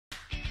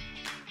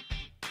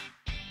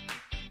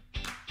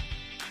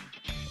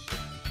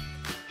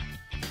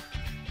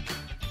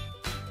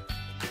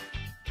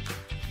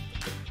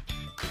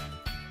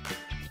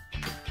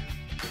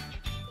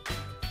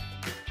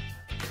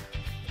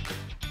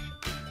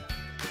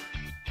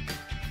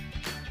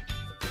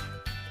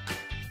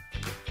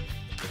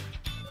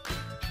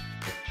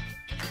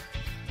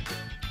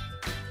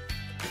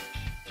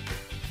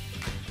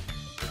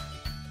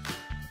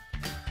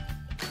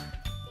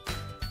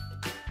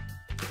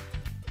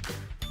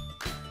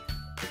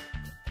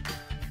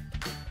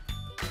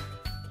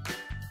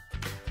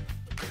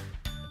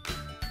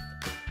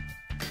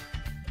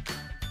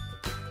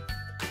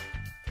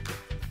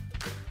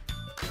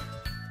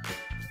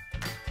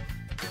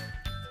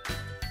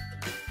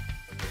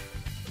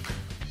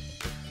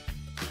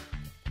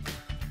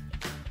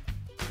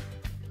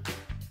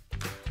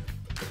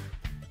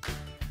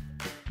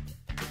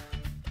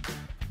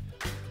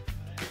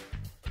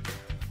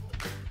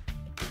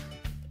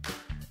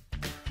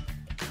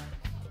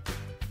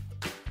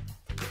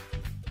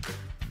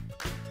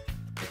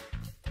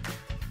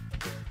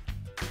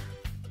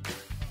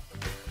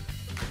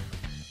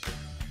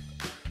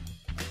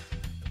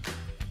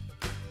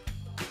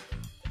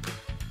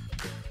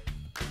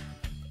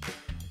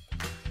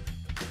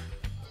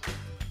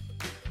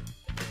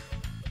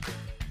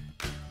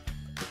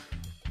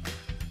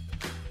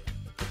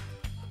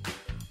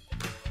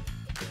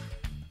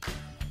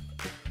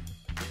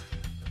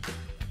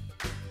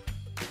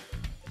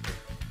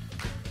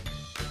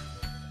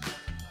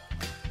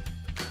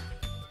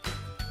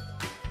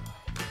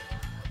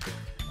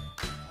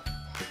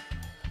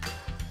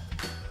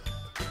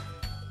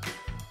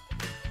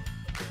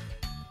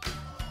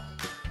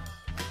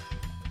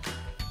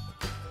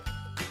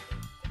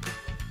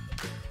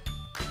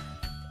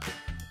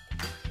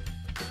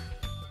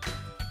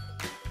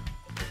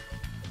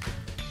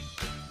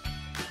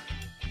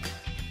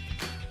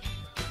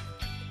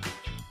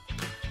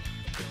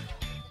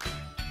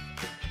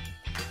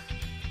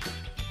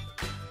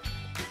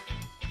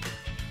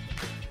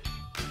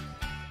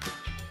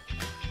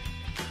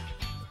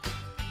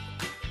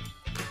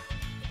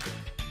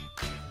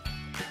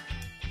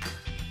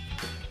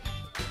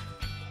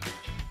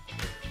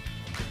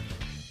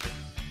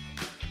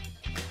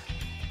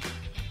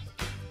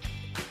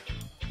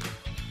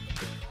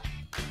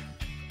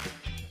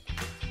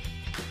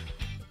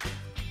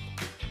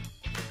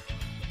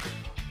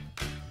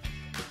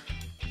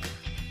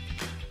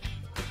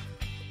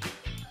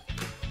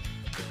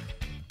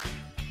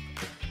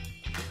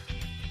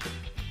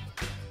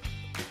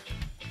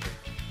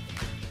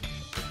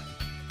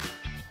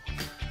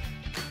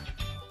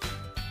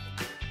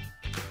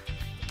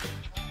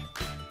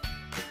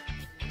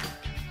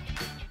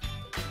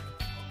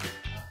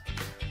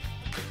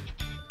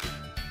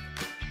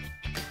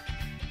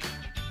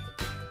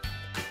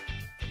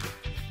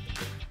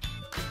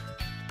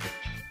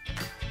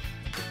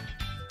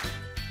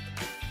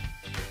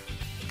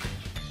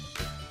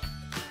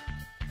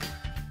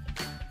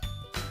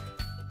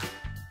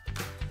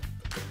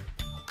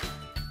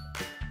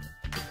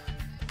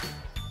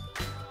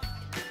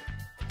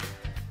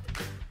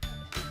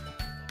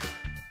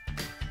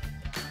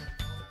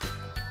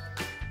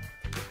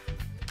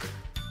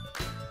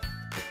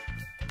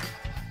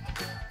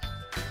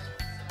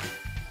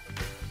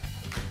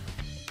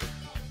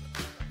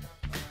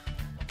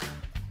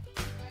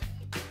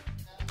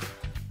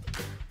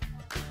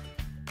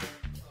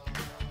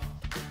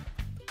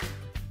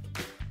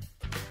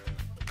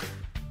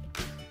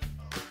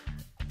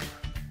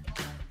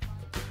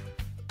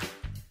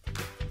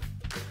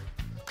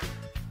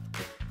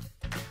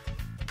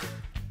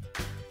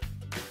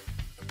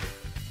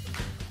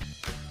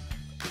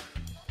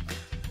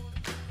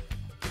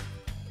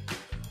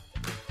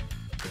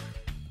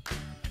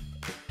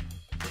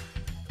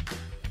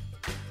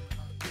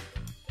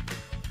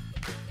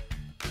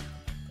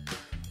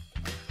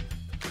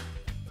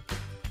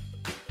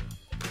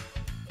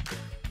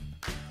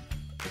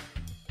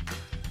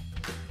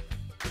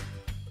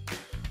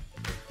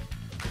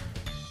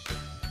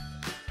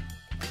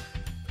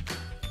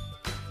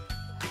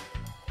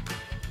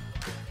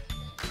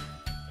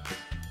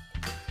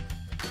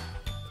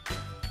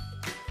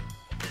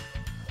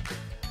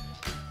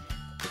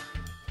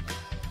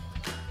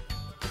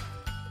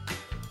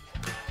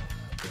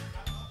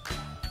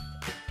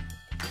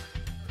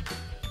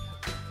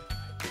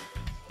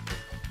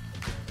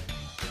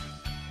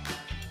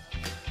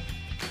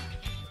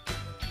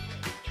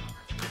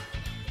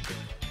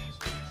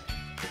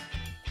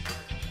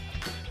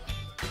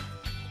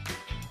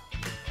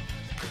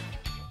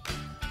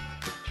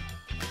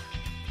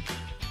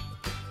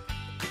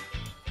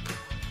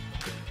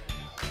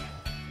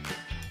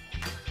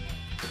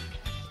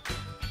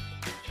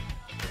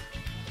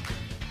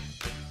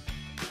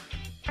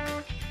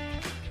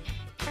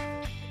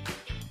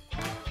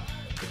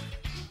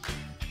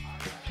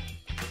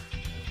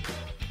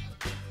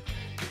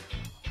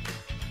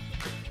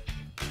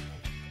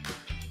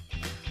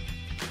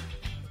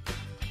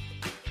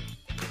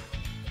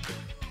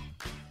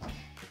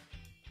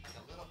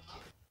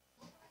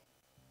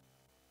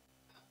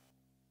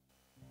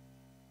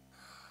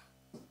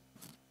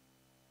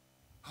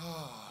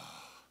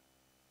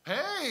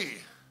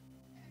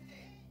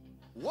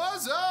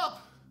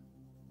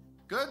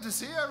good to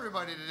see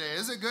everybody today.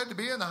 Is it good to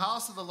be in the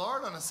house of the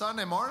Lord on a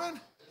Sunday morning?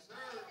 Yes, sir.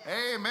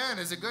 Amen.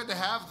 Is it good to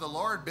have the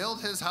Lord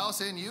build his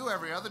house in you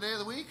every other day of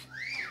the week?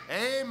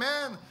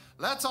 Amen.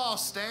 Let's all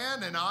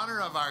stand in honor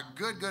of our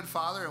good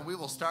Father, and we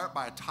will start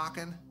by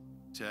talking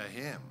to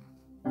him.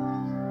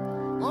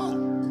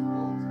 Whoa.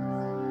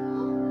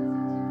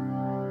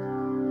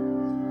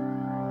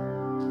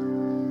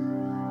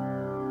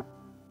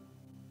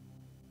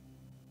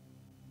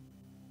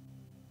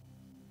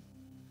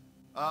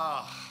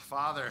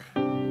 Father,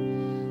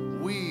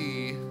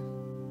 we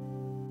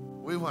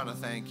want to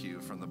thank you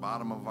from the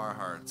bottom of our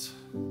hearts,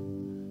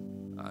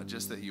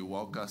 just that you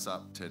woke us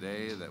up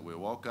today, that we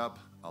woke up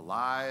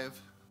alive.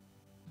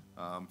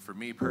 For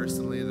me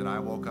personally, that I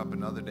woke up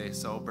another day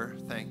sober.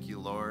 Thank you,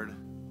 Lord.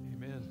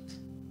 Amen.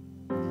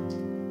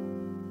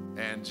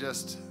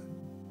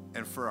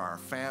 And for our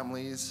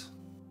families,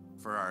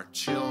 for our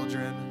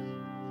children,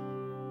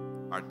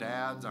 our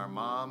dads, our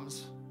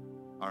moms,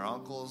 our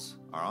uncles,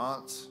 our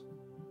aunts,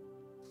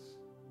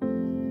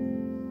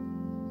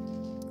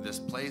 this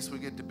place we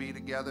get to be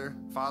together.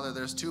 Father,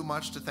 there's too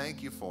much to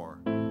thank you for.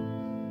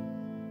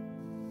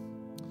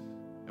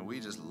 And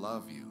we just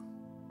love you.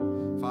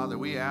 Father,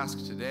 we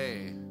ask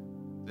today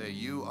that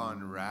you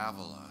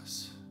unravel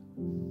us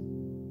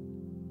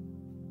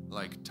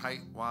like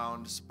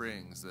tight-wound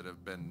springs that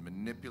have been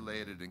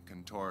manipulated and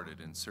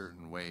contorted in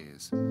certain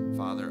ways.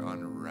 Father,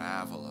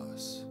 unravel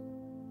us.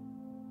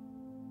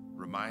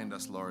 Remind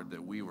us, Lord,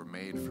 that we were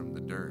made from the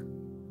dirt.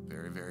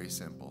 Very, very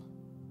simple.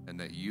 And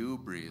that you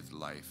breathed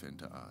life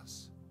into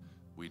us.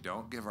 We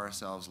don't give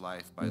ourselves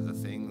life by the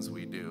things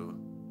we do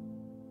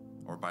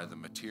or by the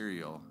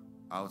material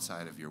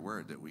outside of your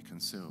word that we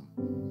consume.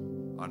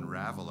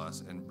 Unravel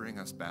us and bring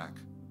us back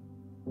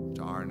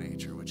to our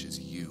nature, which is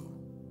you.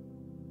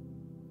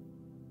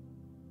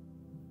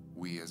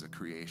 We as a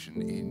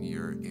creation in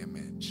your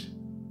image,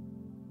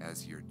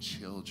 as your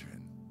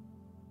children.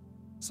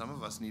 Some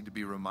of us need to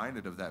be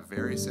reminded of that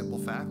very simple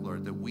fact,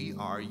 Lord, that we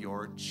are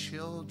your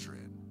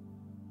children.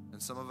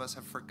 And some of us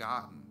have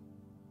forgotten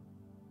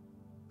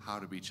how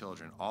to be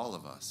children. All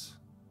of us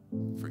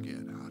forget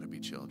how to be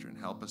children.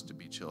 Help us to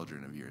be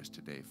children of yours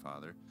today,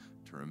 Father,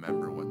 to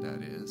remember what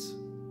that is.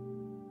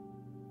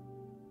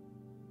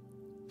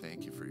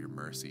 Thank you for your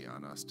mercy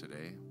on us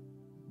today.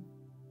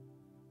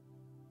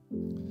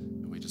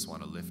 And we just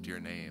want to lift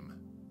your name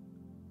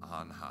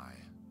on high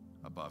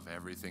above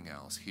everything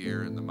else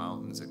here in the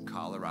mountains in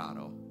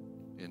Colorado,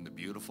 in the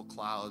beautiful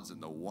clouds and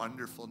the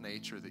wonderful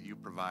nature that you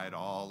provide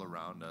all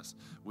around us.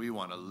 We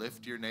want to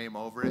lift your name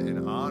over it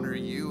and honor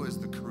you as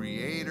the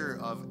creator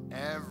of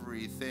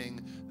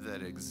everything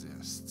that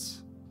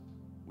exists.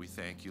 We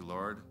thank you,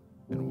 Lord,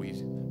 and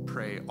we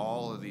pray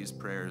all of these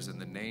prayers in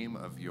the name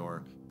of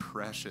your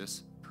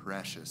precious,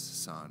 precious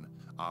Son,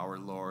 our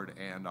Lord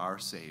and our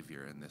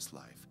Savior in this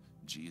life,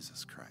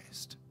 Jesus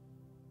Christ.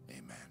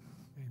 Amen.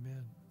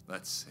 Amen.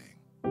 Let's sing.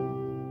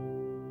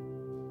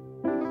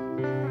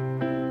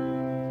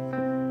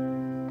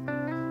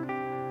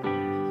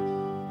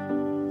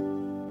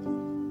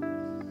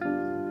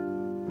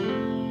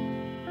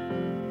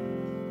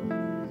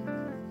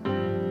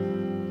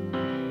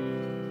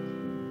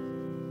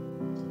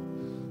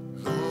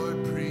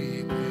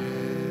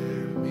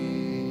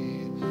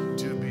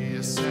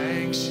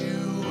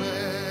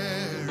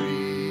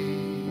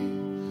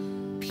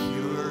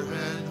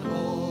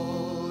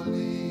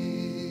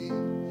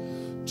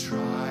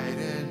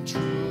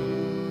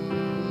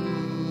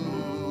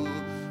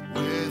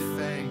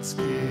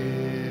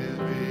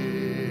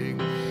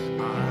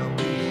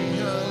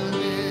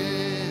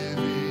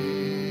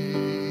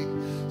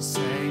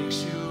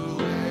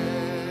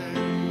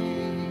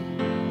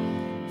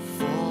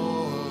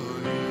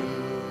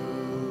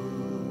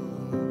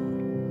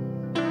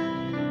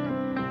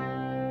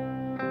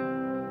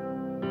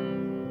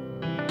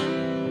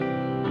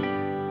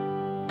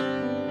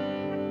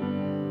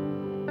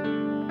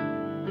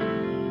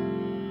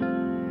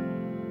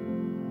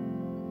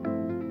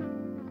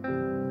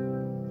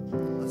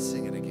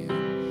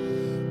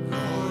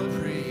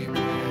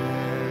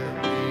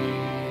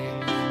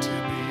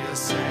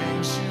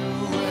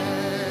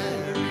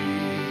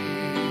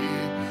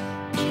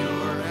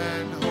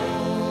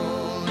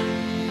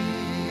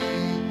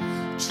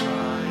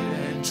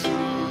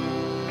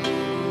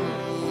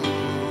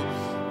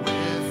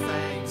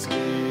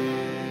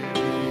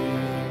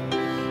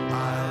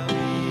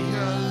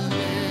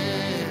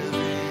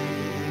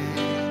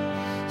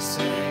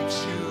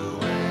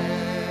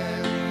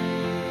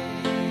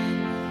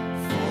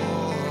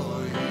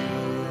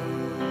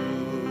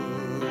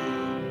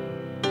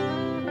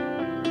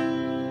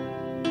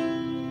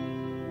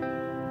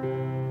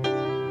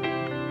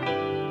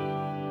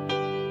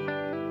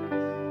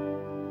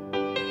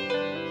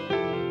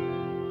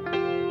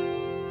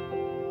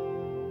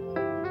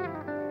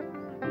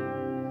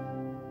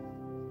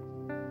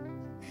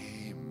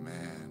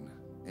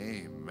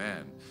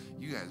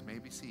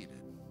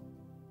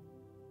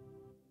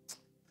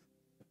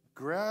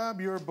 Grab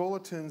your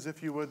bulletins,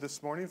 if you would,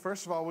 this morning.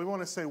 First of all, we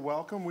want to say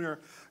welcome. We are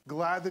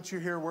glad that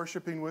you're here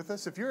worshiping with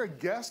us. If you're a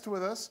guest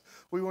with us,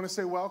 we want to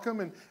say welcome.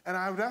 And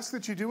I would ask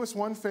that you do us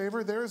one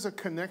favor. There is a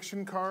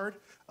connection card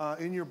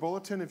in your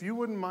bulletin. If you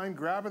wouldn't mind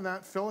grabbing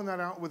that, filling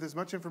that out with as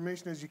much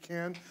information as you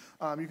can.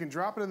 You can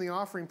drop it in the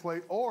offering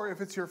plate. Or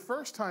if it's your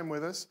first time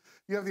with us,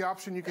 you have the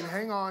option. You can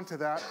hang on to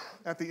that.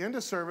 At the end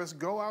of service,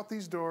 go out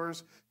these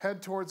doors,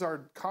 head towards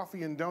our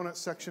coffee and donut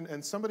section,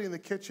 and somebody in the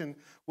kitchen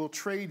will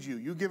trade you.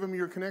 You give them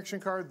your connection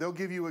card, they'll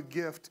give you a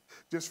gift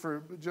just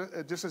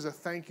as a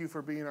thank you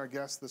for being our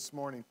guest this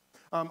morning.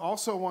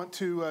 Also want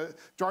to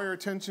draw your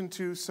attention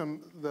to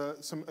some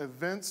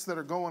events that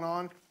are going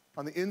on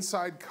the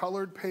inside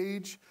colored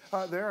page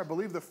there. I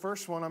believe the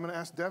first one, I'm going to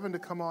ask Devin to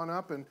come on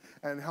up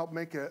and help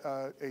make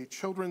a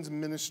children's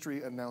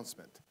ministry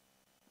announcement.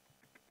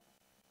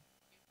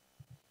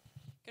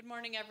 Good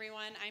morning,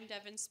 everyone. I'm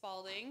Devin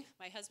Spalding.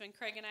 My husband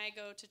Craig and I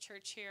go to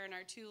church here, and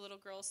our two little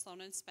girls,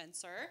 Sloan and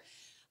Spencer.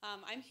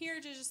 I'm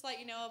here to just let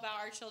you know about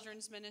our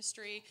children's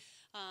ministry.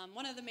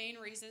 One of the main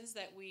reasons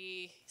that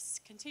we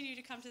continue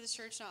to come to this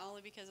church, not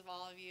only because of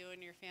all of you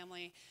and your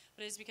family,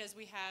 but is because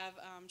we have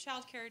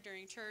childcare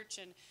during church,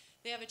 and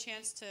they have a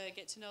chance to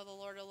get to know the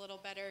Lord a little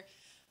better.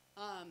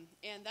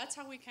 And that's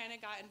how we kind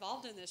of got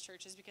involved in this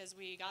church, is because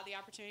we got the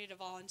opportunity to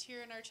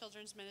volunteer in our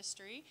children's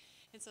ministry.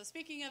 And so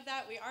speaking of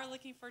that, we are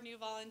looking for new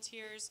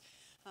volunteers.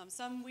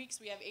 Some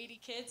weeks we have 80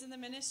 kids in the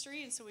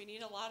ministry, and so we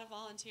need a lot of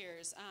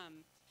volunteers.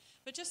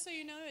 But just so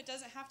you know, it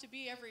doesn't have to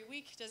be every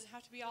week. It doesn't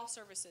have to be all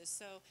services.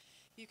 So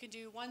you can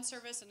do one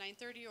service at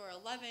 9:30 or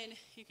 11.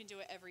 You can do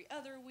it every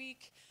other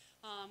week.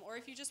 Or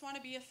if you just want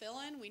to be a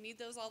fill-in, we need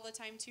those all the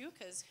time too,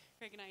 because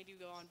Craig and I do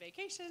go on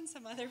vacation.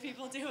 Some other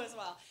people do as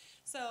well.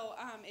 So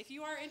if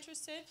you are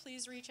interested,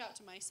 please reach out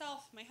to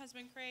myself, my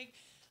husband Craig,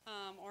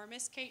 or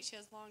Miss Kate. She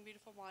has long,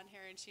 beautiful blonde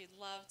hair, and she'd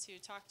love to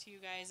talk to you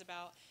guys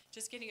about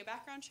just getting a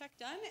background check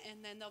done,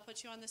 and then they'll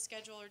put you on the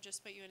schedule or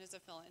just put you in as a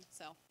fill-in.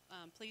 So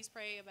please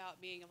pray about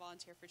being a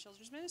volunteer for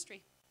children's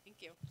ministry.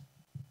 Thank you.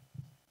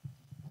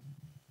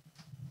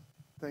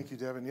 Thank you,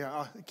 Devin.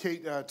 Yeah,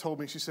 Kate told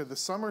me, she said the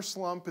summer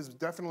slump is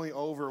definitely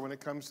over when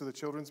it comes to the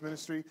children's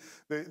ministry.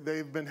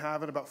 They've been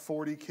having about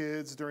 40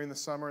 kids during the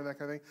summer and that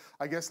kind of thing.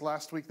 I guess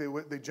last week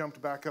they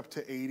jumped back up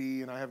to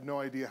 80, and I have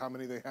no idea how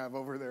many they have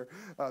over there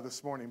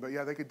this morning. But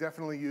yeah, they could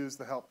definitely use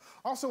the help.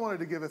 Also wanted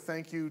to give a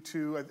thank you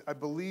to, I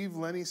believe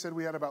Lenny said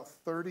we had about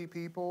 30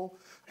 people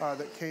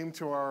that came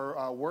to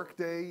our work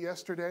day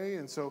yesterday.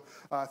 And so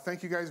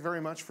thank you guys very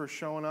much for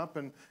showing up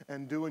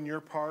and doing your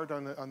part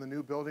on the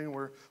new building.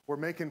 We're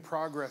making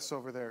progress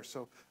over there.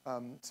 So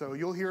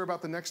you'll hear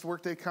about the next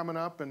workday coming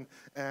up,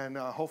 and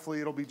hopefully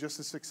it'll be just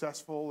as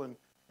successful,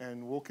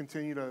 and we'll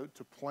continue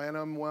to plan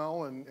them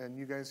well, and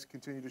you guys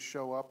continue to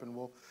show up, and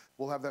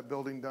we'll have that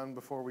building done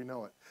before we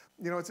know it.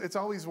 You know, it's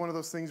always one of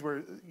those things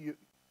where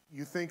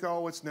you think,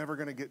 oh, it's never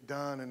going to get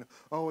done, and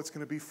oh, it's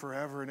going to be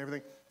forever and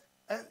everything.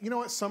 You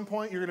know, at some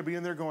point you're going to be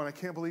in there going, I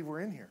can't believe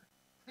we're in here.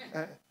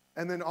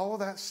 And then all of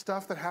that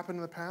stuff that happened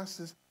in the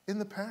past is in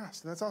the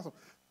past, and that's awesome.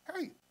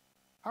 Hey,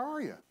 how are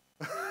you?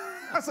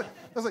 I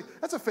was like,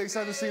 that's a face I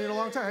haven't seen in a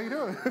long time. How you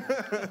doing?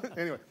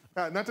 Anyway,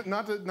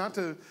 not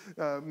to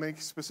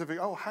make specific.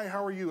 Oh, hi,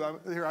 how are you?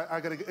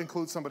 I got to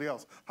include somebody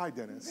else. Hi,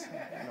 Dennis.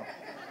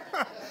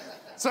 No.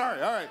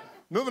 Sorry. All right,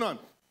 moving on.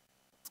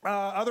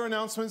 Other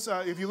announcements.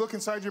 If you look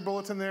inside your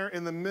bulletin there,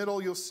 in the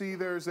middle, you'll see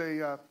there's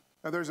a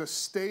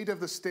state of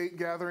the state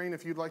gathering.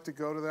 If you'd like to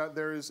go to that,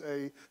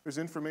 there's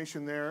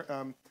information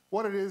there.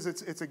 What it is,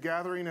 it's a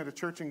gathering at a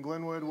church in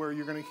Glenwood where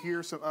you're going to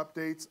hear some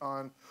updates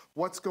on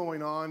what's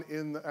going on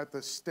at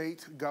the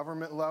state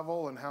government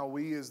level, and how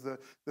we as the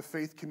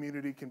faith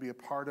community can be a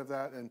part of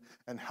that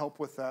and help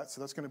with that. So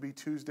that's going to be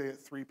Tuesday at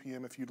 3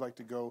 p.m. if you'd like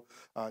to go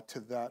to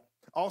that.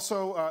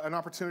 Also, an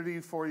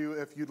opportunity for you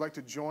if you'd like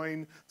to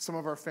join some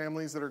of our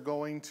families that are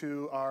going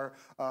to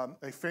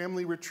a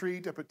family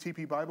retreat up at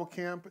TP Bible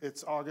Camp.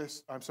 It's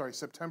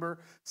September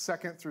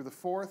 2nd through the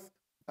 4th.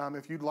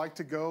 If you'd like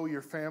to go,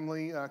 your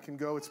family can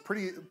go. It's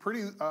pretty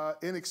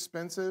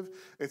inexpensive.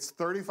 It's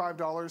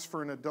 $35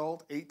 for an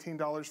adult,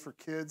 $18 for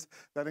kids.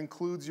 That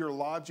includes your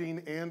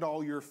lodging and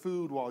all your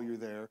food while you're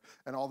there,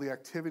 and all the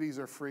activities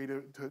are free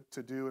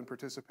to do and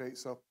participate.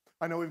 So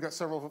I know we've got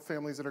several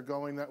families that are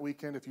going that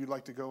weekend. If you'd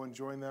like to go and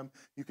join them,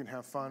 you can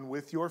have fun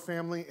with your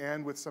family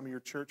and with some of your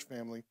church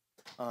family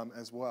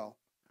as well.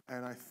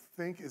 And I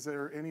think, is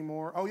there any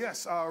more? Oh,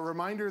 yes, a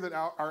reminder that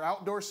our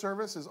outdoor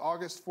service is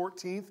August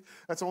 14th.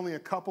 That's only a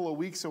couple of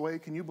weeks away.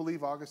 Can you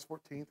believe August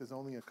 14th is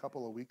only a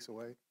couple of weeks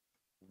away?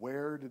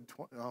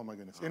 Oh, my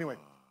goodness. Anyway.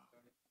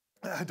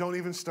 Don't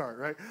even start,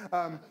 right?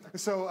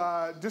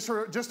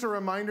 Just a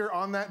reminder,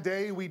 on that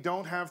day, we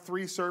don't have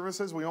 3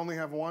 services. We only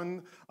have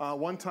one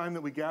time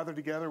that we gather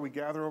together. We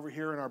gather over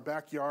here in our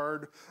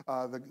backyard,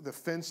 the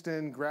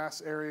fenced-in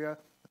grass area.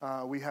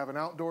 We have an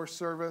outdoor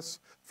service,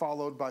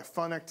 followed by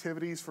fun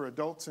activities for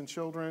adults and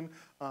children,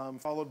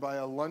 followed by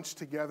a lunch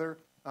together.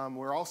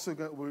 We're also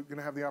going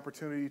to have the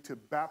opportunity to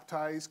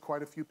baptize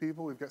quite a few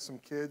people. We've got some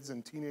kids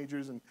and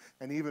teenagers and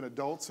even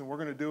adults, and we're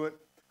going to do it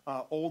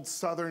old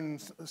southern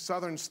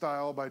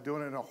style by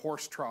doing it in a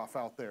horse trough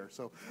out there.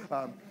 So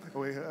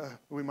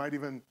we might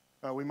even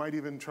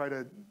try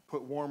to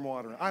put warm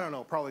water. I don't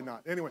know, probably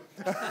not. Anyway,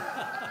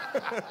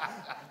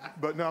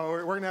 but no,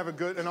 we're going to have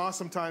an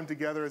awesome time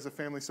together as a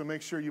family. So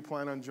make sure you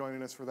plan on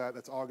joining us for that.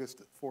 That's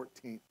August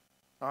 14th.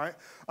 All right,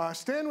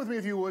 stand with me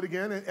if you would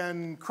again,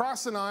 and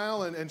cross an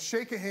aisle and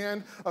shake a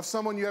hand of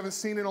someone you haven't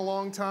seen in a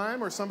long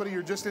time, or somebody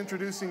you're just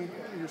introducing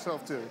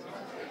yourself to.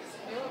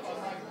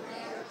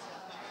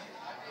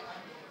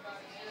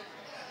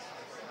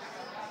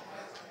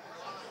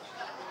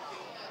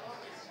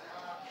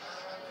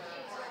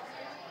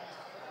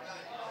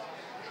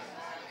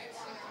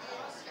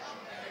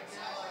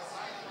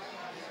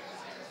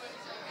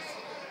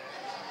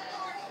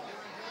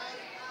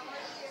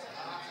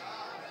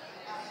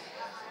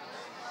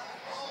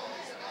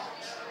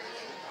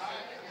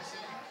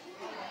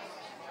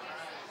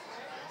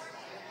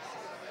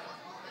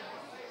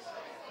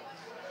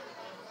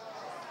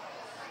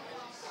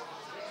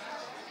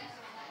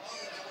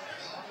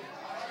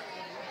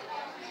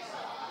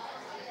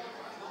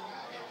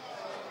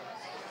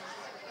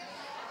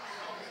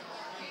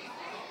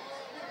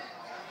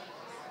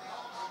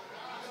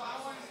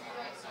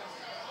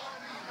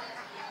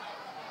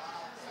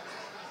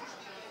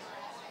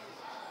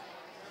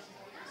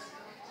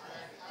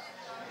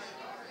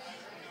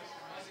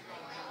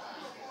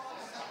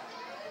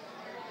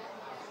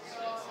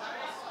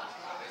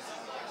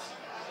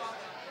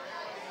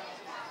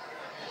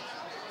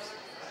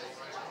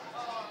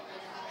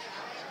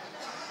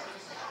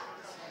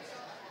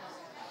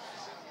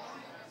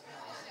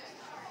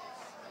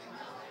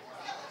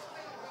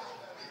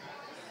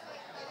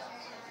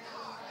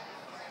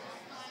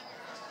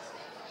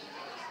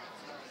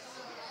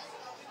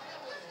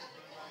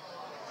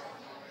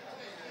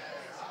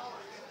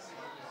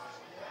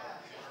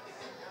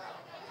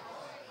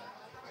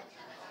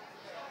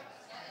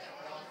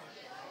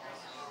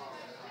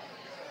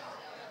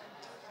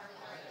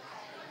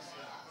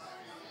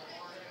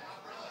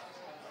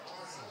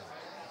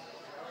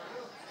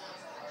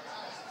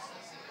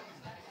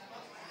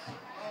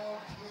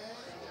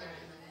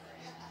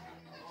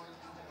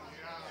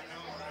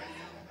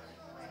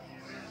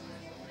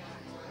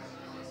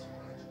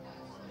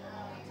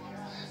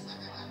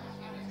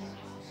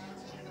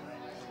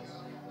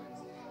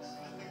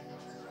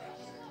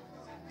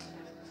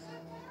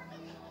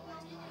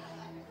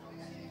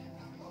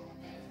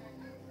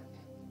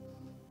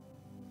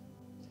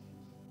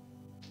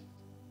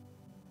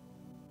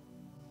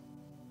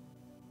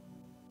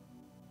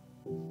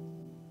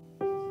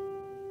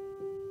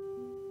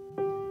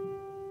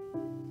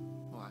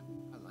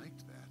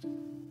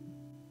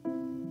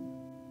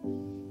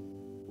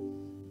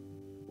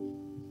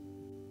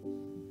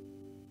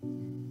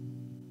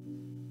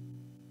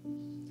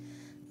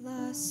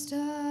 Lost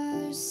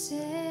are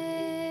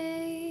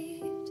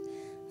saved,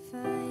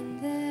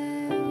 find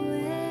their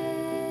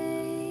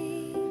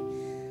way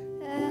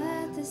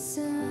at the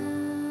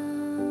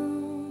sound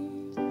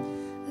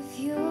of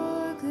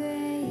your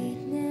great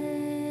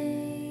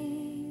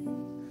name.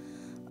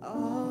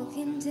 All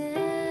condemned,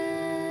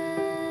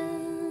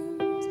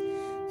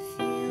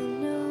 feel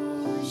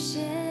no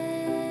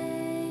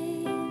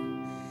shame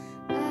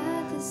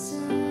at the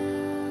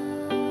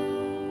sound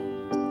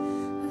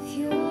of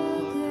your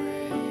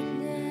great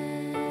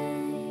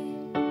name.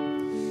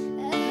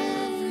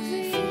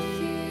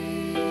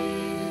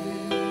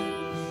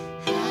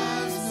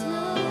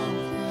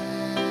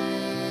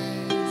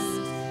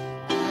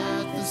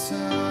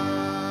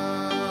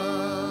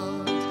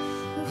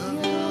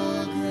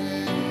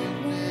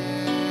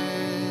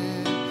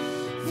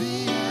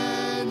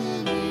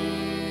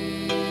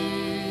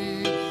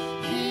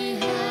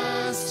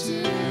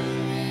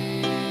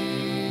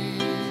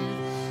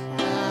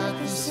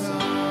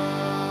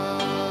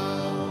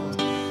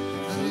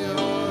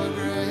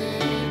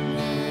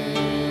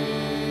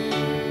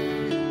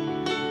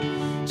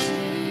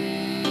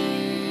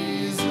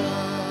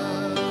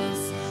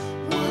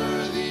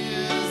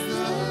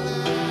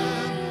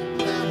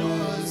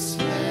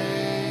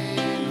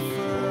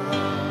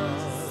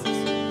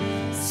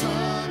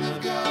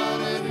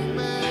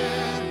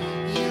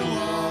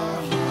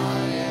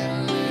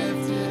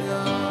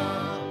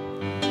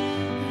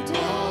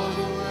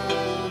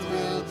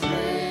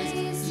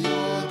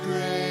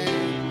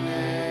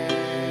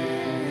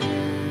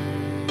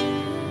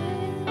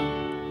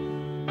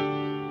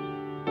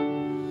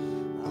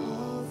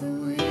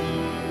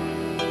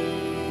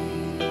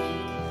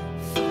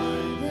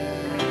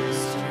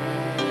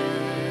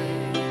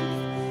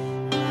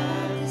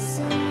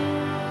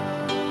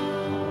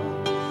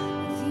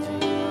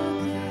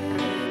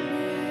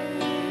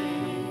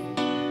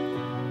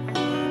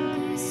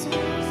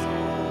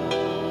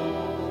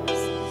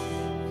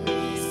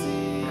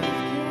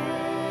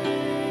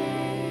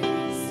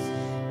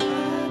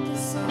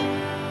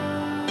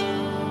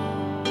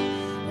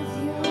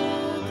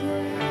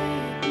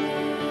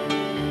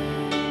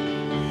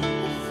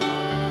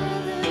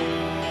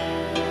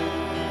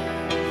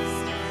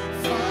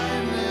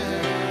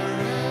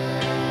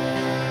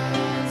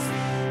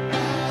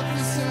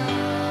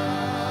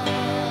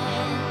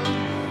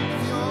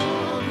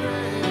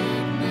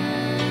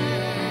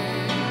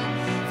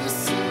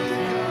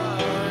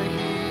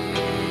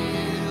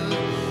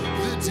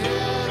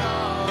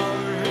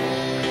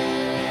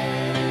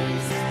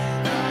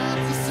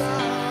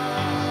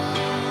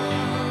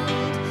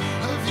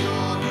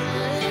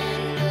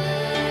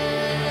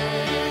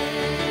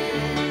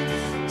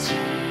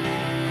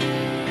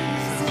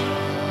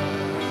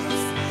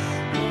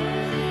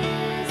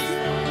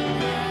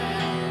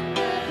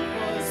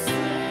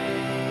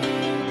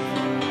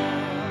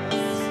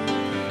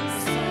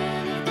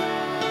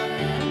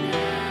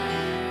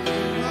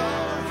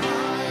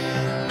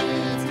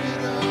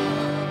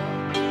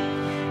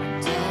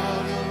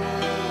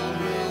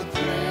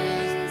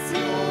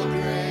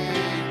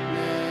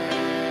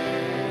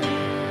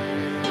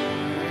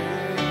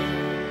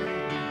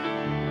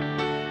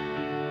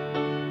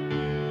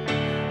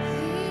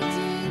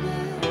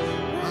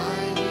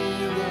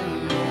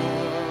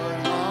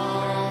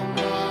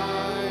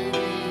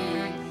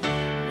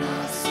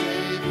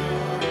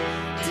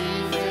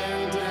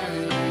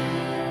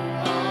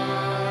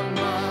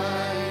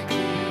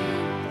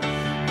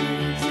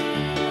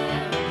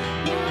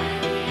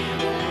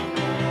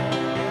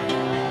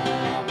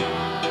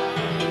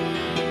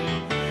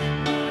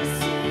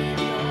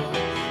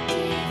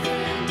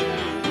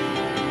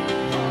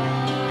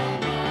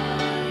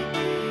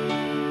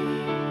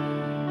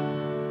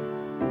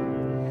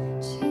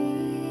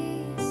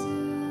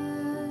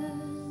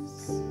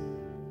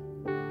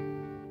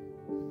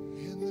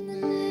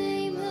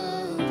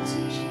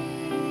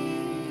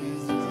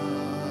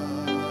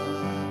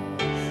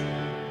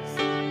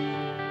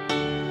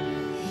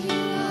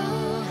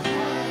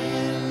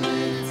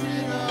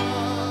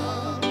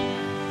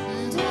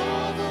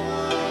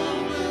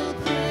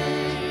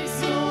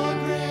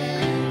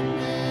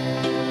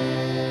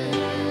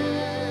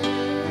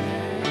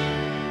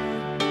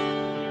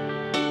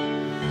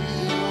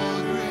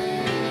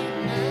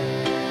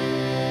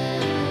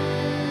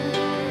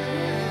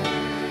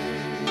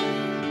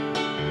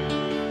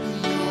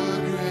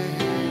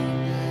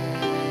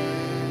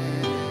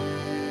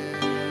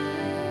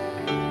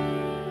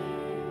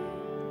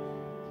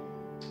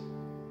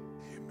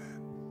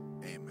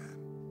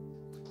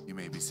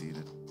 may be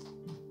seated.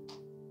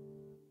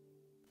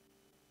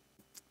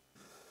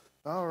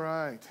 All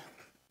right.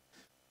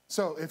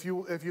 So if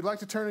you'd like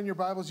to turn in your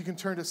Bibles, you can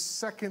turn to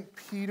 2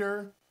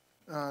 Peter,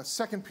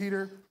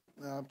 chapter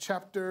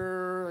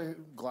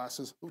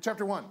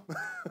 1.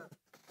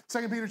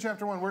 2 Peter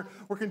chapter 1.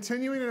 We're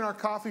continuing in our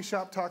coffee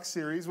shop talk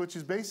series, which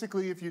is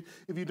basically, if you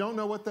don't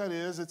know what that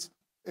is,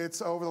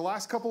 it's over the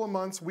last couple of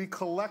months, we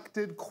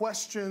collected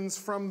questions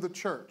from the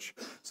church.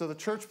 So the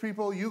church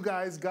people, you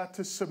guys got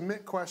to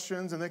submit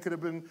questions, and they could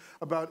have been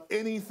about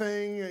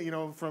anything,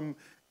 from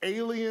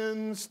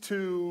aliens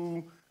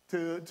to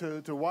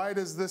why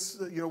does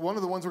this, one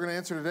of the ones we're going to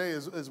answer today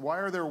is why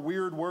are there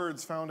weird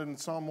words found in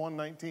Psalm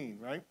 119,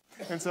 right?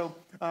 And so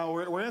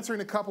we're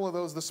answering a couple of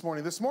those this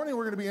morning. This morning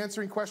we're going to be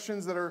answering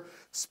questions that are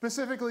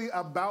specifically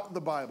about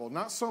the Bible.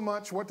 Not so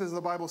much what does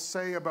the Bible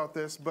say about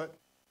this, but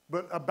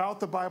about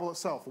the Bible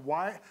itself.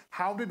 Why?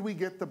 How did we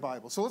get the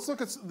Bible? So let's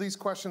look at these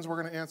questions we're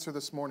going to answer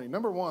this morning.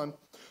 Number one,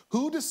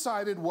 who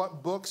decided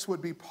what books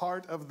would be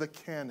part of the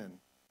canon?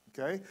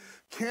 Okay,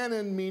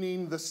 canon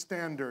meaning the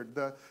standard.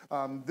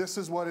 This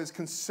is what is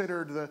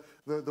considered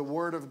the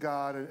Word of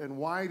God. And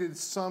why did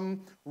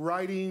some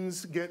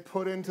writings get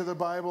put into the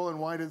Bible, and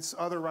why did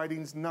other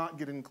writings not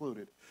get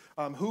included?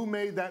 Who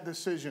made that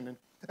decision?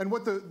 And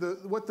what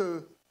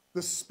the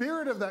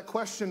spirit of that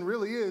question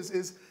really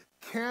is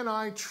can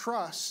I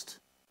trust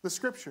the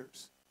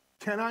Scriptures?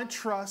 Can I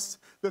trust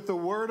that the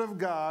Word of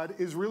God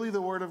is really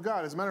the Word of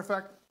God? As a matter of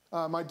fact,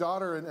 my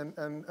daughter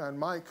and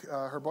Mike,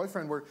 her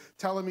boyfriend, were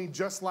telling me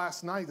just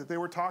last night that they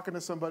were talking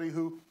to somebody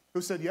who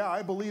said, yeah,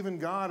 I believe in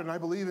God and I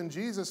believe in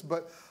Jesus,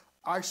 but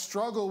I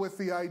struggle with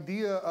the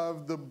idea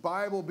of the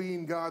Bible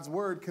being God's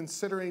word,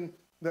 considering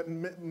that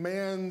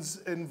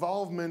man's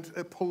involvement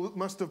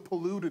must have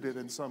polluted it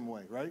in some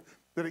way, right?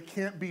 That it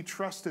can't be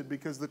trusted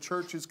because the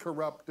church is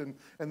corrupt and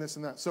this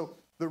and that. So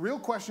the real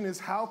question is,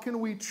 how can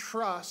we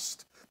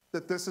trust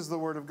that this is the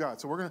Word of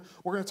God? So we're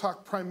going to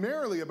talk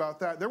primarily about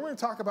that. Then we're going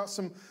to talk about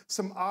some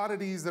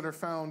oddities that are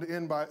found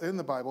in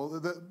the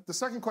Bible. The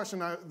second question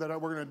that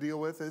we're going to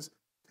deal with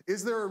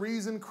is there a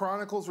reason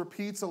Chronicles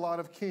repeats a lot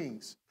of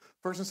kings?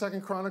 1st and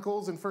 2nd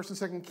Chronicles and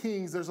 1st and 2nd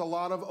Kings, there's a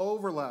lot of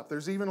overlap.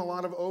 There's even a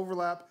lot of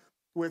overlap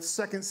with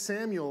 2nd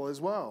Samuel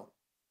as well.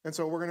 And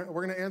so we're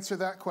going to answer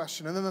that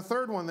question. And then the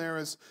third one there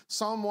is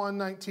Psalm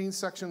 119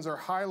 sections are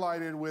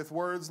highlighted with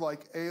words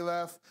like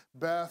Aleph,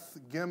 Beth,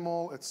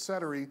 Gimel,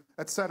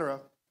 etc.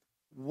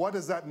 What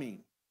does that mean?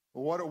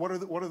 What's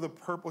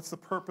the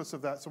purpose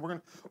of that? So we're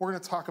going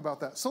to talk about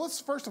that. So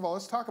let's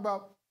talk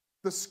about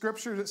the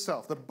Scriptures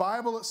itself, the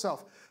Bible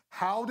itself.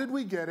 How did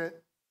we get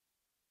it?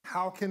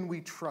 How can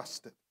we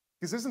trust it?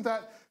 Because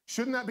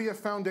shouldn't that be a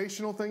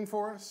foundational thing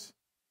for us?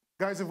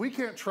 Guys, if we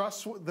can't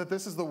trust that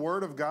this is the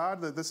Word of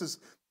God, that this is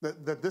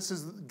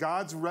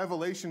God's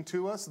revelation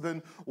to us,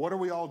 then what are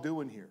we all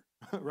doing here,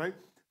 right?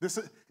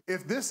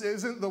 If this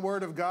isn't the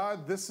Word of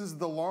God, this is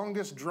the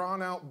longest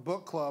drawn-out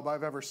book club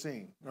I've ever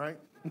seen, right?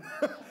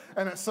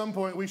 And at some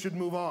point, we should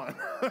move on,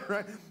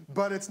 right?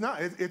 But it's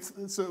not.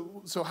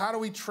 So how do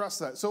we trust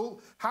that? So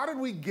how did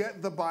we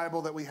get the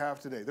Bible that we have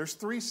today? There's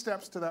 3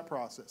 steps to that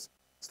process.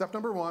 Step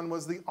number 1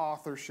 was the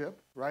authorship,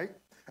 right?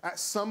 At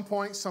some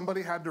point,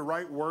 somebody had to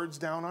write words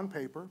down on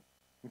paper,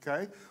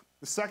 okay?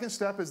 The second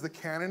step is the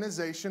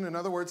canonization. In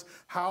other words,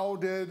 how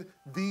did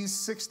these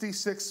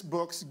 66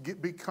 books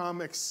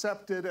become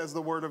accepted as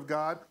the Word of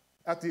God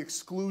at the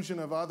exclusion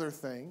of other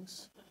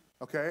things,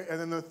 okay? And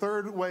then the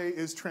third way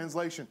is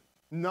translation.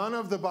 None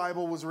of the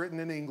Bible was written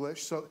in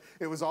English, so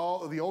it was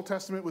all, the Old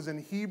Testament was in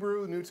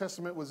Hebrew, the New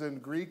Testament was in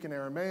Greek and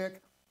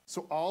Aramaic,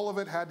 so all of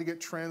it had to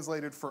get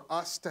translated for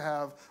us to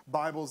have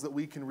Bibles that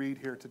we can read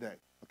here today.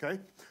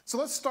 Okay, so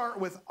let's start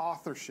with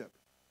authorship.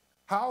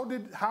 How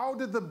did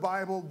the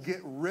Bible get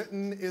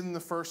written in the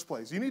first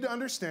place? You need to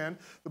understand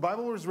the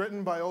Bible was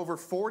written by over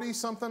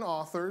 40-something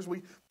authors.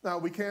 We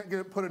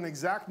can't put an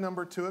exact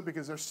number to it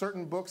because there's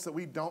certain books that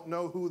we don't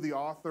know who the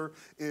author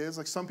is.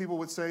 Like some people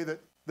would say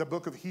that the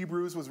book of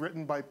Hebrews was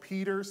written by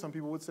Peter. Some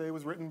people would say it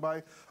was written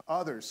by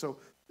others. So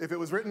if it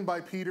was written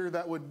by Peter,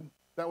 that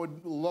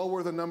would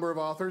lower the number of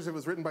authors. If it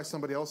was written by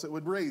somebody else, it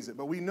would raise it.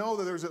 But we know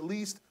that there's at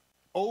least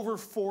over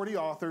 40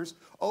 authors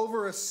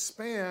over a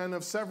span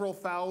of several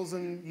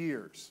thousand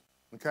years,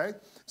 okay?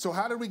 So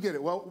how did we get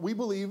it? Well, we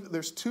believe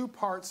there's 2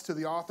 parts to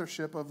the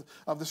authorship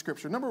of the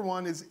Scripture. Number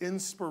 1 is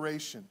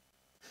inspiration.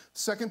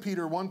 2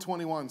 Peter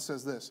 1:21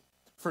 says this,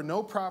 "For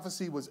no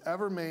prophecy was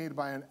ever made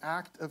by an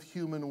act of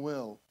human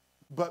will,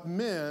 but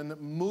men,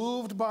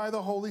 moved by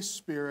the Holy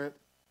Spirit,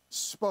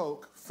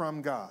 spoke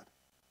from God."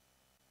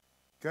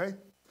 Okay?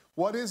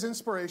 What is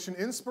inspiration?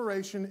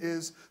 Inspiration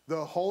is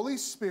the Holy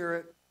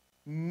Spirit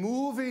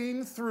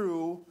moving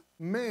through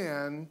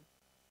man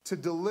to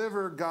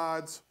deliver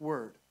God's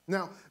word.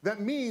 Now,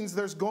 that means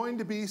there's going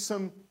to be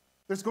some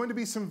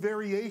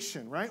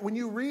variation, right? When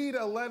you read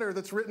a letter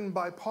that's written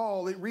by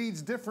Paul, it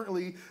reads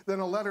differently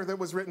than a letter that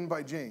was written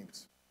by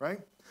James,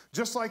 right?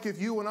 Just like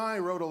if you and I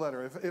wrote a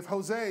letter, if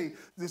Jose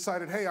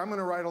decided, hey, I'm going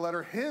to write a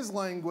letter, his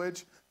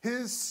language,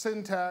 his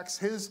syntax,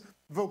 his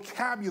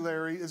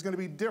vocabulary is going to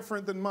be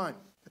different than mine.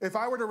 if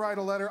I were to write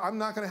a letter, I'm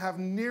not going to have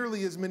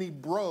nearly as many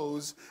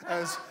bros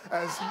as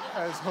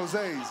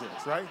Jose's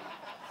is, right?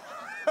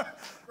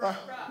 Right?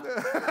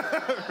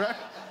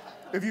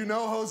 If you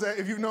know Jose,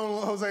 if you've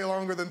known Jose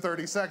longer than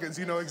 30 seconds,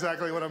 you know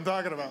exactly what I'm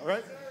talking about,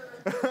 right?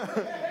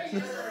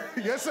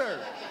 Yes, sir.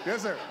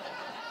 Yes, sir.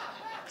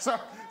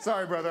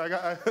 Sorry,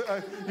 brother.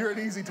 You're an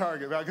easy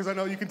target, right? Because I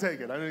know you can take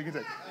it. I know you can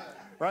take it,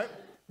 right?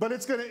 But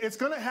it's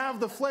gonna have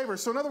the flavor.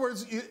 So in other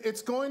words,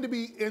 it's going to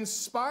be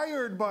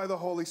inspired by the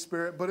Holy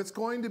Spirit, but it's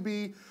going to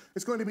be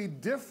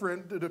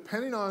different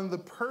depending on the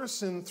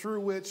person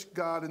through which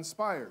God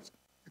inspires.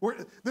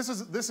 This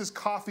is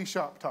coffee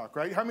shop talk,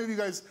 right? How many of you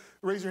guys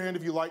raise your hand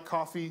if you like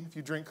coffee, if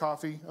you drink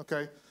coffee?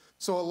 Okay.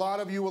 So a lot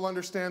of you will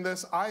understand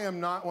this. I am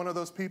not one of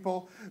those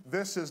people.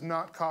 This is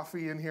not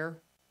coffee in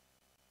here.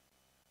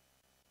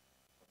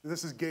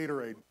 This is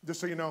Gatorade, just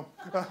so you know.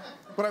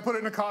 But I put it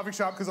in a coffee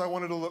shop because I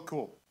wanted to look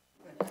cool.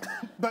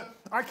 But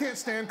I can't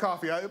stand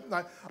coffee.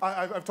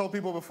 I've told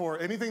people before,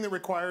 anything that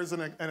requires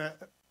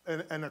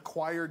an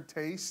acquired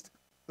taste.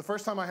 The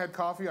first time I had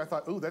coffee, I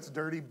thought, ooh, that's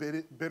dirty,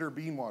 bitter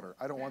bean water.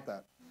 I don't want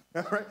that.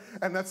 Right?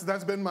 And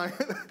that's been my,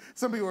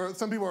 some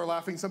people are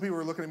laughing, some people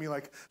are looking at me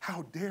like,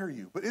 how dare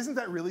you? But isn't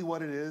that really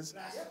what it is?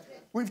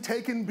 We've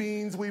taken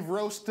beans, we've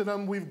roasted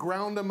them, we've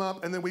ground them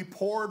up, and then we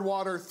poured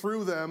water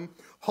through them,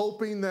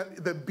 hoping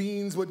that the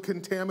beans would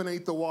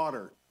contaminate the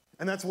water.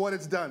 And that's what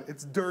it's done.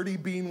 It's dirty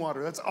bean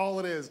water. That's all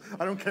it is.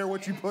 I don't care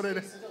what you put in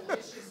it.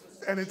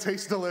 And it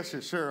tastes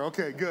delicious. Sure.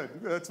 Okay, good.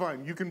 That's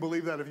fine. You can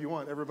believe that if you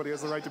want. Everybody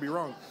has the right to be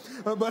wrong.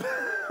 But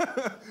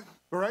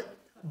all right?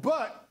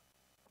 But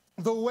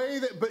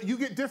you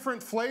get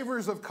different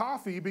flavors of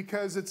coffee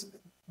because it's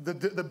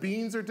the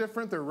beans are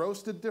different, they're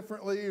roasted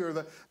differently, or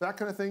that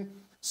kind of thing.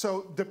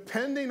 So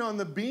depending on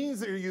the beans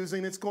that you're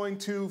using, it's going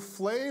to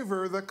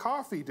flavor the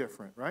coffee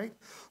different, right?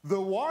 The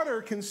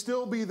water can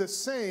still be the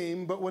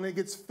same, but when it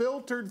gets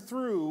filtered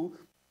through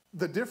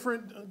the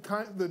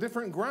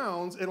different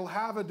grounds, it'll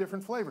have a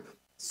different flavor.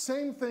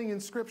 Same thing in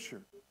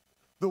Scripture.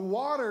 The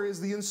water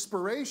is the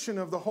inspiration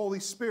of the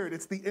Holy Spirit.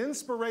 It's the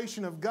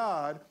inspiration of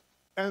God,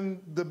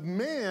 and the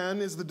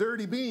man is the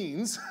dirty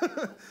beans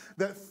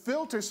that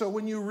filter. So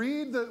when you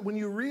read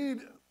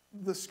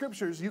the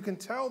Scriptures, you can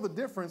tell the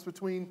difference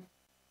between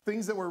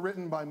things that were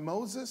written by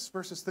Moses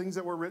versus things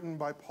that were written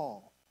by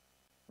Paul,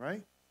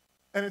 right?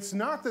 And it's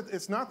not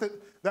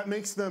that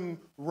makes them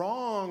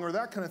wrong or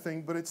that kind of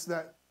thing, but it's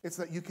that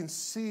you can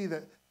see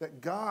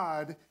that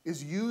God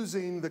is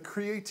using the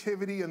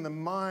creativity and the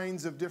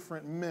minds of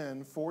different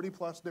men, 40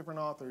 plus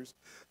different authors,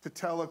 to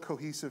tell a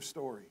cohesive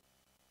story.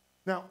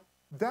 Now,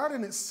 that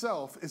in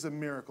itself is a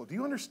miracle. Do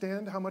you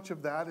understand how much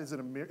of that is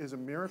a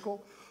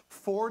miracle?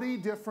 40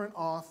 different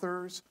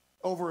authors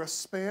over a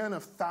span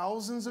of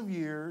thousands of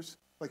years,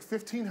 like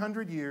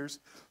 1,500 years,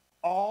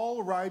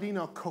 all writing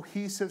a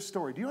cohesive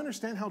story. Do you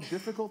understand how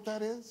difficult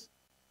that is?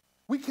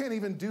 We can't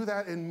even do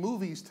that in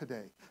movies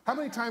today. How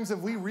many times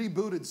have we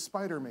rebooted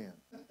Spider-Man?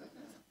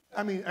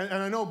 I mean,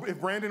 and I know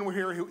if Brandon were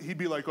here, he'd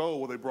be like, oh,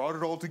 well, they brought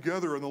it all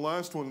together in the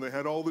last one. They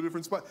had all the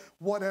different spots.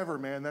 Whatever,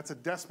 man. That's a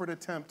desperate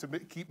attempt to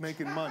keep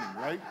making money,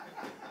 right?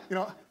 You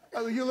know,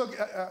 you look,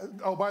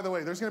 oh, by the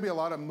way, there's going to be a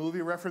lot of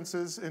movie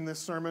references in this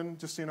sermon.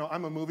 Just so you know,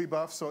 I'm a movie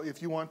buff, so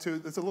if you want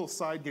to, it's a little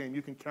side game.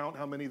 You can count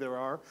how many there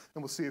are,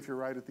 and we'll see if you're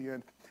right at the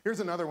end. Here's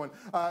another one.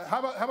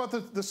 How about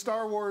the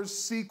Star Wars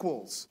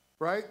sequels,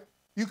 right?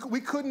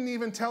 We couldn't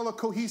even tell a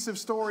cohesive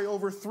story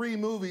over 3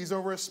 movies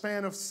over a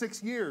span of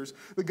 6 years.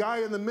 The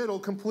guy in the middle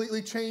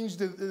completely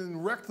changed it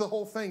and wrecked the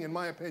whole thing, in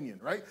my opinion,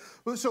 right?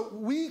 So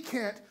we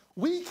can't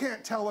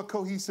tell a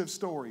cohesive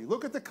story.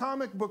 Look at the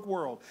comic book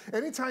world.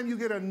 Anytime you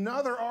get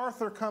another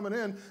author coming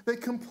in, they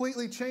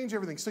completely change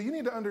everything. So you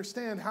need to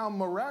understand how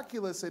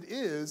miraculous it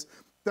is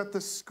that the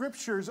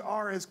Scriptures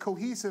are as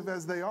cohesive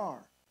as they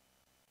are.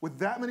 With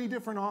that many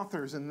different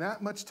authors and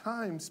that much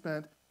time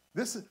spent,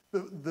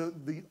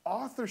 the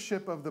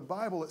authorship of the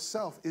Bible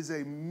itself is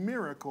a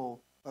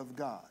miracle of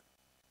God.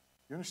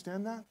 You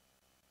understand that?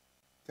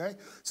 Okay?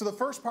 So the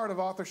first part of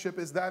authorship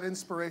is that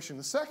inspiration.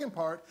 The second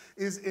part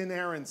is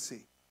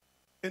inerrancy.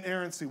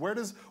 Inerrancy. Where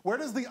does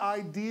the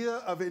idea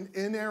of an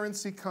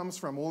inerrancy comes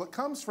from? Well, it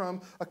comes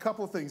from a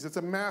couple of things. It's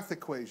a math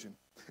equation.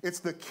 It's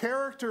the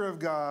character of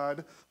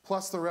God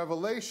plus the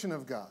revelation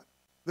of God.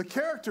 The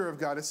character of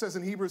God, it says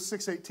in Hebrews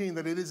 6:18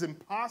 that it is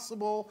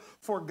impossible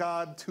for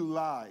God to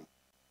lie.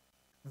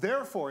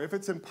 Therefore, if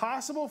it's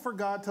impossible for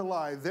God to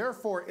lie,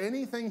 therefore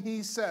anything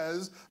he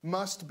says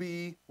must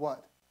be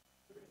what?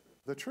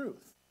 The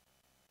truth.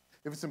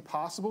 If it's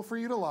impossible for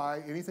you to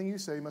lie, anything you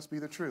say must be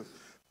the truth.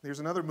 Here's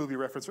another movie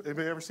reference. Have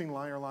you ever seen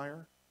Liar,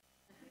 Liar?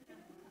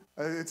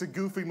 It's a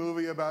goofy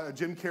movie about a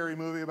Jim Carrey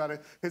movie about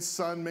his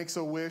son makes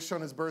a wish on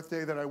his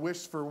birthday that I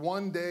wish for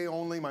one day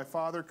only my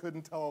father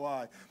couldn't tell a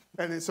lie.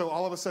 And so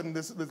all of a sudden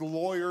this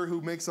lawyer who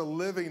makes a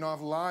living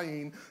off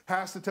lying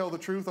has to tell the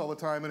truth all the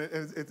time,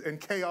 and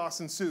chaos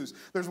ensues.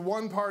 There's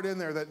one part in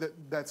there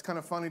that's kind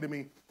of funny to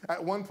me.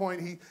 At one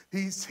point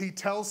he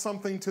tells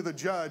something to the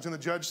judge, and the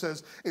judge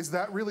says, "Is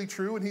that really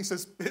true?" And he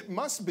says, "It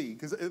must be,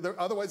 because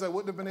otherwise I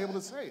wouldn't have been able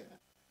to say it."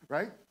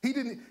 right? He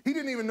didn't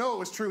even know it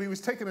was true. He was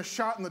taking a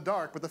shot in the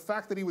dark, but the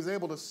fact that he was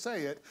able to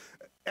say it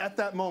at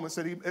that moment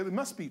said it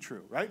must be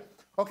true, right?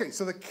 Okay,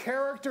 so the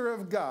character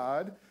of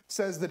God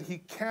says that he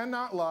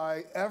cannot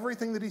lie.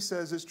 Everything that he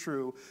says is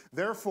true.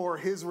 Therefore,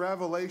 his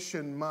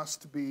revelation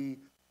must be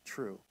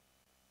true.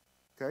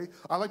 Okay?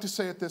 I like to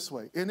say it this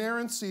way.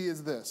 Inerrancy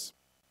is this.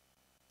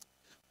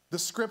 The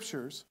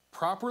scriptures,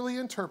 properly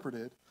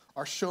interpreted,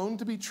 are shown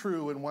to be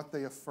true in what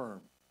they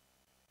affirm.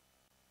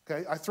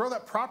 Okay? I throw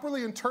that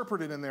properly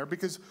interpreted in there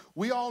because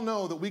we all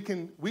know that we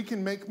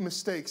can make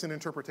mistakes in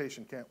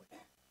interpretation, can't we?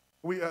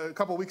 A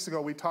couple weeks ago,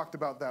 we talked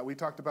about that. We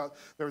talked about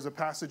there was a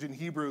passage in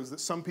Hebrews that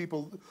some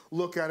people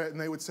look at it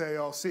and they would say,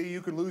 oh, see, you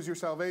can lose your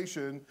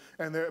salvation,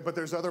 but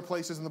there's other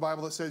places in the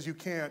Bible that says you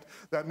can't.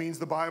 That means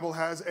the Bible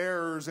has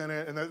errors in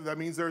it, and that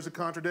means there's a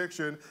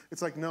contradiction.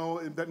 It's like,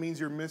 no, that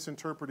means you're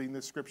misinterpreting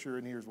this scripture,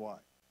 and here's why,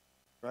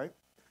 right?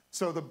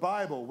 So the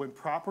Bible, when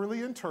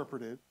properly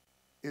interpreted,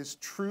 is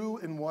true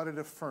in what it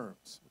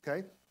affirms,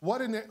 okay?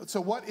 So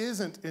what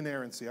isn't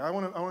inerrancy? I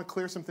want to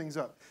clear some things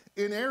up.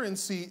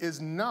 Inerrancy is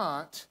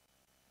not...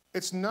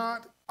 It's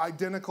not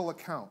identical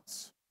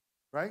accounts,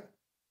 right?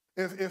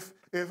 If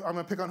I'm going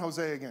to pick on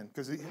Jose again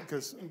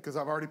because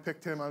I've already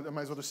picked him, I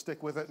might as well just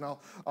stick with it, and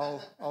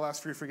I'll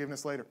ask for your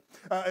forgiveness later.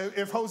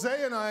 If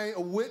Jose and I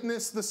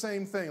witnessed the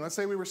same thing, let's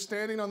say we were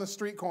standing on the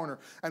street corner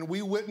and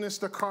we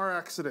witnessed a car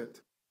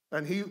accident,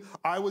 and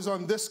I was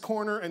on this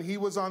corner and he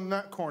was on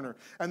that corner,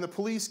 and the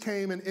police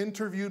came and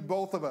interviewed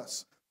both of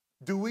us.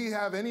 Do we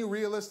have any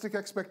realistic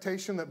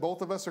expectation that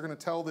both of us are going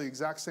to tell the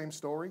exact same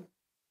story?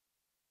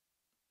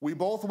 We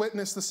both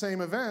witnessed the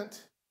same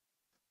event,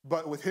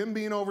 but with him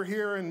being over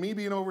here and me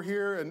being over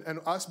here and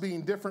us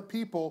being different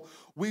people,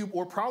 we're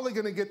probably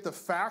going to get the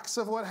facts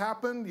of what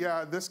happened.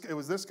 Yeah, it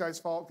was this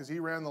guy's fault because he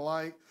ran the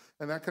light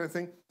and that kind of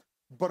thing.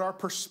 But our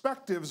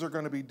perspectives are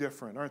going to be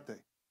different, aren't they?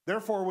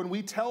 Therefore, when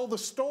we tell the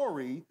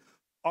story,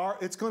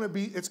 it's going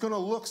to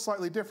look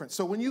slightly different.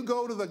 So when you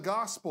go to the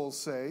Gospels,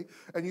 say,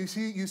 and you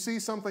see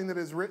something that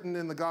is written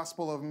in the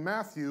Gospel of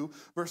Matthew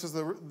versus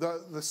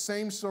the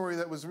same story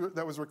that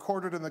was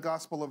recorded in the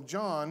Gospel of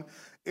John,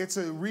 it's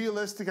a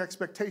realistic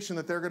expectation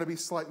that they're going to be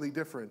slightly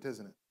different,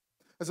 isn't it?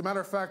 As a matter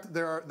of fact,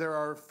 there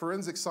are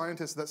forensic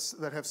scientists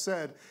that have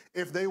said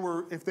if they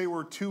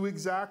were too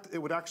exact, it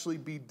would actually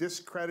be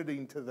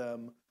discrediting to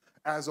them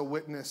as a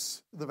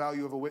witness, the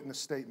value of a witness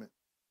statement.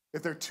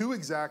 If they're too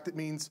exact, it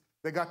means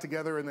they got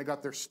together and they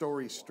got their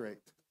story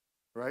straight,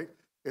 right?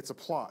 It's a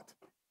plot.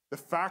 The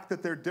fact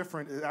that they're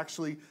different, it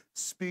actually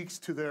speaks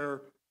to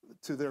their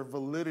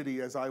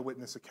validity as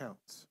eyewitness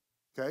accounts,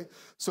 okay?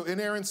 So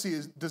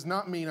inerrancy does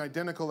not mean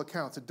identical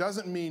accounts. It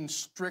doesn't mean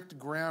strict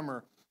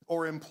grammar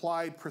or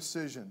implied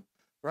precision,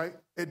 right?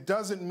 It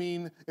doesn't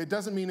mean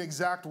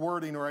exact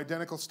wording or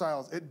identical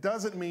styles. It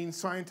doesn't mean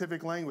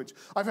scientific language.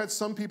 I've had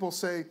some people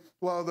say,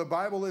 well, the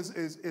Bible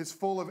is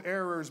full of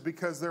errors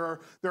because there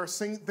are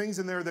things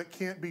in there that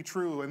can't be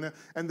true.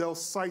 And they'll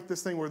cite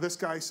this thing where this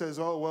guy says,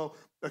 oh, well,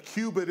 a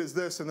cubit is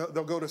this, and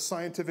they'll go to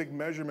scientific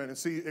measurement and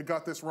see it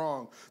got this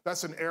wrong.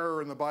 That's an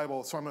error in the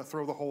Bible, so I'm going to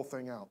throw the whole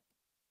thing out.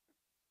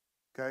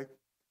 Okay?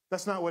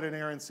 That's not what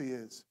inerrancy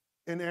is.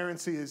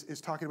 Inerrancy is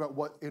talking about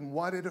what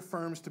it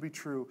affirms to be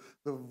true.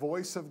 The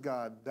voice of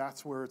God,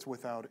 that's where it's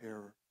without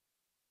error.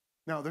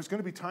 Now, there's going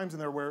to be times in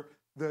there where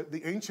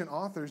the ancient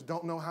authors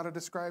don't know how to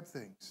describe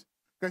things.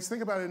 Guys,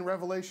 think about it in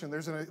Revelation.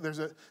 There's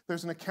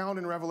an account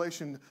in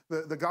Revelation.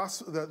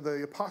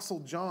 The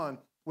Apostle John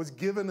was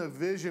given a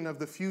vision of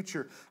the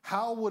future.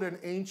 How would an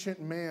ancient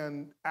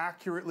man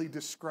accurately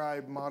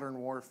describe modern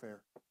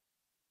warfare?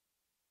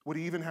 Would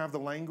he even have the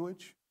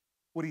language?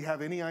 Would he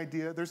have any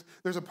idea?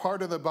 There's a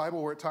part of the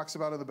Bible where it talks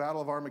about in the Battle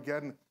of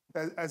Armageddon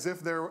as if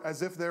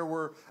there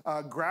were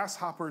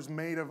grasshoppers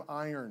made of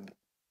iron.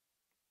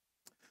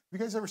 Have you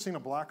guys ever seen a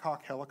Black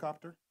Hawk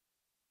helicopter?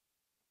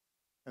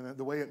 And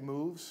the way it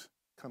moves,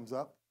 comes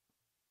up,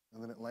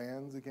 and then it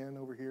lands again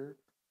over here.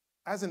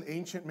 As an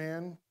ancient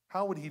man,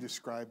 how would he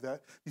describe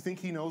that? Do you think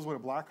he knows what a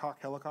Black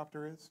Hawk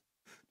helicopter is?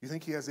 Do you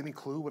think he has any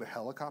clue what a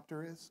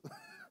helicopter is?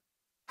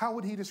 How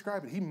would he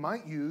describe it? He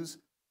might use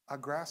a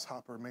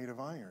grasshopper made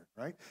of iron,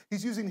 right?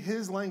 He's using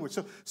his language.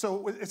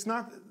 So that's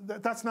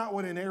not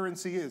what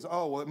inerrancy is.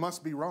 Oh, well, it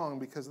must be wrong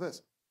because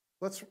this.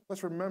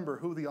 Let's remember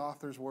who the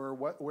authors were,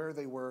 where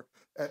they were,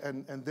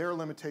 and their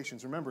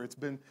limitations. Remember, it's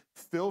been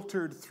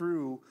filtered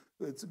through.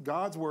 It's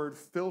God's word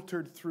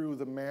filtered through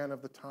the man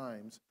of the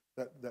times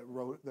that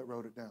wrote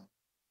it down.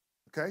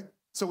 Okay,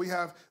 so we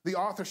have the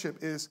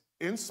authorship is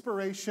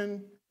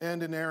inspiration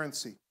and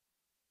inerrancy.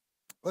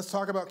 Let's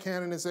talk about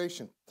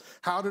canonization.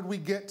 How did we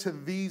get to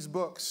these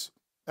books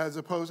how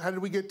did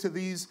we get to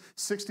these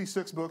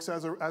 66 books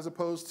as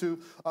opposed to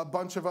a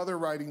bunch of other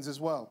writings as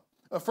well?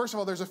 First of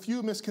all, there's a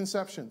few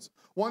misconceptions.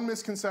 One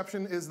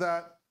misconception is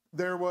that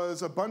there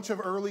was a bunch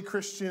of early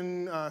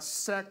Christian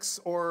sects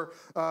or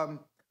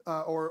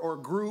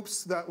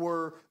groups that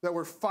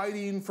were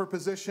fighting for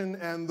position,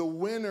 and the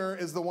winner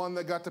is the one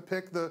that got to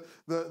pick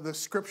the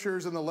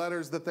scriptures and the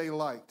letters that they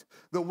liked.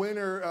 The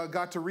winner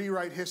got to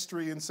rewrite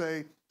history and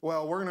say,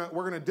 well, we're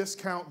gonna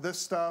discount this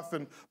stuff,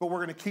 but we're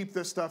gonna keep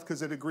this stuff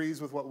because it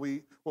agrees with what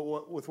we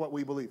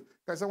believe.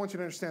 Guys, I want you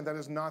to understand that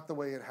is not the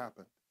way it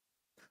happened.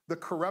 The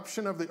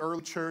corruption of the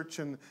early church,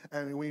 and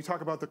when you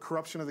talk about the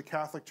corruption of the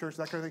Catholic Church,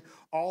 that kind of thing,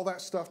 all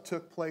that stuff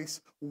took place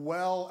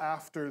well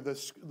after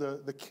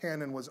the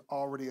canon was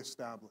already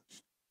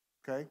established.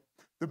 Okay?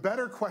 The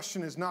better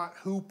question is not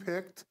who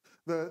picked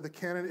the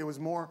canon, it was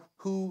more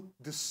who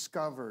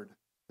discovered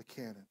the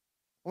canon.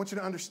 I want you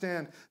to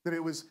understand that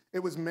it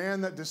was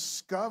man that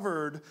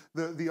discovered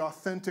the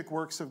authentic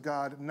works of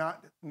God,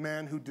 not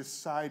man who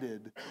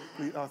decided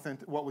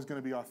what was going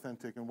to be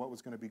authentic and what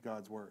was going to be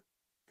God's word.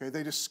 Okay,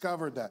 they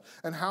discovered that.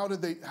 And how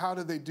did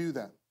they do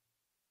that?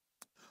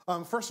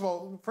 First of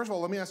all,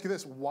 let me ask you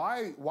this: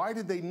 why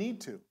did they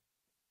need to?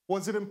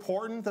 Was it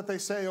important that they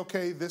say,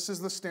 okay, this is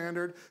the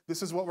standard,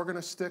 this is what we're going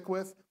to stick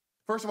with?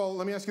 First of all,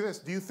 let me ask you this: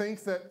 do you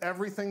think that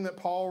everything that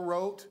Paul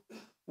wrote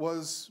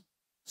was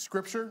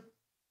Scripture?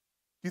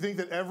 Do you think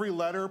that every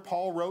letter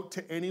Paul wrote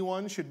to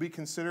anyone should be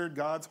considered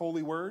God's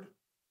holy word?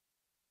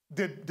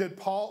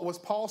 Was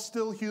Paul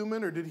still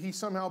human, or did he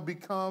somehow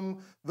become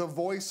the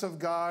voice of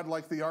God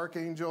like the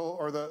archangel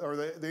or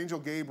the angel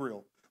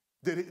Gabriel?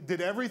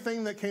 Did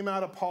everything that came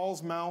out of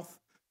Paul's mouth,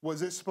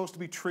 was it supposed to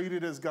be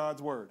treated as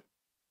God's word?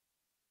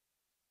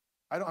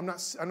 I'm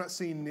not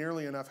seeing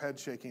nearly enough head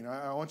shaking.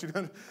 I want you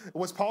to.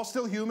 Was Paul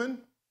still human?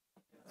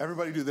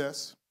 Everybody do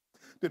this.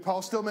 Did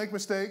Paul still make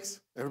mistakes?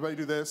 Everybody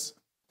do this.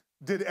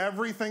 Did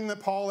everything that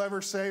Paul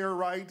ever say or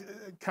write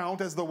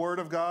count as the word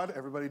of God?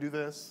 Everybody do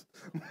this,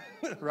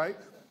 right?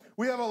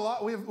 We have a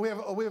lot. We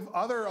have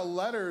other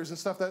letters and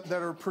stuff that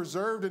are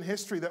preserved in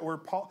history that were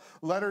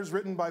letters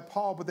written by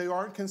Paul, but they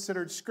aren't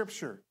considered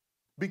Scripture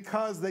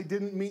because they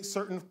didn't meet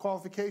certain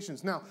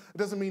qualifications. Now, it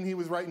doesn't mean he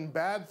was writing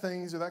bad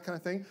things or that kind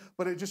of thing,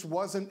 but it just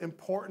wasn't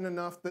important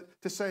enough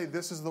to say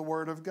this is the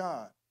word of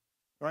God,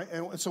 right?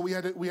 And so we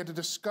had to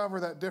discover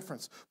that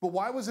difference. But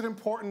why was it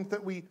important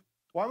that we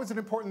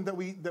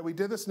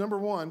did this? Number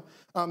one,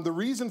 the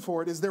reason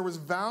for it is there was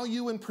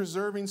value in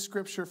preserving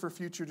Scripture for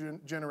future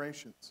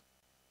generations.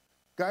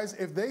 Guys,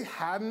 if they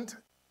hadn't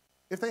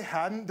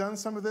done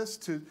some of this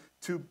to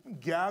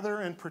gather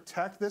and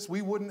protect this,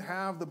 we wouldn't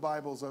have the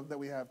Bibles that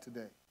we have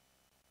today.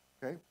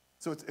 Okay?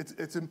 So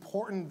it's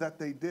important that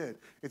they did.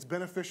 It's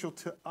beneficial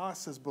to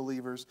us as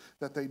believers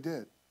that they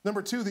did.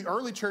 Number two, the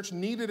early church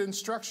needed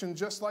instruction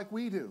just like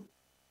we do.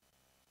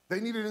 They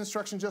needed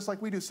instruction just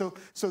like we do. So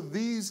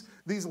these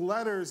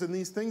letters and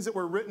these things that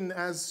were written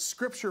as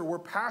Scripture were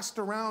passed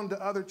around to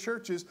other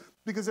churches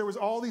because there was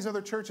all these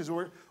other churches.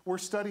 We're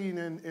studying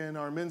in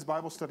our men's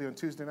Bible study on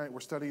Tuesday night, we're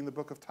studying the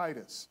book of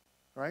Titus,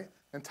 right?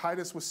 And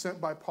Titus was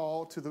sent by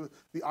Paul to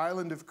the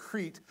island of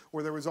Crete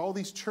where there was all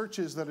these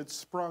churches that had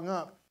sprung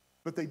up,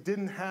 but they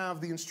didn't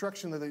have the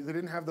instruction, they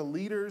didn't have the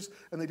leaders,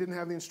 and they didn't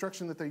have the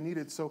instruction that they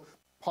needed. So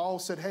Paul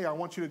said, hey, I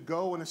want you to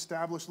go and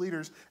establish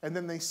leaders. And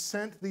then they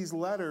sent these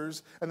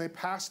letters and they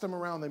passed them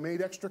around. They made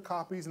extra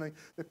copies and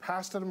they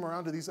passed them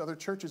around to these other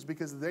churches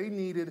because they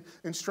needed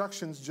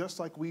instructions just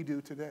like we do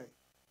today.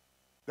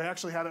 They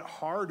actually had it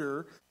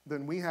harder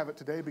than we have it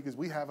today because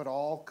we have it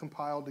all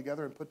compiled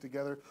together and put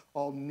together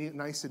all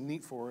nice and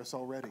neat for us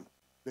already.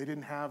 They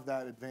didn't have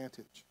that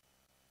advantage.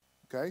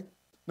 Okay?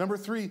 Number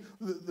three,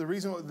 the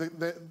reason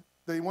that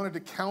they wanted to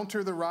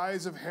counter the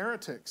rise of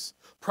heretics,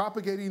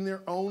 propagating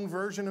their own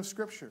version of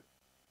Scripture.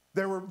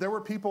 There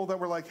were people that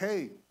were like,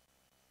 "Hey,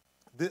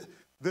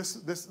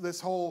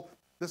 this whole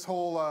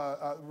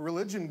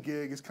religion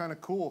gig is kind of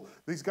cool.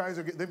 These guys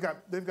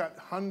they've got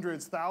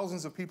hundreds,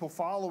 thousands of people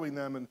following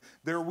them, and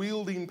they're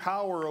wielding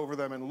power over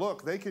them. And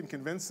look, they can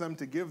convince them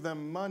to give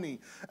them money.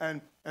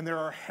 And there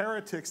are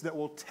heretics that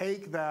will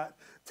take that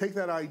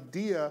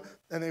idea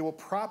and they will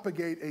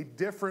propagate a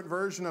different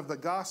version of the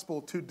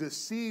gospel to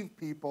deceive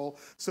people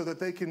so that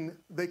they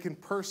can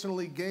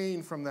personally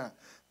gain from that.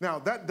 Now,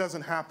 that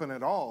doesn't happen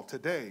at all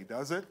today,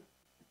 does it?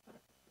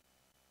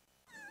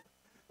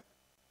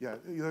 Yeah,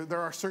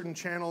 there are certain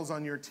channels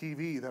on your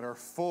TV that are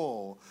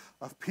full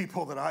of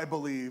people that I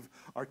believe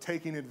are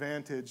taking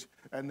advantage,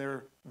 and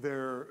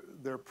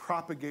they're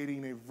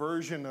propagating a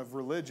version of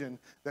religion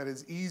that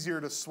is easier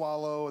to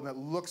swallow and that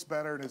looks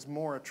better and is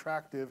more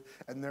attractive,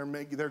 and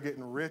they're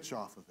getting rich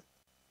off of it.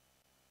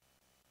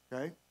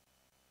 Okay?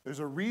 There's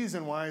a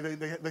reason why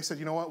they said,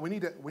 you know what, we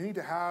need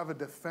to have a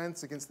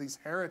defense against these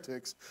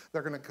heretics.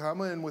 They're going to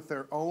come in with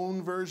their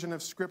own version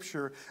of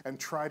Scripture and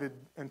try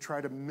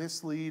to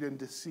mislead and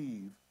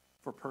deceive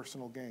for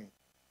personal gain.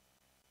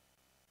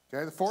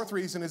 Okay, the fourth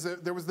reason is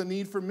that there was the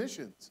need for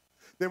missions.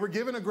 They were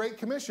given a great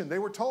commission. They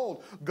were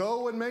told,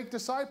 go and make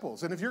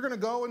disciples. And if you're going to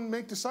go and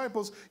make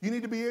disciples, you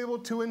need to be able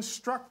to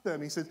instruct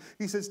them. He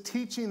says,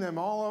 teaching them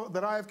all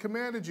that I have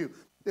commanded you.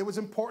 It was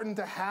important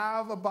to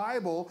have a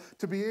Bible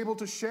to be able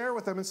to share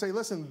with them and say,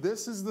 listen,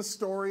 this is the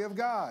story of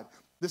God.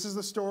 This is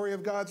the story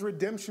of God's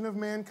redemption of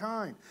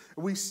mankind.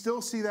 We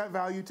still see that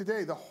value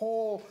today. The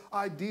whole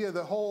idea,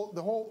 the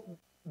whole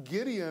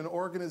Gideon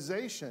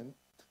organization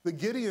The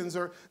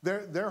Gideons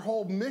their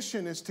whole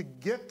mission is to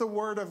get the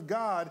word of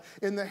God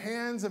in the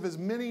hands of as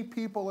many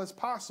people as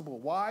possible.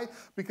 Why?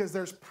 Because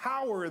there's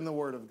power in the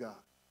word of God.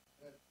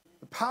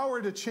 The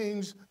power to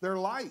change their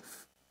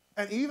life.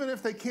 And even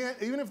if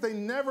they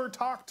never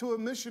talk to a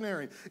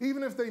missionary,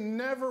 even if they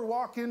never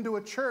walk into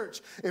a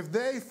church, if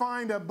they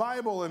find a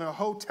Bible in a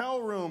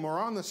hotel room or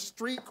on the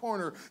street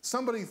corner,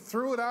 somebody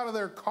threw it out of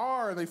their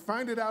car and they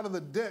find it out of the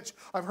ditch.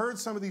 I've heard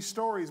some of these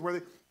stories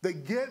where they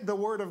get the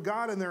word of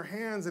God in their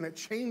hands and it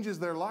changes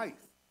their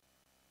life.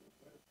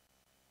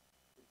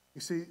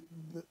 You see,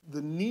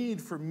 the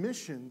need for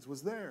missions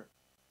was there.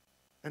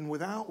 And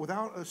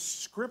without a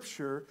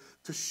scripture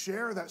to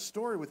share that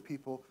story with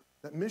people,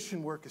 that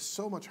mission work is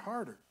so much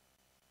harder.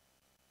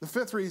 The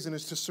fifth reason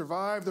is to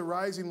survive the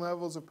rising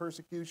levels of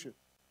persecution.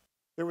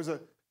 There was a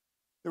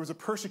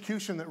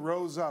persecution that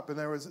rose up, and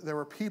there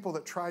were people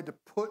that tried to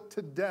put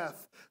to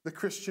death the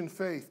Christian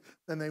faith,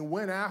 and they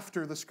went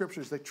after the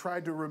scriptures. They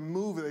tried to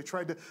remove it.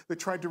 They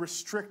tried to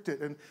restrict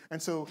it,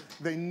 and so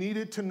they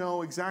needed to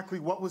know exactly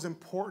what was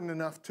important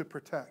enough to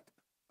protect.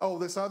 Oh,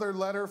 this other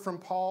letter from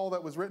Paul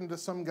that was written to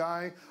some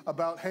guy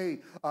about, hey,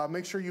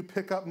 make sure you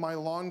pick up my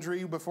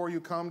laundry before you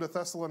come to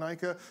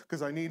Thessalonica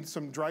because I need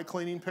some dry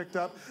cleaning picked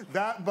up.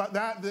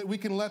 That we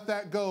can let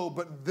that go,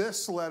 but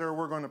this letter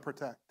we're going to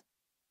protect.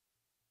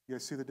 You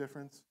guys see the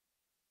difference?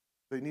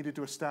 They needed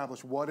to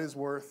establish what is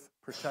worth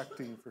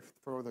protecting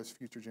for those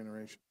future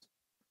generations.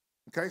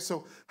 Okay,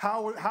 so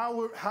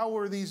how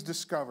were these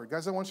discovered?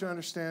 Guys, I want you to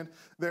understand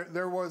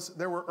there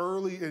were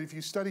early, and if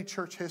you study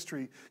church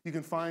history, you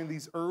can find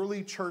these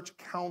early church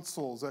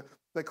councils.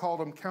 They called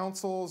them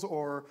councils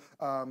or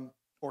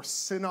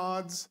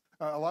synods.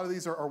 A lot of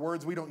these are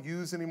words we don't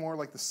use anymore,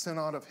 like the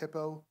Synod of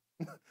Hippo.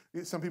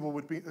 Some people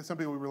would be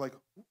like,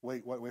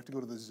 wait, what? We have to go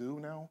to the zoo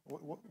now?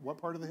 What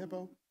part of the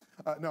hippo?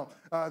 No,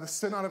 the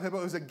Synod of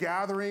Hippo was a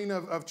gathering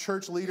of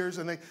church leaders,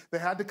 and they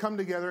had to come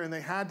together and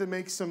they had to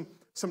make some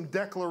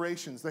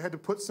declarations. They had to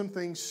put some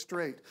things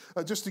straight.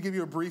 Just to give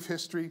you a brief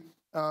history,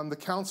 the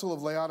Council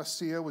of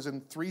Laodicea was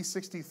in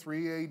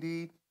 363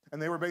 AD,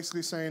 and they were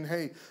basically saying,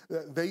 hey,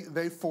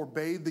 they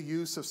forbade the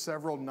use of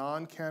several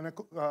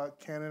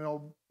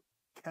non-canonical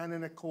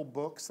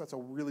books. That's a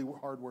really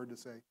hard word to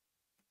say.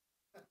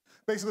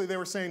 Basically, they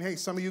were saying, hey,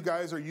 some of you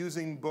guys are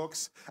using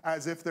books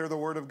as if they're the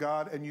Word of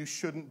God, and you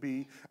shouldn't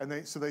be.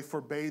 And so they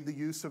forbade the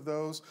use of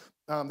those.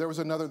 There was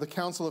the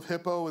Council of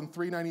Hippo in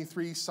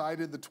 393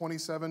 cited the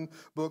 27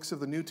 books of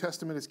the New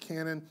Testament as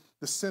canon.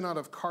 The Synod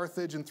of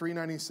Carthage in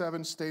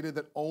 397 stated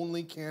that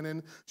only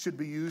canon should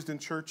be used in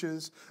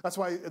churches. That's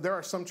why there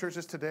are some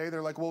churches today,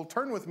 they're like, well,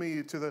 turn with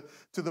me to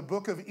the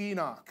book of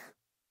Enoch.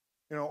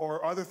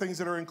 Or other things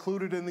that are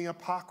included in the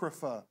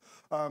Apocrypha.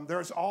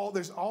 There's all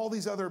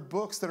these other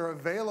books that are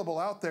available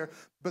out there,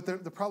 but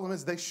the problem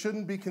is they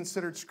shouldn't be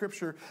considered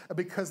scripture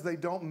because they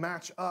don't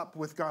match up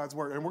with God's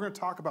word. And we're going to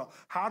talk about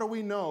how do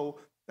we know,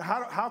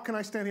 how can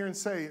I stand here and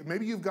say,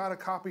 maybe you've got a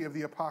copy of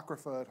the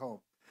Apocrypha at home.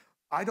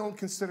 I don't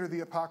consider the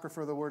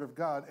Apocrypha the word of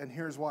God, and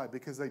here's why.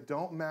 Because they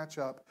don't match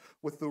up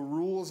with the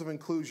rules of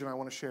inclusion I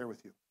want to share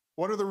with you.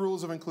 What are the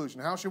rules of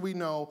inclusion? How should we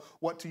know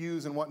what to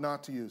use and what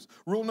not to use?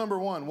 Rule number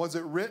 1, was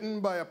it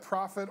written by a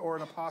prophet or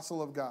an apostle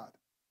of God?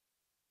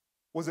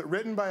 Was it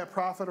written by a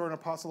prophet or an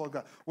apostle of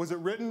God? Was it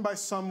written by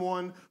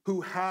someone who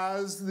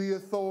has the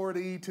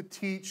authority to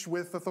teach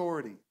with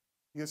authority?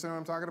 You understand what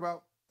I'm talking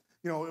about?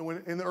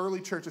 When in the early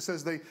church, it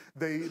says they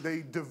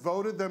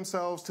devoted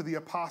themselves to the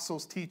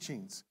apostles'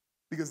 teachings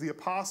because the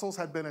apostles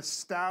had been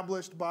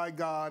established by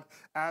God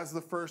as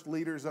the first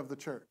leaders of the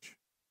church.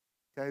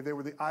 Okay, they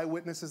were the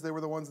eyewitnesses. They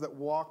were the ones that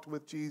walked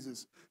with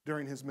Jesus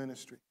during his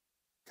ministry.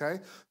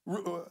 Okay,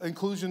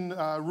 inclusion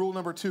rule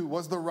number 2,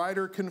 was the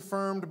writer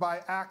confirmed by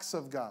acts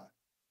of God?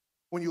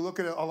 When you look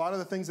at a lot of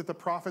the things that the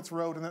prophets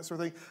wrote and that sort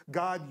of thing,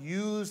 God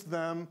used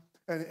them,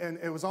 and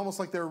it was almost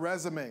like their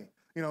resume.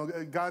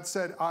 God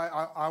said,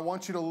 I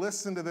want you to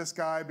listen to this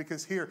guy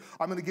because here,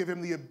 I'm going to give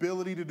him the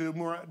ability to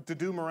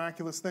do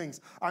miraculous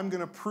things. I'm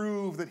going to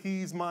prove that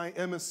he's my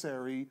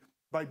emissary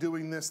by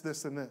doing this,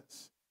 this, and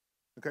this.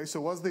 Okay,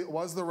 so was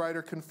the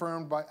writer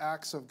confirmed by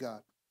acts of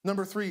God?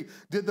 Number 3,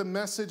 did the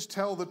message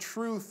tell the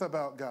truth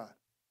about God?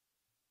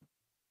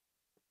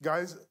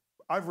 Guys,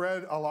 I've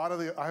read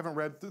I haven't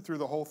read through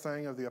the whole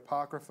thing of the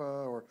Apocrypha,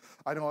 or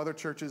I know other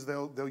churches,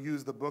 they'll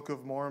use the Book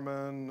of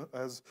Mormon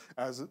as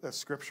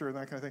scripture and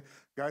that kind of thing.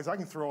 Guys, I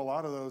can throw a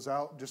lot of those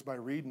out just by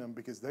reading them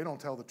because they don't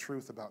tell the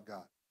truth about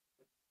God.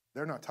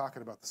 They're not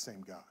talking about the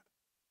same God.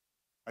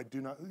 I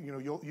do not,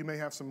 you may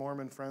have some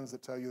Mormon friends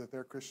that tell you that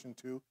they're Christian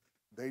too.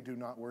 They do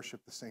not worship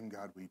the same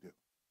God we do.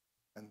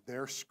 And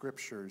their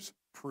scriptures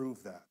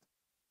prove that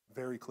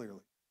very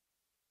clearly.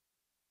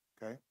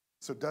 Okay?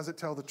 So does it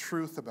tell the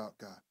truth about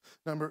God?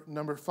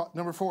 Number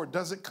 4,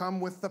 does it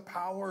come with the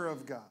power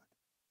of God?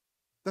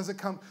 Does it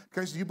come,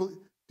 guys, do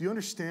you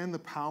understand the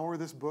power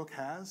this book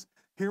has?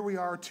 Here we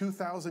are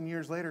 2,000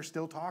 years later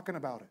still talking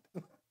about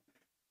it.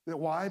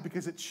 Why?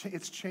 Because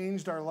it's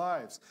changed our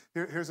lives.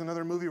 Here's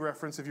another movie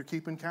reference if you're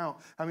keeping count.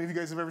 How many of you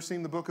guys have ever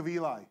seen the Book of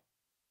Eli?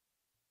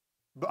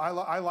 But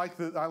I like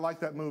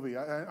that movie.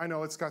 I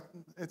know it's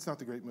not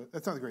the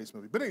greatest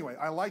movie. But anyway,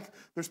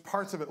 there's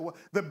parts of it.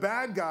 The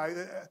bad guy,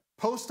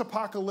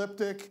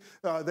 post-apocalyptic,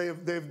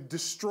 they've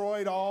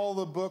destroyed all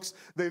the books.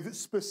 They've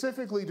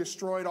specifically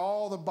destroyed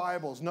all the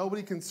Bibles.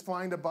 Nobody can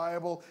find a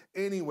Bible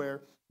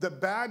anywhere. The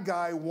bad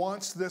guy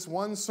wants this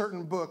one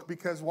certain book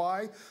because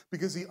why?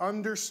 Because he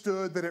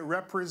understood that it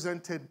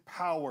represented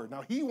power.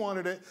 Now he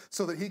wanted it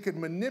so that he could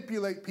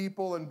manipulate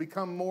people and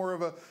become more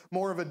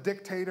of a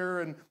dictator,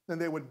 and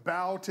they would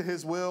bow to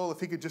his will if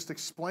he could just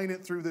explain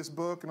it through this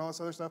book and all this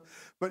other stuff.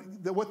 But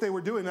what they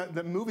were doing,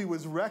 that movie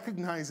was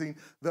recognizing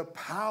the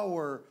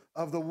power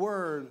of the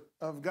Word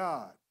of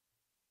God.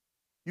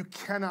 You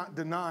cannot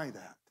deny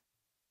that.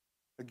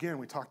 Again,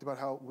 we talked about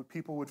how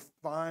people would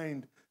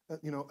find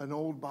an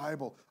old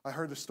Bible. I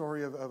heard the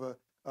story of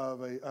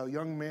a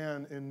young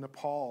man in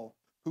Nepal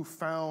who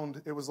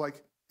found, it was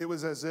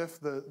as if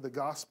the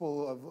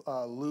Gospel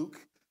of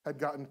Luke had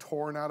gotten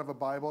torn out of a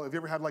Bible. Have you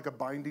ever had like a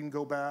binding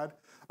go bad?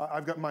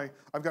 I've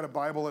got a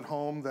Bible at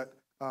home that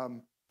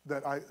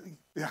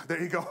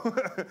there you go.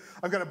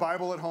 I've got a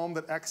Bible at home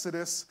that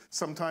Exodus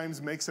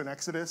sometimes makes an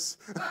Exodus.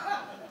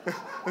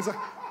 It's like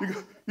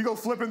you go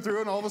flipping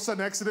through, and all of a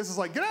sudden Exodus is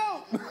like, get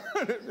out!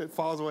 It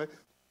falls away.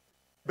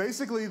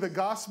 Basically, the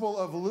Gospel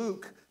of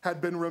Luke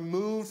had been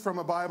removed from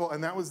a Bible,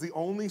 and that was the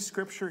only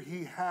scripture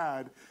he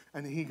had,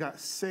 and he got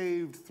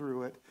saved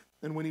through it.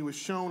 And when he was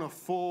shown a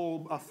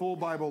full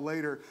Bible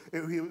later,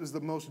 it was the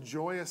most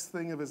joyous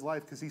thing of his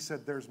life, because he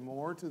said, there's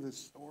more to this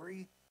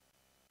story.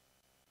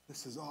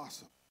 This is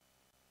awesome.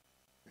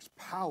 There's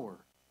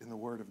power in the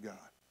Word of God.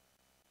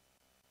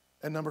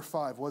 And number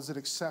 5, was it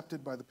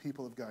accepted by the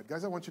people of God?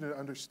 Guys, I want you to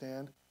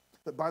understand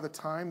that by the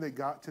time they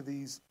got to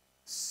these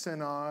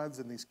synods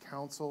and these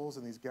councils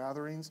and these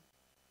gatherings,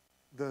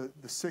 the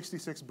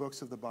 66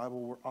 books of the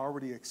Bible were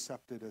already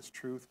accepted as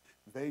truth.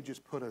 They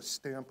just put a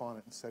stamp on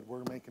it and said,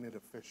 we're making it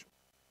official.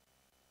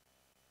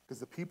 Because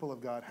the people of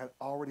God had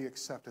already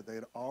accepted. They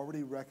had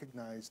already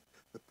recognized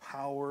the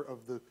power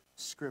of the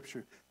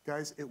Scripture.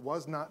 Guys, it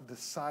was not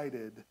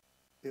decided,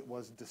 it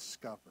was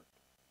discovered.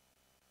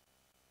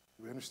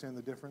 Do we understand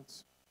the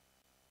difference?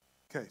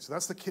 Okay, so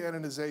that's the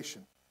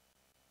canonization.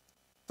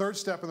 Third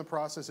step in the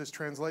process is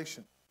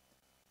translation.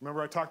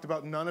 Remember I talked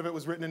about none of it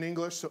was written in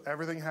English, so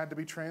everything had to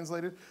be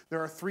translated.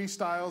 There are 3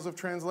 styles of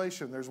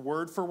translation. There's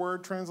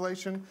word-for-word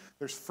translation,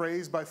 there's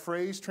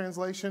phrase-by-phrase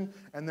translation,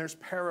 and there's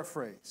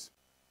paraphrase,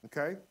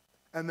 okay?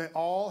 And they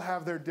all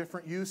have their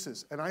different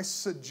uses. And I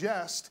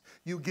suggest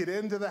you get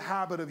into the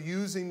habit of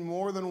using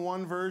more than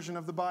one version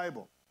of the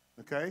Bible,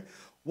 okay?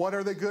 What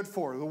are they good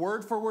for? The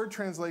word-for-word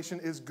translation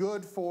is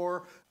good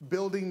for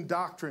building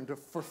doctrine,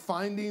 for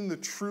finding the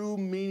true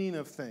meaning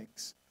of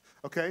things,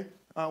 okay?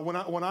 When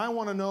I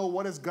want to know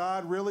what does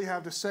God really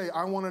have to say,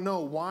 I want to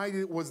know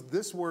why was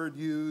this word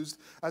used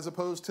as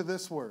opposed to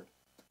this word.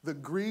 The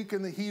Greek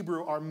and the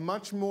Hebrew are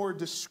much more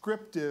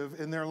descriptive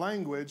in their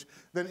language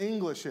than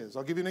English is.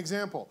 I'll give you an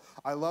example.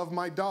 I love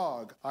my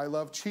dog. I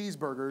love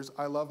cheeseburgers.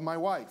 I love my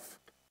wife.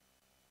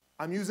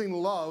 I'm using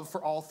love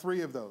for all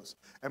 3 of those.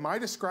 Am I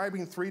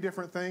describing 3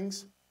 different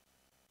things?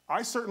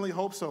 I certainly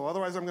hope so.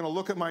 Otherwise, I'm going to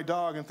look at my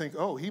dog and think,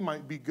 oh, he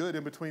might be good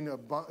in between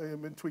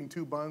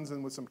 2 buns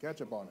and with some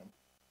ketchup on him.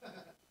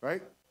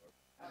 Right?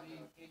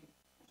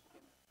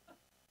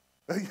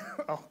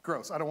 Oh,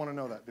 gross. I don't want to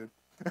know that, dude.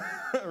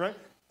 Right?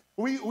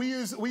 We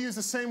use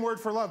the same word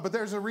for love, but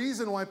there's a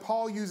reason why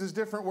Paul uses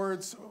different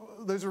words.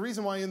 There's a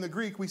reason why in the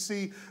Greek we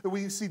see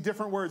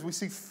different words. We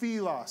see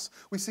philos,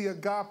 we see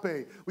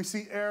agape, we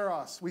see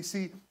eros, we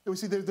see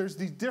there's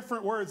these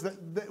different words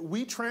that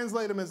we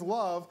translate them as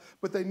love,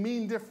 but they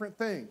mean different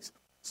things.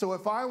 So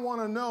if I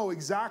want to know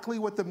exactly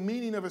what the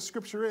meaning of a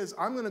scripture is,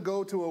 I'm going to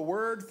go to a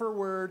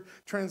word-for-word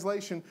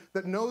translation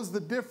that knows the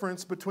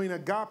difference between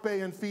agape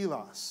and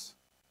philos,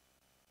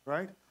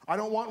 right? I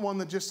don't want one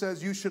that just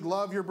says you should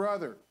love your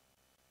brother.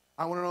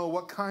 I want to know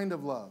what kind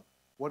of love.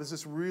 What is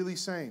this really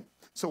saying?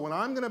 So when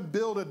I'm going to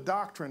build a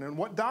doctrine, and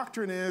what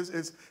doctrine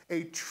is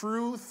a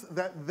truth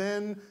that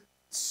then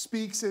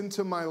speaks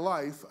into my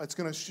life. It's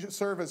going to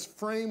serve as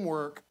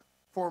framework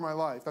for my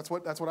life. That's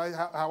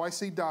how I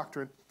see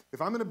doctrine.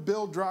 If I'm going to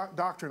build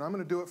doctrine, I'm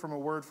going to do it from a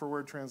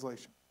word-for-word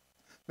translation.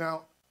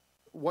 Now,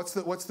 what's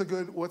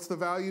the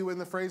value in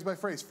the phrase by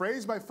phrase?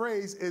 Phrase by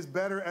phrase is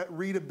better at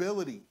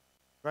readability,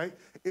 right?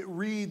 It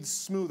reads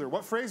smoother.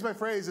 What phrase by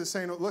phrase is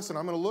saying, listen,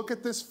 I'm going to look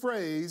at this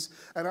phrase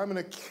and I'm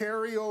going to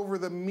carry over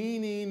the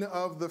meaning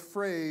of the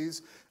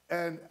phrase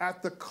and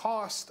at the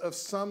cost of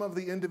some of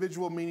the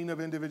individual meaning of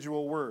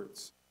individual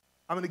words.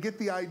 I'm going to get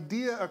the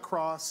idea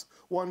across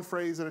one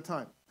phrase at a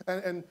time.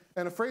 And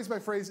a phrase by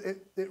phrase,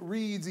 it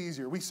reads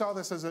easier. We saw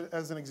this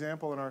as an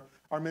example in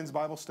our men's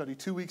Bible study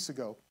 2 weeks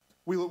ago.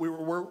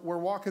 We're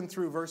walking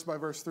through verse by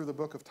verse through the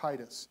book of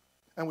Titus.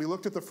 And we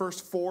looked at the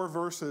first 4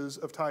 verses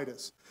of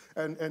Titus.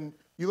 And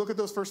you look at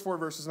those first 4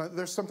 verses, and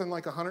there's something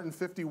like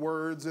 150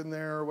 words in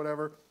there or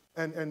whatever.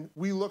 And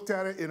we looked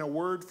at it in a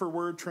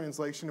word-for-word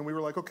translation, and we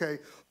were like, okay,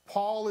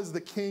 Paul is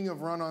the king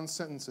of run-on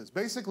sentences.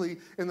 Basically,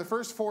 in the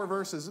first 4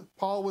 verses,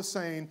 Paul was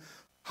saying,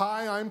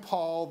 Hi, I'm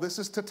Paul. This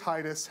is to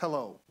Titus.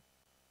 Hello.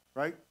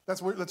 Right?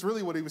 That's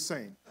really what he was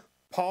saying.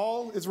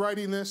 Paul is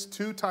writing this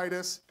to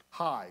Titus.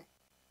 Hi.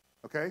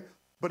 Okay?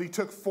 But he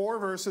took 4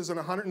 verses and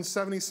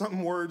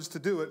 170-something words to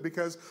do it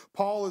because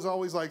Paul is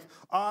always like,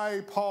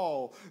 I,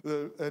 Paul,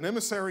 an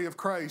emissary of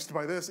Christ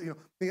by this.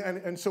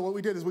 And so what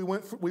we did is we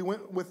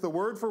went with the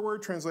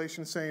word-for-word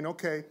translation saying,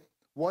 okay,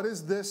 what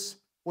is this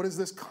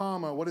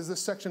comma? What is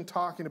this section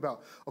talking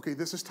about? Okay,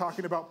 this is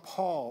talking about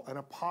Paul, an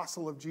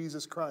apostle of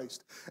Jesus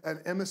Christ,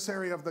 an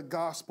emissary of the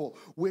gospel.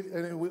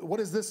 And what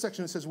is this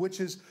section? It says, which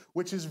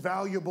is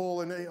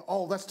valuable, and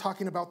that's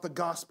talking about the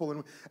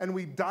gospel. And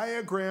we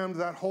diagrammed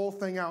that whole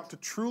thing out to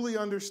truly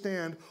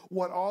understand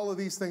what all of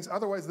these things.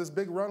 Otherwise, this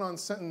big run-on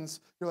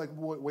sentence, you're like,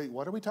 wait,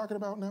 what are we talking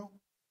about now?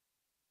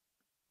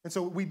 And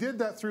so we did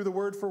that through the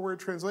word-for-word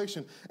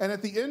translation. And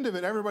at the end of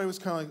it, everybody was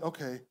kind of like,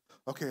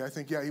 okay, I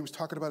think, yeah, he was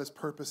talking about his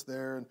purpose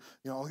there, and,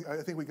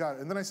 I think we got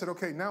it. And then I said,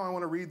 okay, now I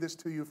want to read this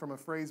to you from a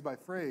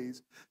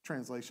phrase-by-phrase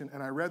translation,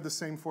 and I read the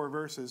same 4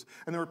 verses,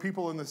 and there were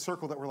people in the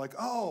circle that were like,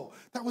 oh,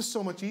 that was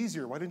so much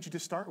easier. Why didn't you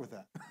just start with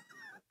that? I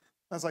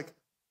was like,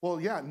 well,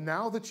 yeah,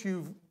 now that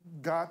you've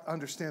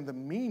understand the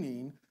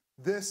meaning,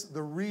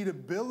 the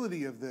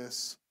readability of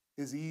this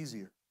is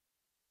easier.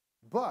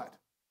 But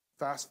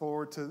fast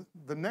forward to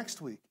the next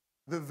week.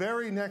 The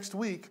very next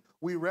week,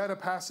 we read a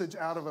passage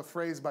out of a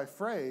phrase by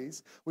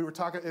phrase. We were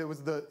talking, it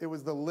was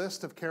the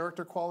list of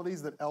character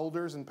qualities that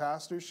elders and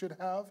pastors should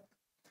have.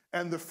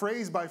 And the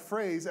phrase by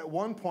phrase at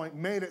one point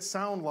made it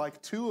sound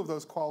like 2 of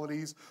those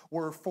qualities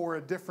were for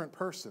a different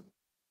person.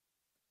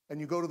 And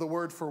you go to the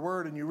word for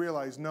word and you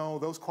realize, no,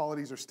 those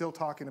qualities are still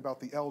talking about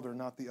the elder,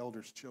 not the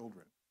elder's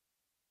children.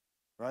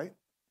 Right?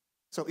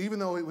 So even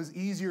though it was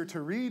easier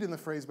to read in the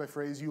phrase by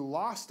phrase, you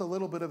lost a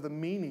little bit of the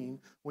meaning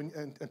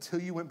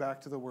until you went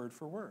back to the word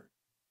for word.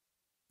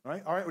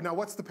 Right? All right, now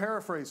what's the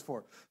paraphrase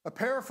for? A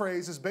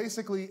paraphrase is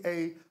basically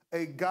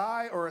a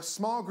guy or a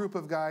small group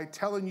of guys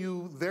telling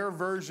you their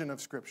version of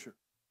Scripture.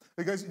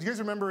 Do you guys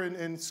remember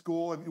in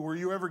school, were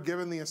you ever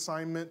given the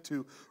assignment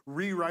to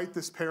rewrite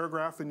this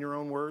paragraph in your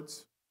own words?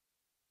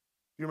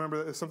 Do you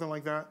remember something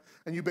like that?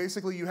 And you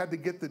had to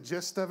get the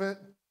gist of it,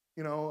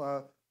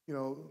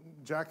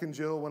 Jack and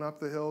Jill went up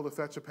the hill to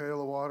fetch a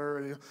pail of water.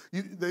 And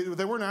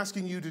they weren't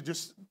asking you to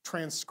just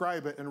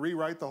transcribe it and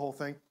rewrite the whole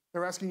thing.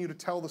 They're asking you to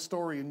tell the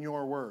story in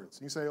your words.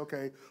 You say,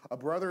 okay, a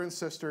brother and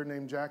sister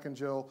named Jack and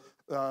Jill,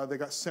 they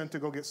got sent to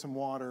go get some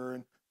water.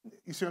 And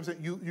you see what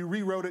I'm saying? You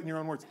rewrote it in your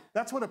own words.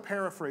 That's what a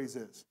paraphrase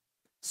is.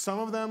 Some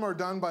of them are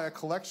done by a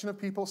collection of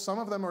people. Some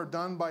of them are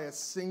done by a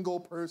single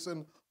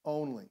person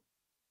only.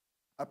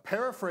 A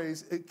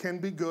paraphrase, it can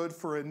be good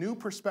for a new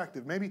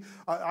perspective. Maybe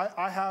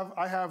I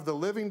have the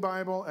Living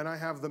Bible and I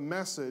have the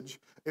Message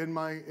in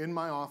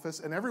my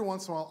office, and every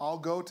once in a while I'll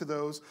go to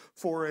those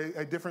for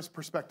a different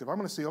perspective. I'm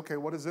going to see, okay,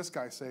 what does this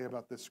guy say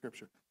about this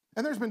scripture?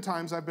 And there's been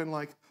times I've been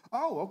like,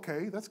 oh,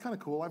 okay, that's kind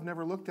of cool. I've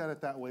never looked at it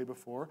that way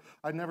before.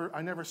 I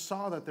never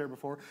saw that there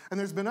before. And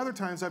there's been other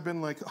times I've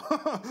been like,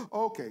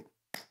 okay.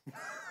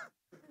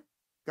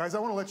 Guys, I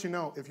want to let you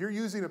know, if you're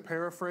using a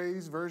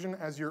paraphrase version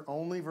as your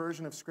only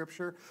version of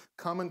Scripture,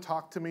 come and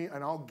talk to me,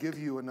 and I'll give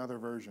you another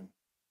version.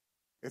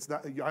 It's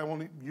that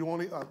you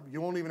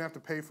won't even have to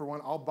pay for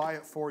one. I'll buy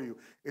it for you.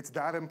 It's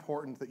that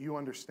important that you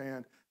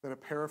understand that a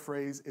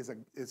paraphrase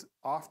is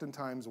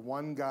oftentimes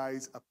one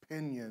guy's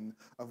opinion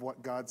of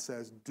what God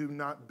says. Do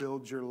not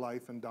build your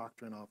life and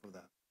doctrine off of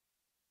that.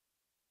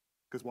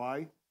 Because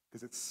why?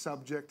 Because it's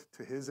subject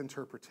to his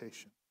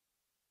interpretation.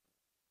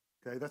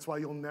 Okay, that's why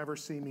you'll never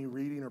see me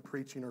reading or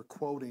preaching or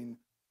quoting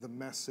the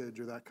Message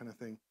or that kind of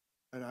thing.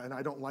 And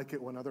I don't like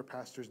it when other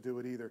pastors do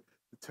it either.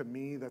 To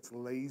me, that's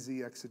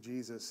lazy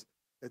exegesis.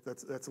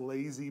 That's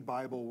lazy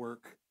Bible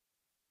work,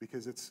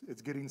 because it's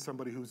getting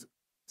somebody who's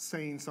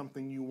saying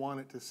something you want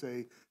it to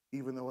say,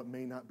 even though it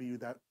may not be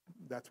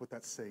that's what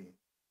that's saying.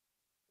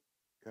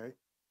 Okay?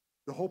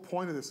 The whole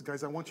point of this,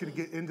 guys, I want you to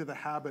get into the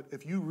habit.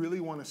 If you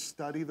really want to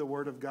study the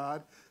Word of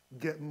God,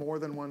 get more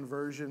than one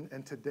version.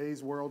 In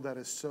today's world, that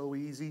is so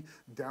easy.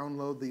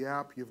 Download the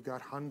app. You've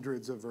got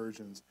hundreds of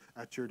versions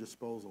at your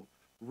disposal.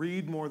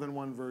 Read more than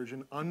one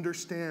version.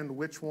 Understand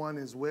which one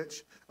is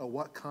which,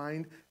 what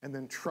kind, and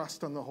then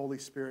trust on the Holy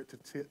Spirit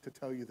to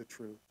tell you the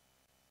truth.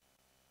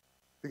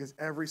 Because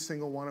every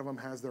single one of them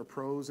has their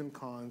pros and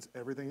cons.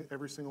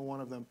 Every single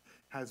one of them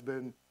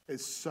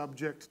is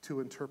subject to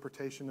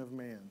interpretation of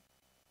man.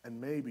 And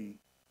maybe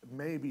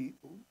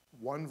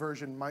one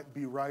version might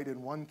be right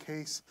in one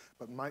case,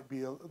 but might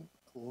be a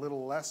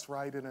little less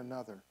right in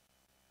another.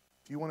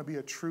 If you want to be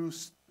a true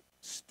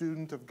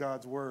student of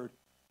God's Word,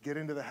 get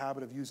into the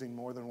habit of using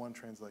more than one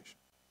translation.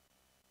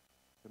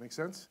 Does that make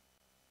sense?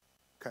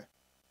 Okay.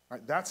 All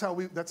right, that's how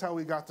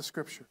we got the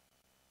Scripture.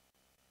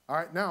 All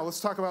right, now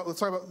let's talk about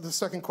the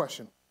second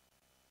question.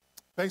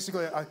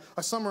 Basically,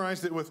 I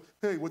summarized it with,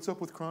 hey, what's up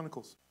with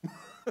Chronicles?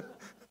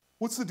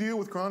 What's the deal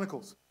with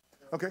Chronicles?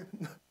 Okay,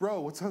 bro,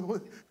 what's up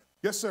with...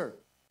 Yes, sir.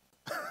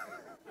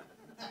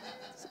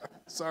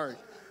 Sorry.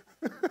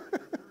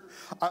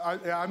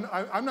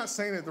 I'm not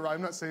saying it right.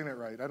 I'm not saying it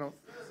right. I don't...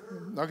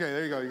 Okay,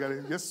 there you go. You got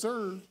it. Yes,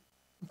 sir.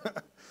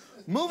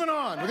 Moving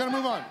on. We're going to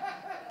move on.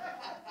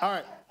 All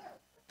right.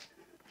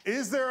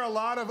 Is there a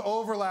lot of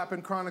overlap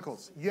in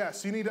Chronicles?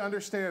 Yes, you need to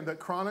understand that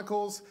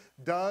Chronicles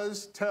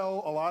does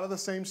tell a lot of the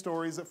same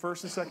stories that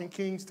 1st and 2nd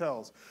Kings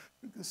tells.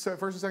 So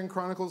 1st and 2nd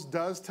Chronicles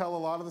does tell a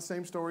lot of the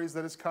same stories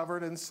that is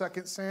covered in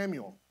 2nd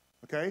Samuel.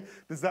 Okay?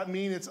 Does that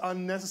mean it's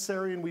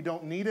unnecessary and we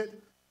don't need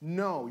it?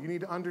 No. You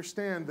need to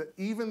understand that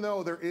even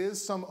though there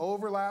is some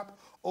overlap,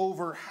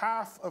 over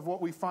half of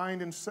what we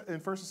find in 1st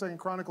and 2nd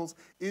Chronicles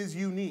is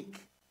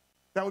unique.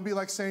 That would be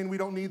like saying we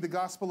don't need the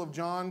Gospel of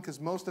John because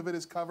most of it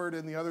is covered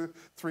in the other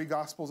 3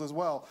 Gospels as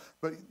well.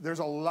 But there's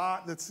a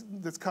lot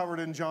that's covered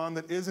in John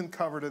that isn't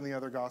covered in the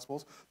other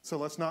Gospels, so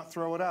let's not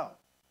throw it out.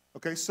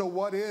 Okay, so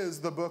what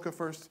is the book of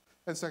 1st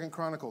and 2nd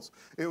Chronicles?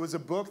 It was a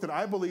book that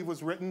I believe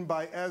was written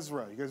by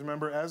Ezra. You guys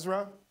remember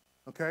Ezra?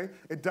 Okay,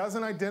 it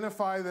doesn't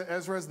identify that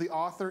Ezra is the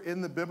author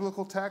in the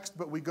biblical text,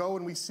 but we go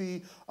and we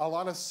see a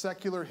lot of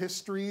secular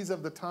histories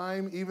of the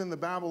time, even the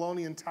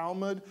Babylonian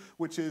Talmud,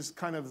 which is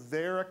kind of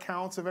their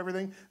accounts of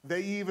everything.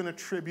 They even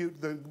attribute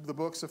the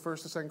books of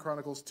 1st and 2nd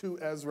Chronicles to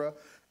Ezra.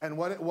 And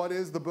what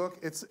is the book?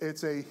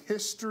 It's a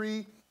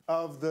history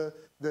of the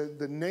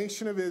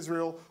nation of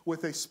Israel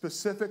with a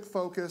specific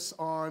focus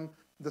on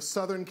the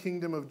southern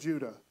kingdom of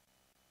Judah.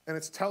 And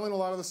it's telling a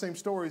lot of the same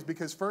stories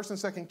because 1st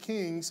and 2nd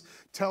Kings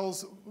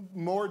tells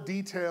more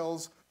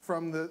details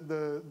from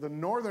the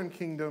northern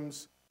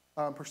kingdom's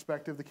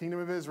perspective, the kingdom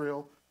of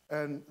Israel,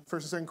 and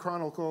 1st and 2nd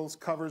Chronicles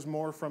covers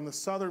more from the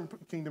southern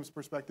kingdom's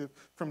perspective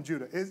from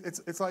Judah.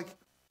 It's like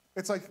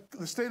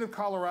the state of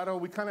Colorado.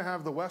 We kind of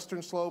have the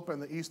western slope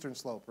and the eastern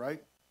slope,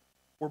 right?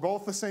 We're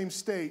both the same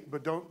state,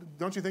 but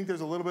don't you think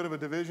there's a little bit of a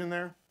division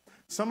there?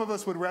 Some of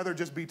us would rather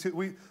just be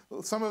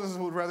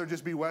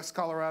West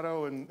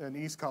Colorado and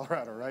East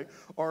Colorado, right?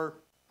 Or,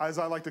 as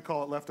I like to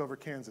call it, leftover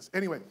Kansas.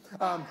 Anyway,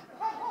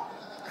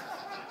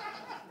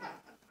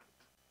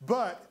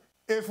 but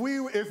if we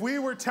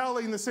were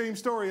telling the same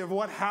story of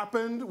what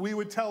happened, we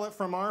would tell it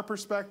from our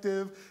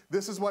perspective.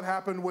 This is what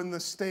happened when the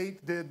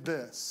state did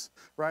this,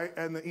 right?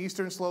 And the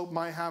eastern slope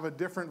might have a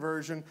different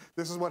version.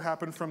 This is what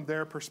happened from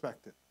their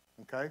perspective,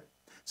 okay?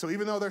 So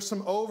even though there's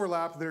some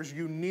overlap, there's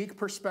unique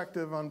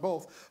perspective on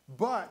both.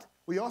 But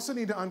we also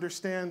need to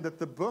understand that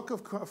the book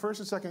of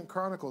 1st and 2nd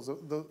Chronicles,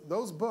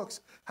 those books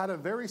had a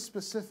very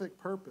specific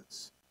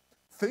purpose.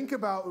 Think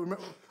about,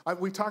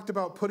 we talked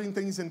about putting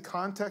things in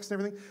context and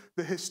everything.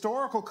 The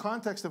historical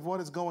context of what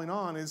is going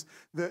on is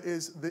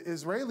the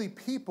Israeli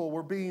people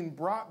were being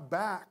brought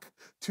back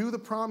to the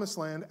promised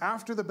land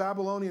after the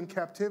Babylonian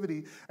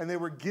captivity, and they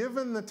were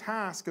given the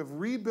task of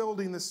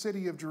rebuilding the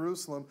city of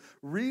Jerusalem,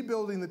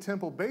 rebuilding the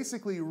temple,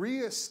 basically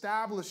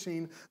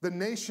reestablishing the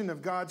nation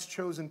of God's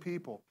chosen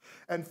people.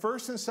 And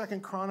 1st and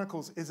 2nd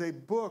Chronicles is a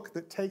book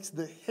that takes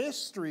the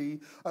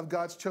history of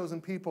God's chosen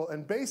people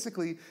and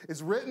basically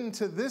is written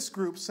to this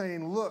group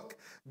saying, look,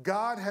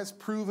 God has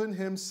proven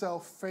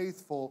himself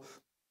faithful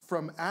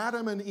from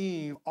Adam and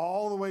Eve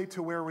all the way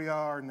to where we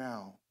are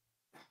now.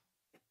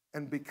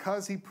 And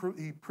because he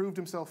proved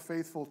himself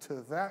faithful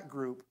to that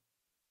group,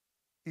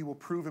 he will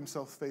prove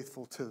himself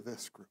faithful to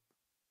this group.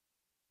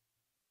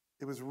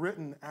 It was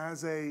written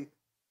as a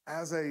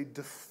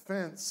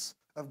defense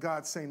of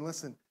God saying,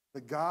 listen,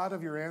 the God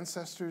of your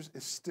ancestors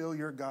is still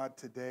your God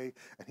today,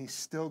 and he's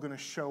still going to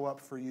show up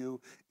for you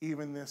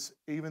even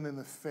in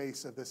the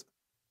face of this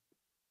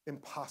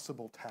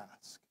impossible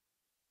task.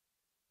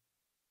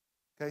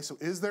 Okay, so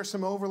is there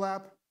some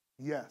overlap?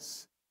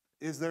 Yes.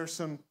 Is there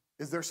some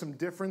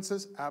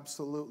differences?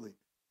 Absolutely.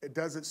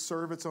 Does it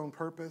serve its own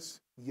purpose?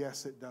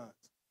 Yes, it does.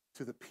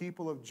 To the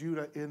people of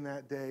Judah in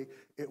that day,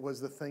 it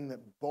was the thing that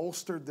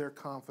bolstered their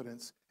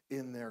confidence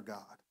in their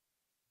God.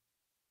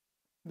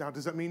 Now,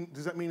 does that mean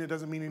it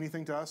doesn't mean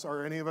anything to us?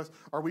 Are any of us,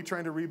 are we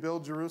trying to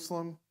rebuild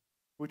Jerusalem?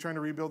 Are we trying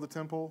to rebuild the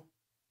temple?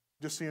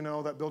 Just so you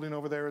know, that building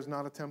over there is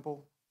not a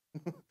temple.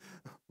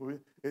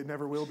 It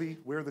never will be.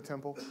 We're the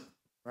temple,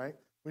 right?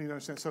 We need to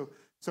understand.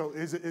 So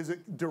is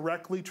it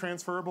directly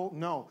transferable?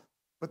 No.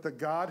 But the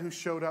God who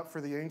showed up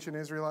for the ancient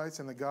Israelites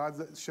and the God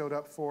that showed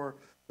up for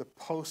the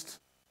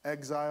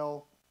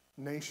post-exile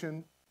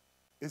nation,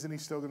 isn't he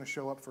still going to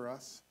show up for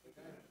us?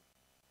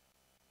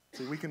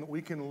 See,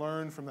 we can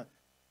learn from that.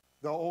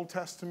 The Old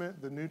Testament,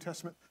 the New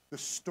Testament, the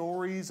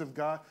stories of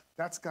God,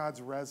 that's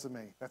God's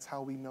resume. That's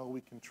how we know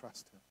we can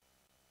trust him.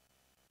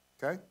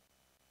 Okay?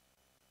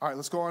 All right,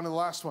 let's go on to the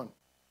last one.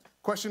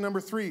 Question number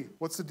 3.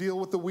 What's the deal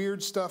with the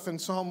weird stuff in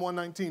Psalm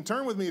 119?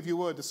 Turn with me, if you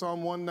would, to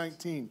Psalm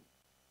 119.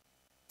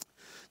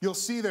 You'll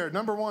see there,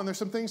 number 1, there's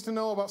some things to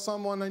know about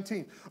Psalm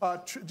 119.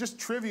 Just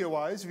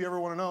trivia-wise, if you ever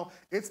want to know,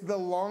 it's the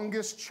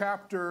longest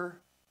chapter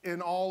in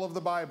all of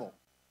the Bible.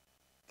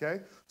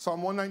 Okay?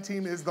 Psalm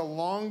 119 is the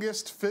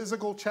longest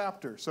physical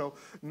chapter. So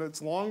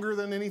it's longer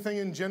than anything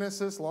in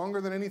Genesis, longer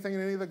than anything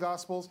in any of the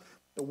Gospels.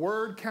 The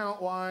word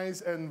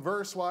count-wise and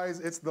verse-wise,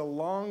 it's the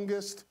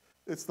longest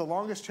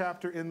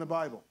chapter in the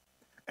Bible.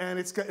 And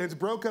it's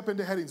broke up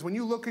into headings. When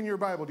you look in your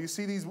Bible, do you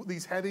see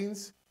these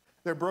headings?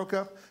 They're broke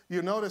up.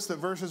 You notice that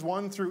verses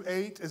 1 through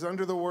 8 is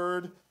under the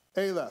word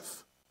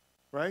Aleph,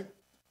 right?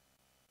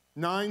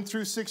 9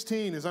 through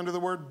 16 is under the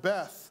word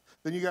Beth.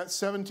 Then you got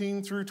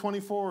 17 through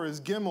 24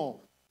 is Gimel.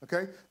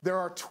 Okay? There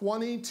are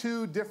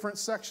 22 different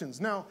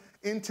sections. Now,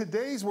 in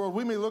today's world,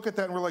 we may look at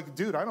that and we're like,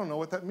 dude, I don't know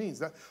what that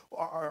means.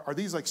 Are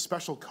these like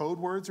special code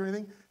words or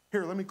anything?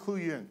 Here, let me clue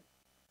you in.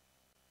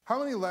 How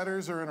many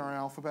letters are in our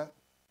alphabet?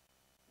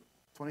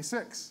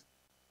 26.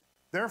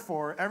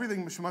 Therefore,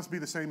 everything must be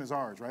the same as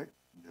ours, right?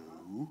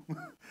 No.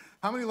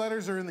 How many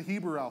letters are in the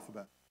Hebrew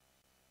alphabet?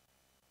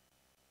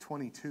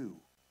 22.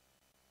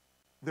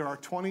 There are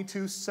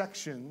 22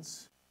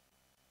 sections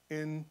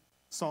in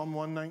Psalm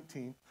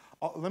 119.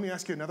 Let me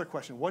ask you another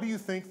question. What do you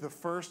think the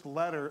first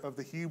letter of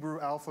the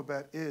Hebrew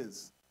alphabet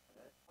is?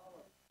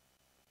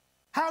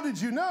 How did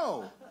you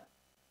know?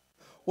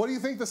 What do you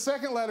think the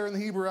second letter in the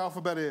Hebrew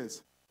alphabet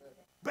is?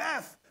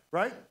 Beth,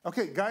 right?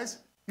 Okay, guys,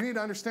 you need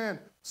to understand,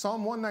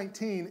 Psalm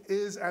 119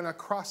 is an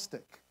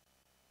acrostic.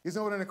 You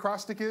know what an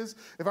acrostic is?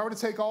 If I were to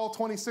take all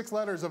 26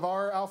 letters of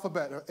our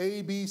alphabet,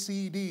 A, B,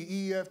 C, D,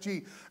 E, F,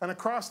 G, an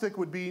acrostic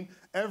would be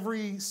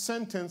every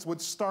sentence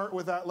would start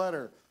with that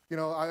letter. You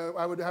know,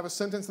 I would have a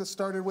sentence that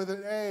started with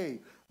an A.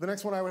 The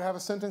next one I would have a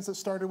sentence that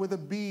started with a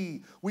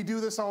B. We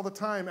do this all the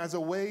time as a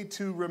way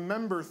to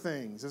remember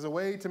things, as a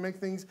way to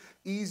make things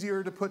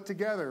easier to put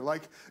together.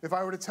 Like if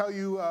I were to tell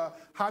you,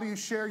 how do you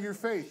share your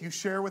faith? You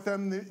share with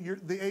them the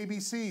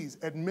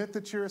ABCs. Admit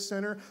that you're a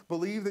sinner,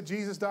 believe that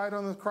Jesus died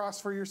on the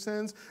cross for your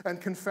sins, and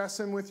confess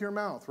him with your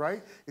mouth,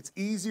 right? It's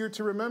easier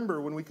to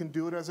remember when we can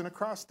do it as an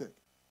acrostic.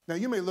 Now,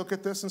 you may look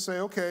at this and say,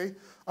 okay,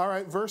 all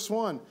right, verse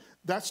 1,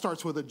 that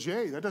starts with a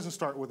J. That doesn't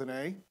start with an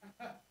A.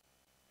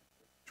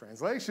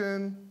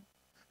 Translation,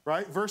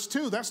 right? Verse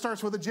 2, that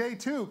starts with a J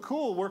too.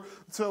 Cool,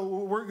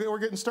 we're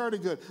getting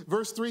started good.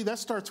 Verse 3, that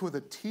starts with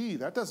a T.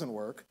 That doesn't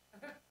work.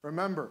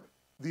 Remember,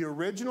 the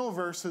original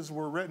verses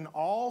were written,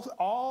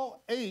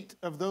 all 8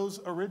 of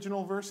those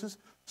original verses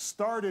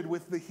started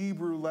with the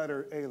Hebrew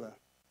letter Aleph.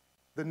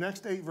 The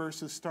next 8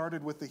 verses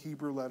started with the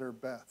Hebrew letter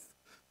Beth.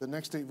 The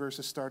next 8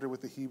 verses started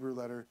with the Hebrew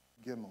letter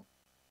Gimel.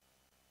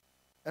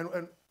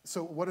 And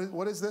so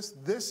what is this?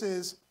 This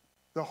is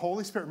the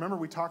Holy Spirit. Remember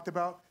we talked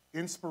about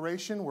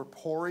inspiration. We're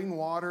pouring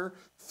water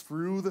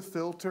through the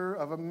filter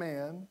of a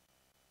man,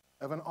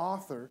 of an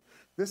author.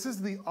 This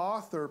is the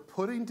author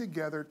putting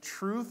together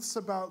truths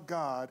about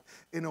God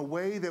in a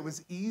way that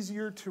was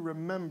easier to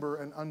remember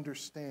and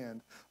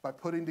understand by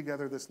putting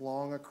together this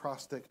long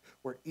acrostic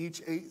where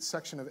each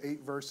section of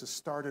 8 verses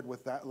started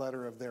with that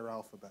letter of their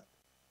alphabet.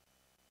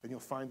 And you'll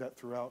find that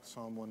throughout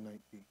Psalm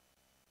 119.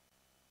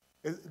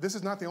 This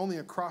is not the only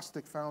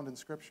acrostic found in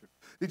Scripture.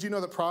 Did you know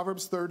that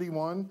Proverbs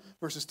 31,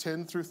 verses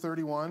 10 through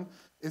 31,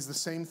 is the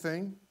same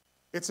thing?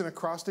 It's an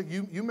acrostic.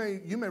 You may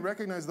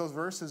recognize those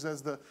verses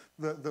as the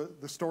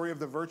story of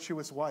the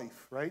virtuous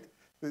wife, right?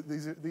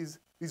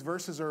 These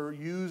verses are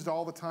used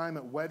all the time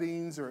at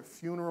weddings or at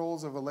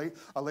funerals of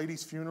a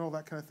lady's funeral,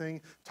 that kind of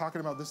thing, talking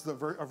about this is a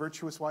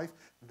virtuous wife.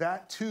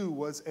 That too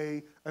was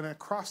an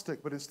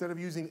acrostic, but instead of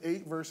using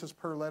 8 verses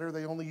per letter,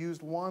 they only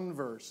used 1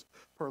 verse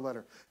per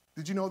letter.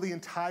 Did you know the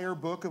entire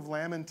book of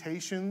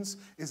Lamentations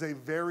is a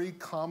very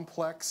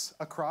complex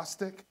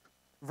acrostic?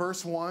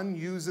 Verse 1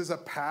 uses a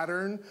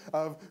pattern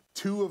of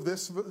 2 of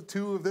this letter,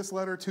 2 of this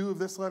letter,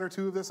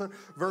 2 of this letter.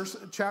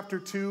 Chapter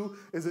 2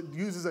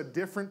 uses a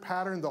different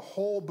pattern. The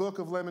whole book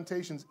of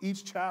Lamentations,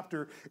 each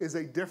chapter is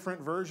a different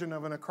version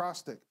of an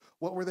acrostic.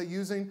 What were they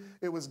using?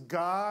 It was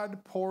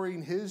God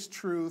pouring his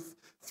truth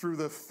through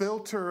the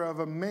filter of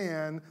a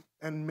man,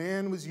 and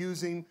man was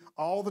using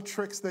all the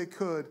tricks they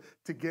could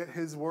to get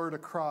his word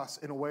across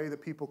in a way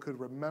that people could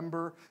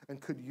remember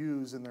and could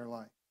use in their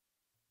life.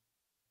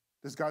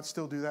 Does God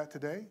still do that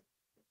today?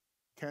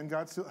 Can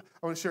God still?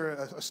 I want to share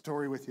a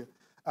story with you.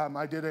 I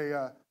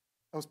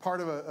was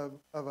part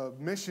of a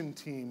mission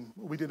team.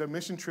 We did a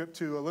mission trip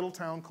to a little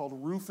town called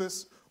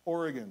Rufus,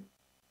 Oregon.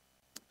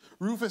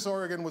 Rufus,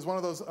 Oregon was one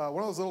of those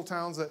little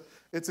towns that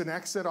it's an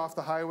exit off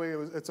the highway.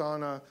 It's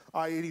on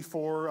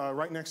I-84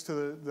 right next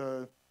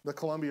to the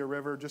Columbia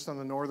River, just on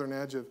the northern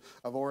edge of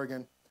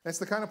Oregon. And it's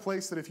the kind of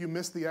place that if you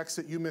miss the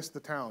exit, you miss the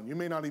town. You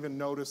may not even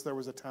notice there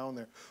was a town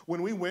there.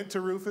 When we went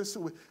to Rufus,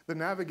 the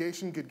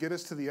navigation could get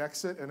us to the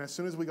exit, and as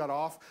soon as we got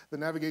off, the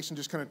navigation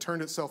just kind of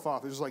turned itself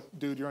off. It was like,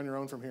 dude, you're on your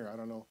own from here. I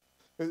don't know.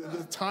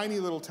 A tiny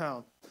little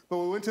town. But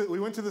we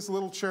went to this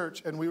little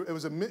church, and it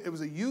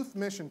was a youth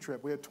mission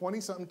trip. We had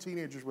 20-something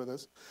teenagers with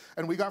us,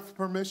 and we got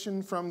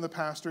permission from the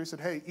pastor. He said,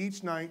 hey,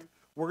 each night,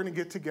 we're going to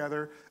get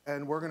together,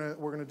 and we're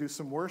going to do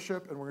some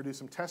worship, and we're going to do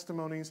some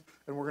testimonies,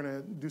 and we're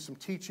going to do some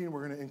teaching.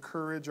 We're going to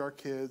encourage our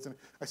kids. And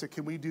I said,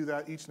 can we do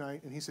that each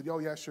night? And he said, oh,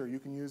 yeah, sure. You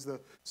can use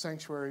the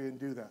sanctuary and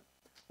do that.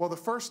 Well, the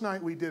first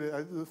night we did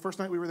it, the first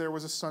night we were there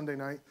was a Sunday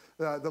night.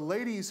 The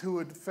ladies who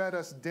had fed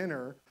us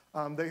dinner,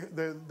 they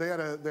had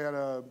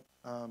a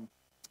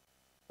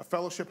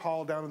fellowship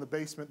hall down in the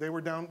basement. They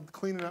were down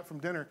cleaning up from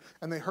dinner,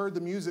 and they heard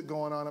the music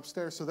going on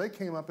upstairs, so they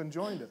came up and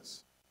joined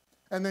us.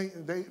 And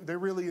they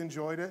really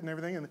enjoyed it and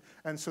everything.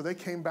 And so they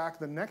came back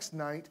the next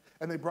night,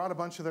 and they brought a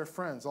bunch of their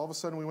friends. All of a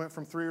sudden, we went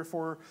from 3 or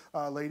 4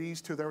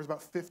 ladies to there was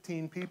about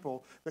 15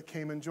 people that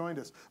came and joined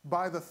us.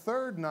 By the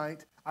third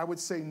night, I would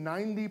say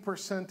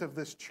 90% of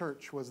this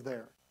church was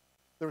there.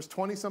 There was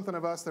 20-something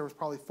of us. There was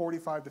probably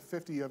 45 to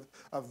 50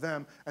 of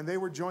them, and they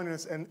were joining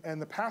us,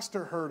 and the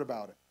pastor heard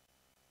about it.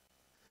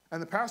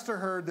 And the pastor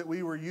heard that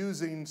we were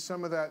using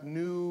some of that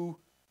new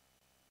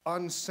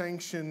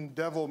unsanctioned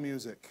devil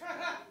music,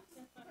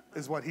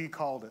 is what he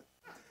called it.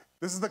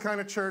 This is the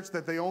kind of church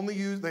that they only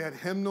used, they had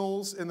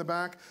hymnals in the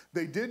back.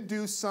 They did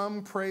do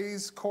some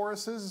praise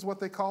choruses, is what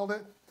they called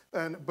it.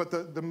 But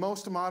the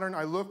most modern,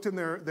 I looked in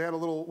there, they had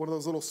one of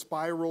those little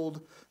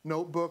spiraled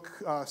notebook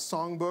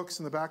songbooks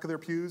in the back of their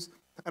pews.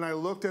 And I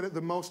looked at it,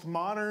 the most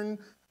modern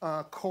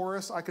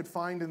chorus I could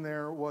find in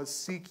there was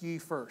Seek Ye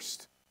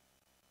First.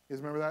 You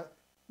guys remember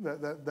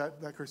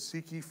that chorus,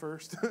 Seek Ye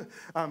First?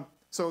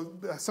 So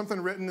something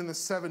written in the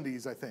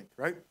 70s, I think,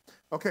 right?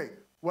 Okay,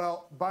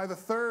 well, by the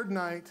third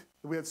night,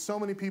 we had so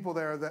many people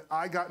there that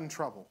I got in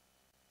trouble.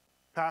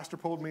 Pastor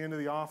pulled me into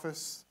the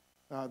office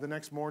the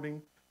next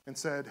morning and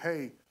said,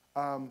 hey,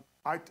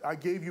 I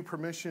gave you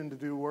permission to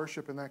do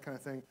worship and that kind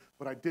of thing,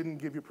 but I didn't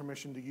give you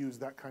permission to use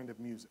that kind of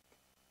music.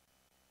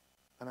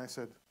 And I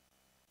said,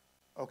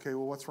 okay,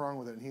 well, what's wrong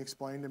with it? And he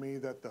explained to me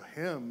that the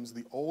hymns,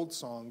 the old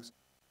songs,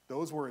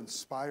 those were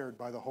inspired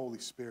by the Holy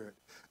Spirit,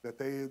 that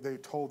they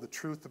told the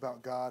truth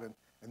about God.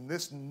 And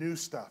this new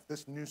stuff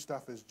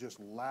is just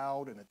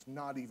loud, and it's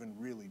not even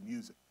really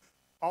music.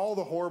 All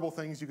the horrible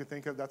things you could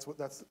think of,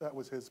 that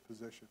was his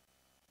position.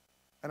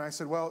 And I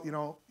said, well, you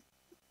know,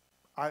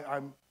 I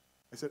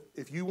said,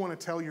 if you want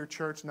to tell your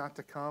church not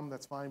to come,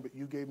 that's fine, but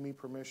you gave me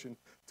permission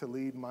to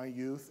lead my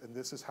youth, and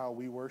this is how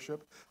we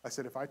worship. I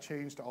said, if I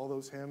changed all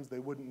those hymns, they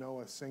wouldn't know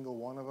a single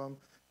one of them.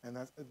 And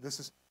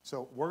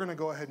so we're going to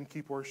go ahead and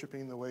keep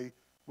worshiping the way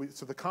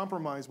so the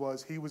compromise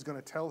was he was going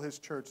to tell his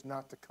church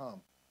not to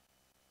come.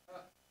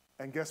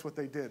 And guess what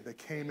they did? They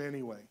came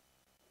anyway.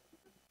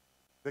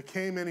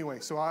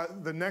 So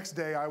the next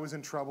day I was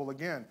in trouble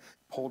again.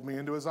 Pulled me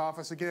into his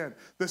office again.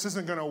 This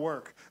isn't going to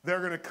work. They're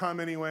going to come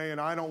anyway,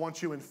 and I don't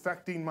want you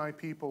infecting my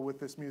people with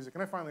this music.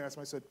 And I finally asked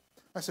him,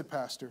 I said,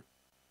 Pastor,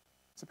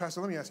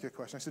 let me ask you a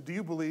question. I said, do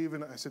you believe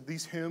in,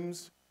 these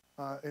hymns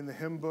in the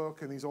hymn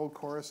book and these old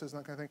choruses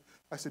and that kind of thing?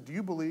 I said, do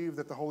you believe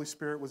that the Holy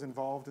Spirit was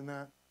involved in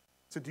that?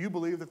 I said, do you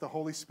believe that the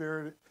Holy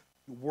Spirit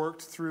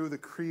worked through the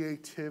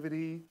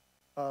creativity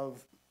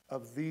of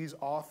these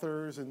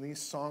authors and these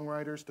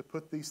songwriters to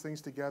put these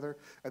things together,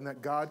 and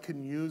that God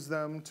can use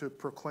them to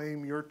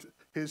proclaim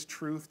his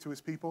truth to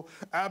his people?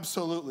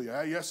 Absolutely.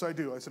 Yes, I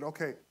do. I said,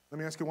 okay, let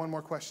me ask you one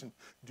more question.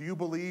 Do you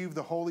believe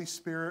the Holy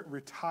Spirit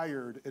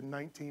retired in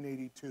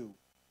 1982?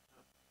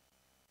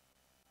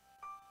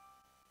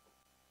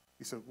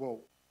 He said, well,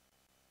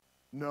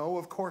 no,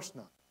 of course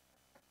not.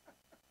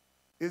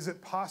 Is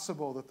it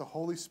possible that the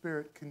Holy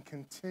Spirit can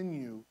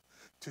continue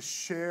to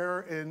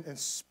share and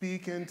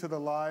speak into the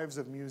lives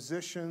of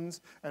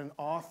musicians and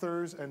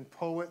authors and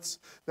poets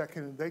that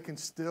they can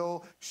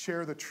still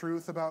share the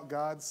truth about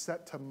God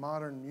set to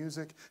modern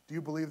music? Do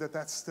you believe that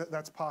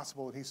that's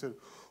possible? And he said,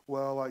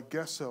 well, I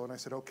guess so. And I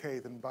said, okay,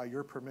 then by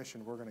your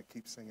permission, we're going to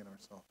keep singing our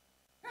song.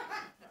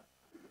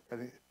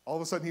 And all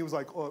of a sudden he was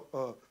like,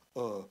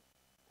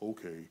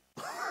 okay.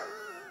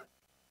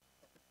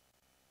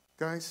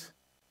 Guys,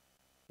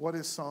 what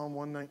is Psalm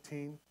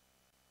 119?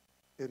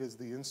 It is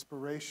the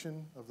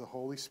inspiration of the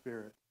Holy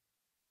Spirit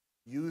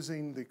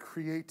using the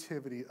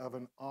creativity of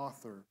an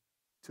author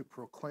to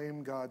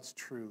proclaim God's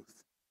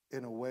truth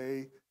in a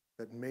way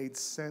that made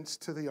sense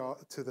to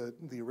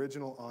the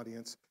original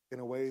audience, in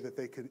a way that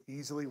they could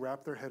easily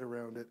wrap their head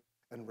around it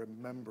and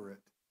remember it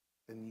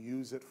and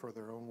use it for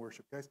their own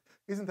worship. Guys,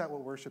 isn't that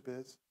what worship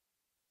is?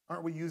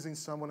 Aren't we using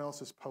someone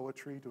else's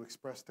poetry to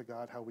express to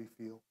God how we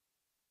feel?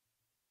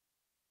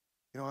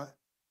 You know what?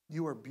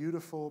 You are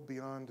beautiful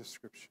beyond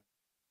description,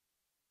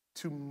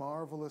 too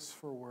marvelous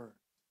for words,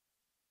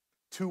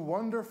 too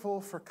wonderful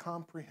for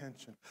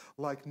comprehension,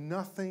 like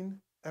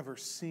nothing ever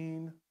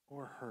seen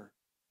or heard.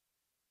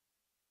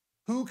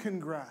 Who can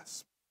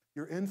grasp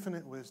your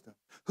infinite wisdom?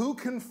 Who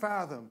can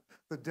fathom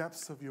the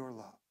depths of your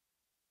love?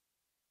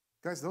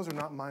 Guys, those are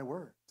not my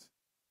words,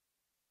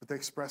 but they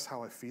express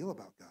how I feel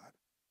about God.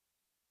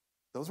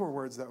 Those were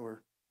words that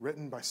were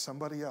written by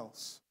somebody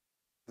else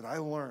that I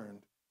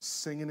learned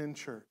singing in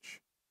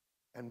church.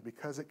 And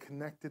because it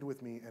connected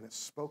with me and it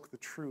spoke the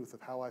truth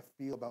of how I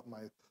feel about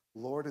my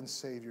Lord and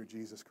Savior,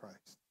 Jesus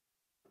Christ,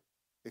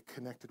 it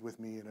connected with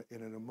me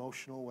in an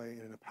emotional way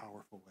and in a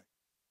powerful way.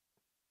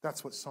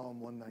 That's what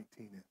Psalm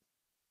 119 is.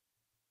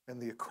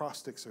 And the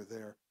acrostics are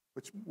there,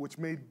 which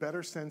made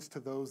better sense to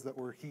those that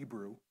were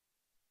Hebrew,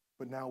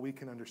 but now we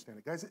can understand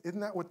it. Guys, isn't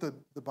that what the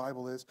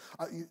Bible is?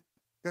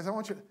 Guys,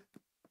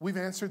 we've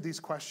answered these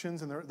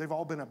questions, and they've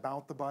all been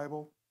about the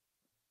Bible.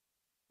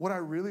 What I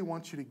really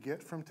want you to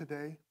get from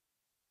today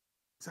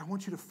is I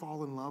want you to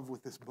fall in love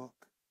with this book.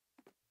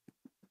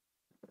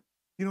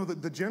 You know,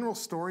 the general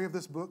story of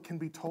this book can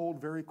be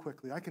told very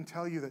quickly. I can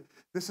tell you that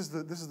this is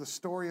the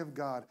story of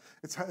God.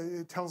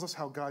 It tells us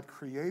how God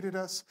created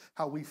us,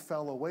 how we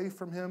fell away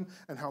from him,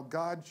 and how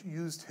God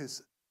used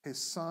his his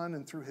son,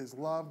 and through his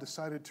love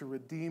decided to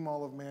redeem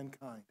all of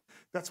mankind.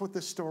 That's what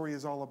this story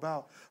is all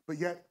about. But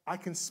yet I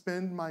can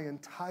spend my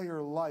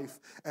entire life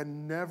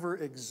and never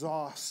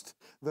exhaust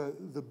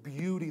the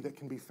beauty that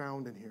can be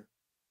found in here.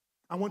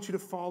 I want you to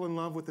fall in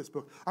love with this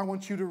book. I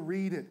want you to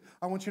read it.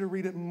 I want you to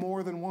read it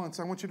more than once.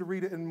 I want you to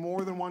read it in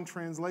more than one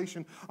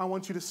translation. I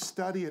want you to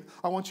study it.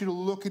 I want you to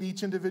look at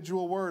each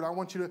individual word.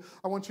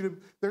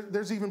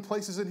 There's even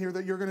places in here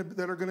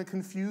that are gonna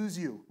confuse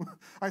you.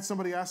 I had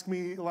somebody ask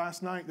me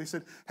last night, they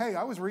said, hey,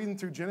 I was reading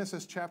through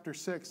Genesis chapter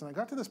 6, and I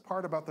got to this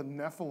part about the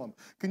Nephilim.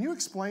 Can you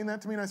explain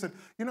that to me? And I said,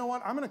 you know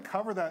what? I'm gonna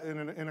cover that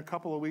in a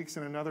couple of weeks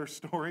in another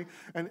story.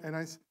 And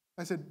I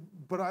said,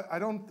 but I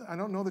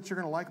don't know that you're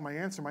going to like my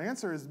answer. My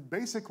answer is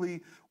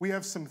basically we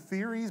have some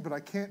theories, but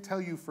I can't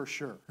tell you for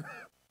sure.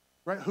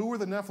 Right? Who were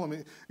the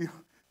Nephilim? He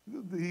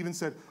even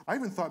said, I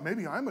even thought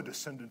maybe I'm a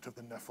descendant of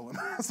the Nephilim.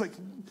 It's like,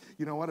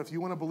 you know what? If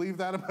you want to believe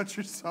that about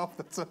yourself,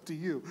 that's up to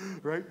you,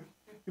 right?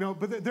 You know,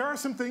 but there are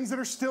some things that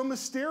are still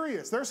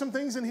mysterious. There are some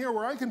things in here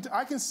where I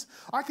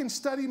can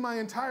study my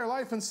entire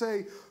life and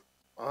say,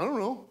 I don't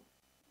know.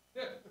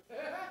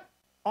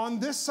 On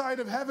this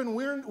side of heaven,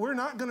 we're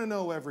not going to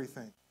know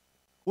everything.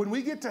 When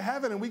we get to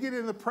heaven and we get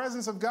in the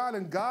presence of God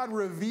and God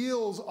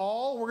reveals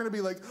all, we're going to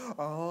be like,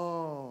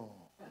 oh.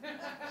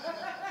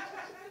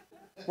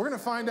 We're going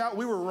to find out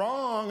we were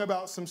wrong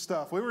about some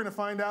stuff. We were going to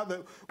find out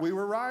that we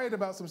were right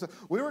about some stuff.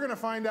 We were going to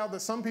find out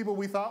that some people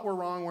we thought were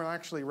wrong were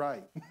actually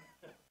right.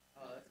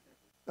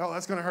 Oh,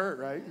 that's going to hurt,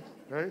 right?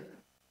 Right?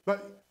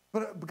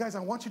 But guys, I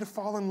want you to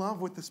fall in love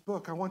with this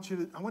book. I want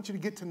you to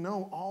get to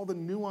know all the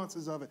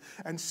nuances of it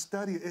and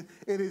study it.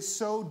 It is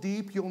so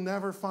deep you'll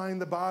never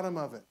find the bottom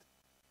of it.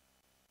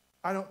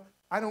 I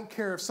don't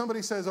care if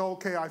somebody says, oh,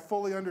 okay, I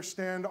fully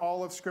understand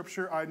all of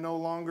Scripture. I no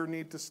longer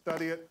need to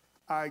study it.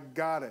 I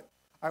got it.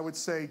 I would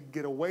say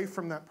get away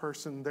from that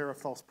person. They're a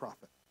false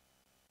prophet.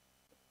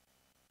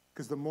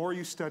 Because the more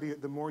you study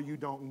it, the more you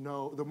don't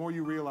know, the more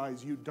you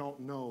realize you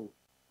don't know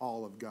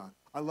all of God.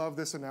 I love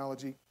this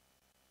analogy.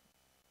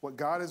 What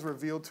God has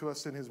revealed to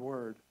us in his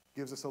word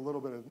gives us a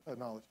little bit of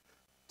knowledge.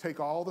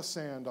 Take all the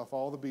sand off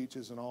all the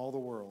beaches in all the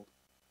world.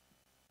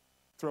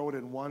 Throw it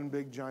in one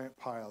big giant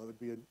pile.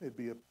 It'd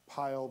be a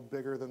pile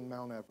bigger than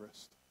Mount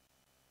Everest.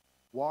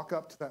 Walk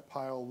up to that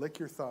pile, lick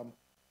your thumb,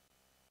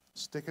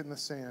 stick it in the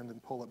sand,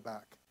 and pull it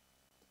back.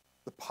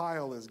 The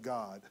pile is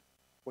God.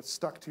 What's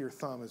stuck to your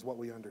thumb is what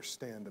we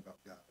understand about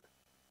God.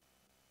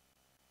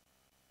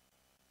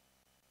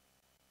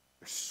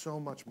 There's so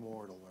much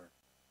more to learn.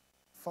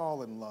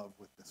 Fall in love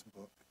with this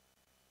book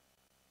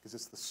because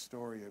it's the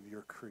story of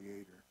your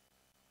Creator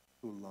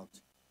who loves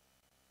you.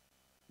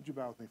 Would you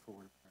bow with me for a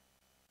word of prayer?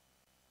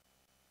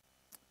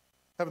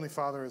 Heavenly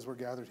Father, as we're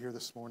gathered here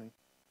this morning,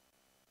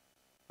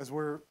 as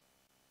we're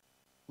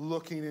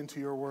looking into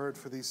your word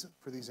for these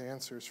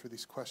answers, for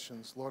these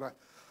questions, Lord,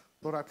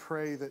 I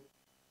pray that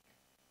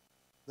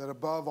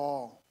above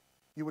all,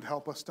 you would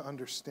help us to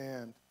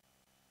understand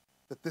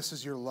that this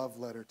is your love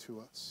letter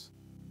to us.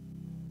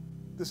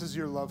 This is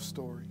your love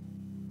story.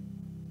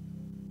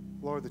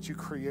 Lord, that you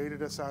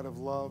created us out of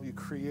love. You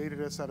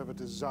created us out of a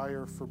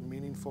desire for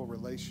meaningful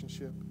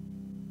relationship.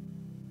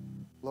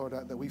 Lord,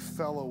 that we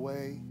fell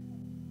away,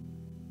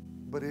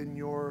 but in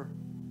your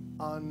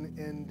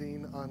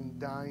unending,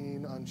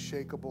 undying,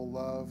 unshakable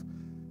love,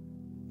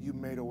 you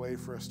made a way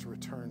for us to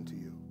return to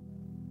you,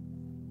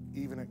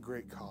 even at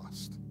great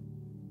cost.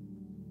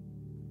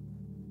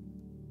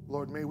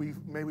 Lord, may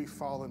we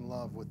fall in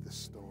love with this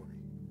story.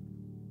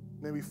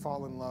 May we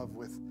fall in love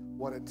with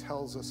what it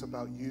tells us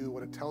about you,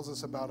 what it tells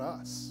us about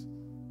us.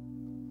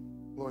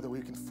 Lord, that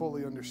we can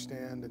fully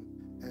understand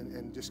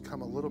and just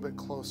come a little bit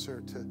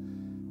closer to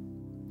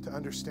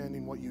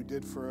understanding what you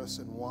did for us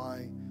and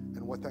why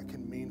and what that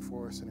can mean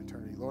for us in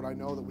eternity. Lord, I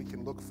know that we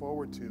can look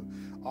forward to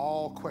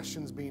all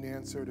questions being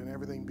answered and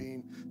everything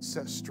being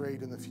set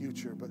straight in the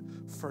future. But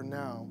for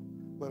now,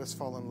 let us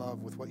fall in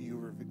love with what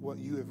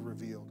you have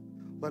revealed.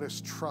 Let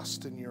us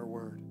trust in your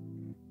word,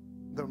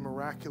 the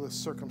miraculous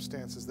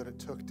circumstances that it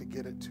took to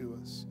get it to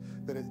us,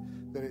 that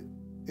it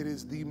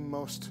is the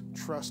most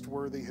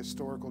trustworthy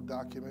historical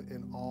document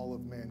in all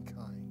of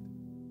mankind.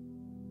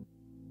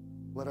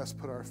 Let us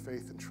put our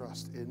faith and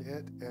trust in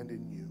it and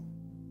in you.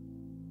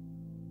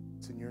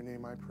 It's in your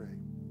name I pray.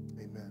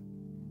 Amen.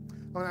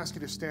 I want to ask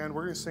you to stand.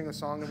 We're going to sing a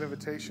song of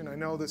invitation. I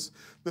know this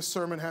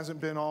sermon hasn't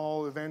been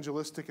all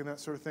evangelistic and that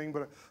sort of thing,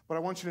 but I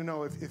want you to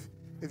know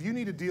if you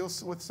need to deal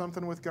with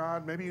something with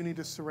God, maybe you need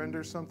to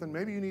surrender something,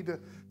 maybe you need to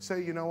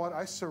say, you know what,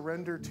 I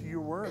surrender to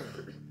your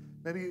word.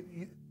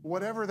 Maybe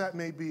whatever that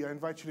may be, I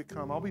invite you to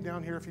come. I'll be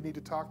down here if you need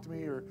to talk to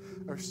me or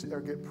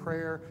get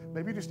prayer.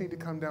 Maybe you just need to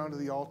come down to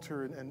the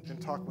altar and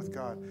talk with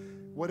God.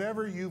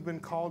 Whatever you've been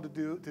called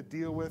to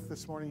deal with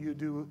this morning, you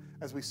do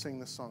as we sing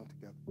this song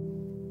together.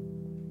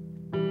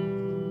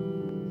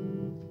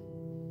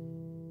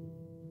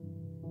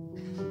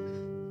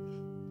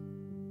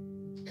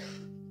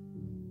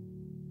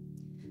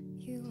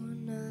 You are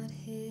not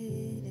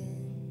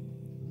hidden.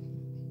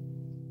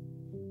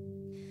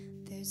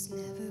 There's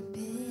never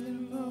been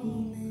a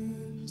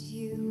moment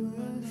you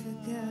were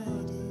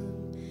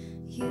forgotten.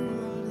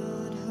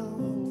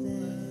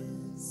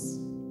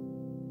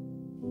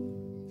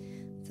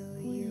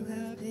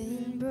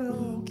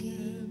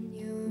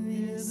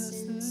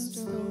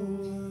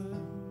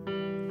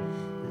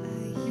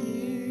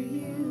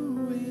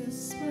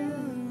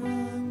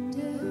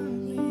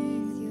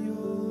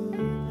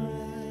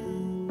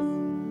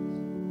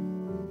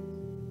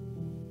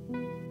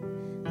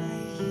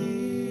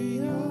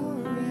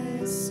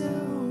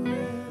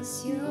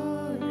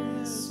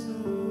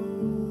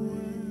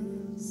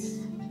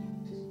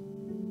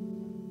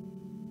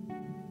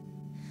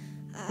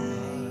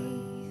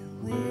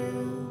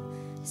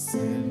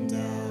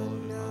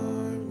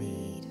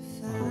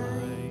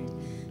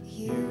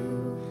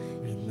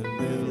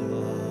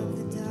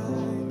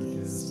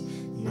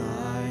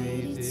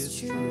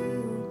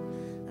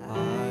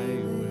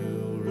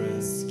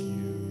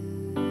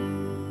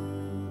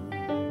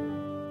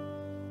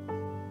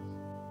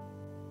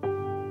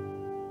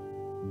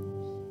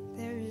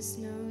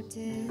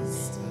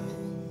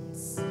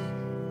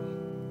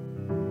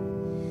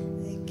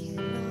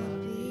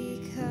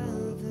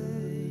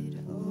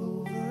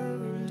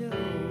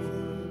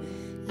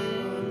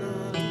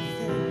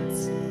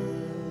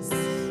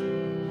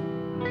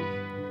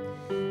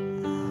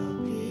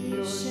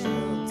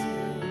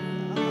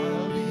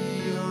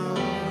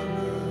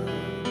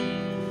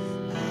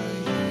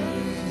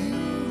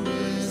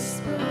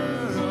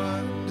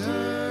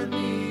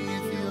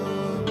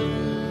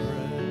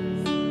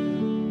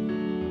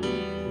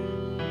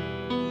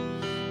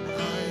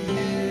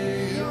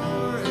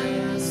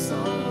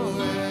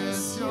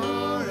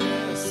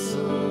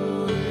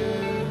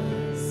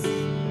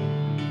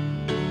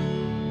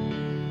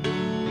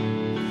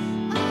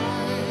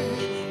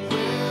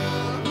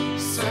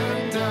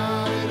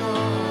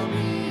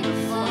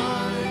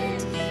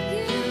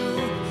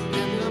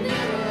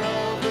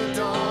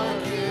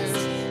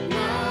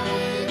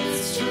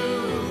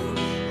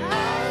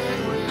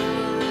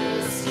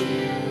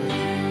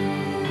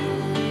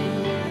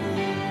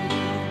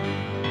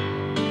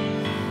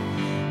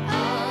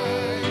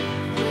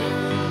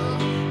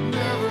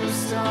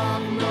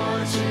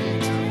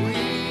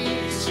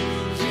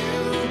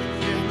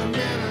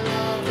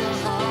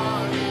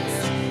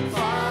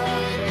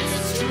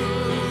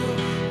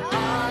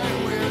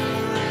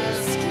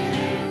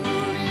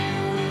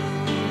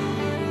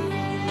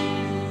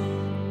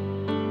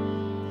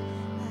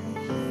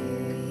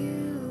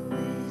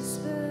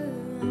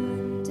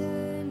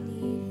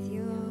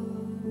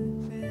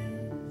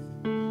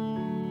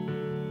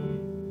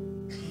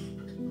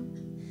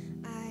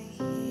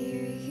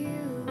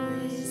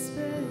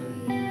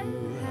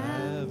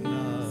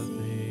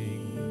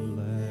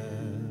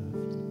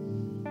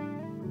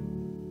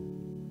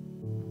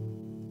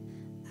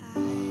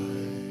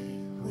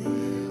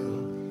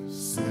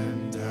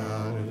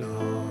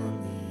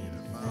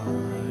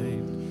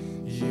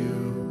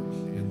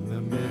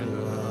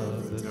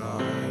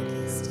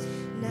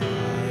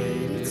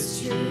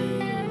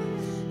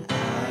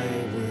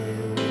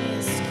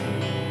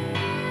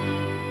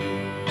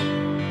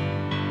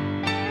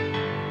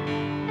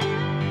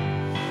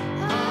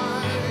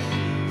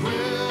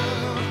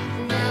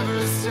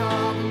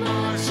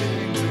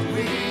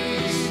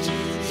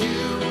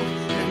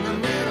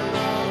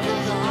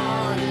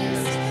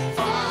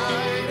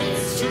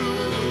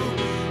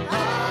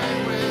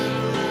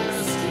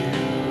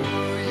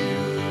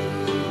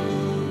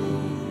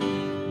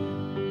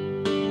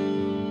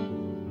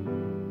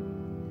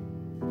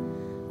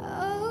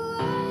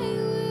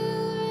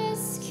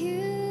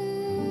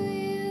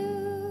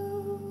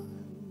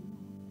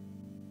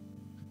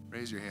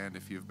 Raise your hand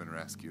if you've been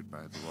rescued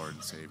by the Lord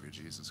and Savior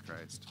Jesus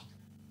Christ.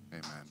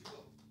 Amen.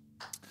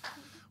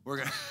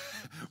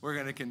 We're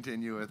gonna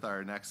continue with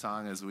our next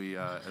song as we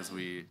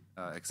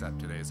accept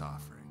today's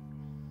offering.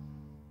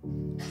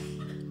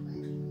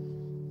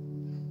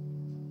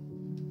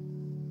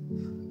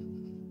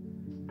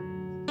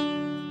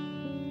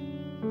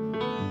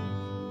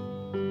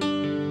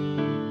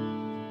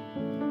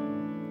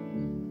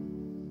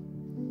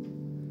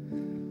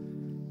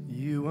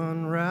 You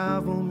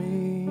unravel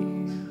me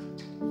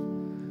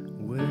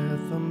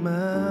with a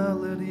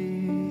melody.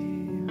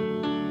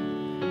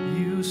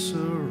 You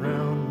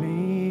surround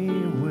me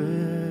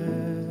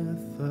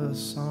with a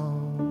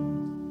song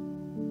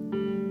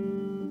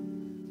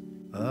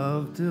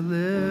of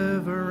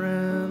deliverance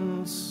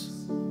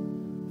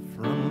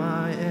from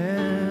my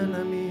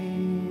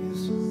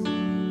enemies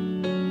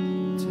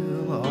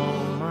till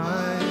all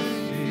my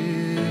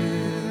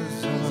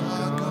fears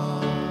are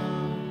gone.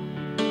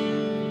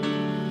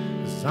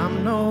 'Cause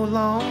I'm no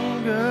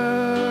longer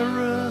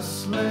a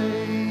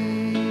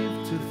slave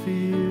to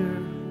fear.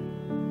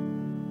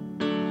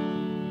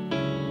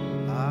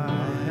 I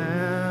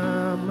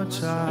am a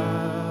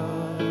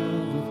child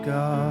of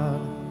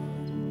God.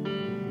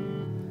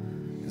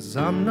 'Cause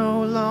I'm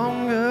no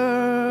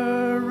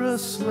longer a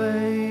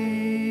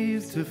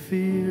slave to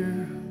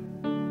fear.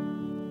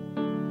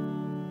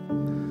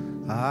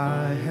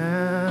 I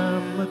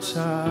am a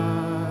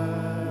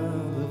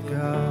child of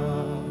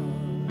God.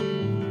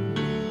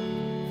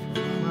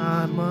 From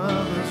my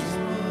mother's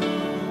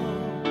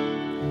womb,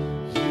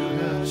 you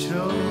have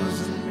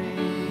chosen me,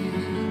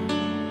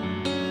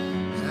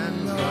 and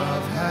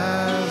love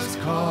has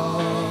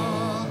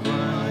called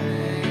my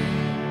name.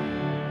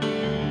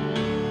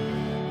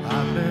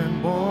 I've been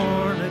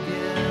born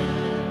again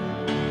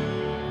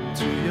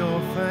to your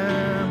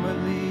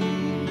family.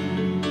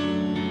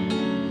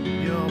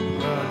 Your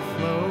blood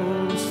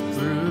flows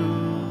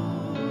through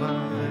my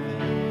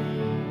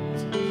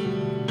veins.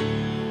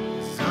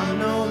 'Cause I'm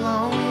no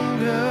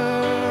longer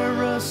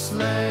a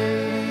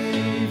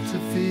slave to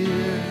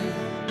fear.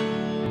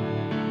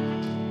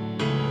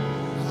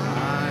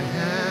 I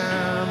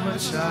am a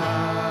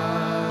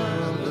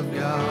child of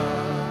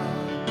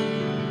God.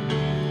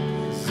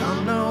 'Cause I'm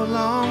no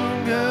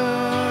longer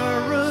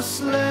a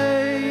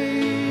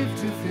slave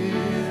to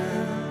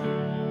fear.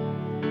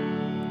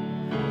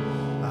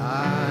 I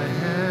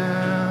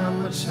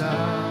am a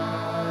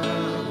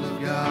child of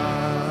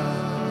God.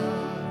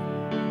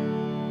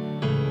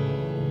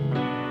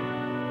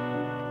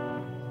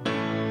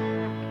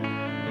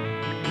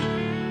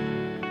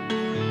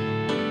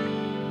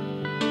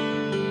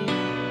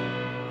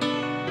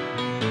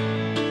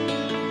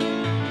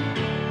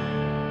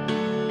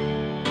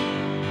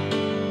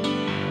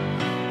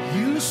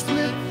 You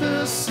split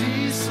the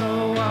sea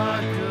so I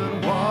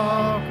could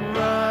walk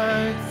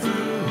right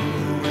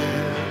through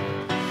it.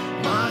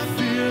 My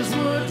fears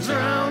were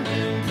drowned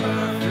in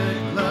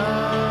perfect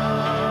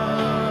love.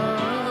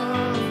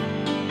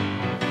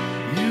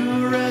 You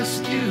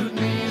rescued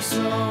me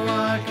so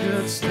I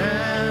could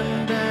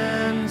stand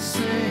and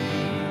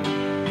sing.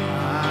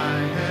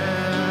 I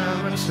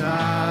am a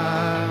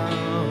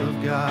child of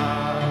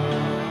God.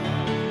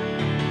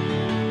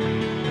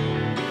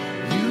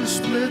 You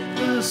split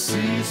the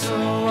sea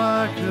so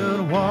I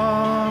could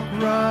walk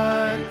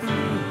right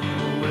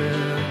through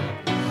it.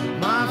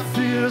 My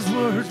fears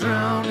were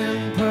drowned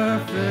in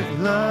perfect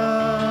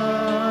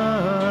love.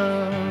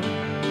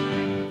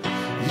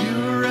 You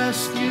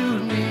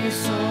rescued me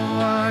so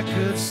I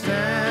could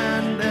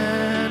stand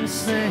and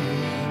sing.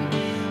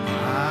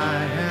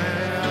 I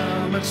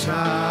am a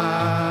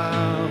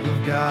child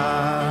of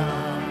God.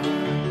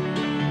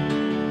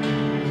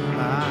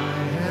 I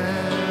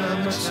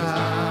am a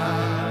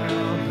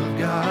child of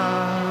God.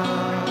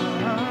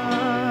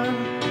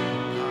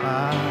 I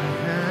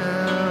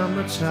am a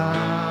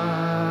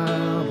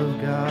child of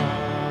God.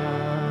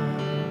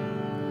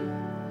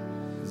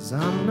 'Cause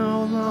I'm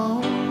no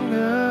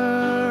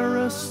longer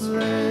a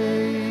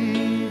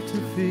slave to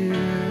fear.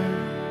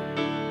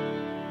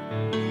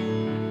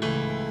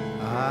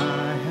 I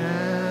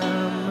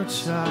am a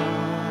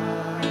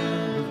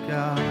child of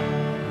God.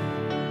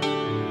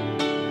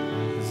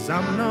 'Cause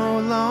I'm no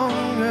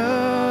longer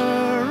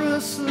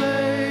a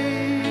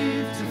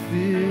slave to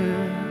fear.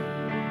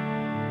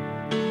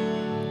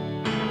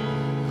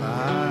 I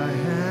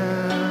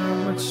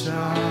am a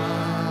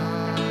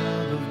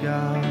child of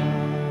God.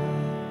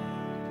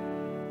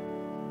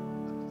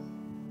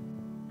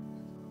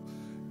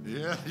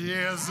 Yeah,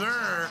 yes,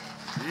 sir.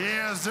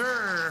 Yes,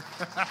 sir.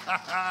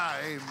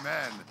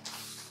 Amen.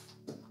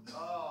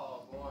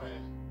 Oh, boy.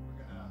 We're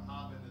going to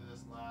hop into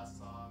this last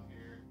song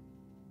here.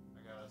 I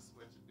got to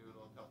switch and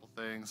doodle a couple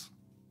things.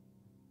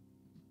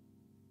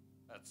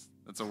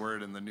 That's a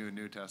word in the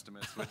New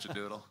Testament,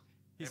 switch-a-doodle.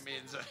 It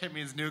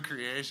means new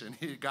creation.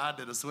 God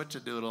did a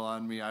switch-a-doodle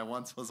on me. I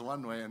once was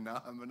one way, and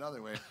now I'm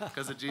another way.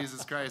 Because of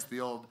Jesus Christ,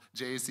 the old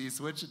JC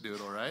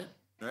switch-a-doodle, right?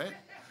 Right?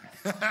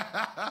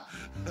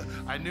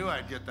 I knew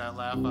I'd get that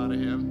laugh out of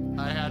him.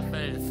 I had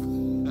faith.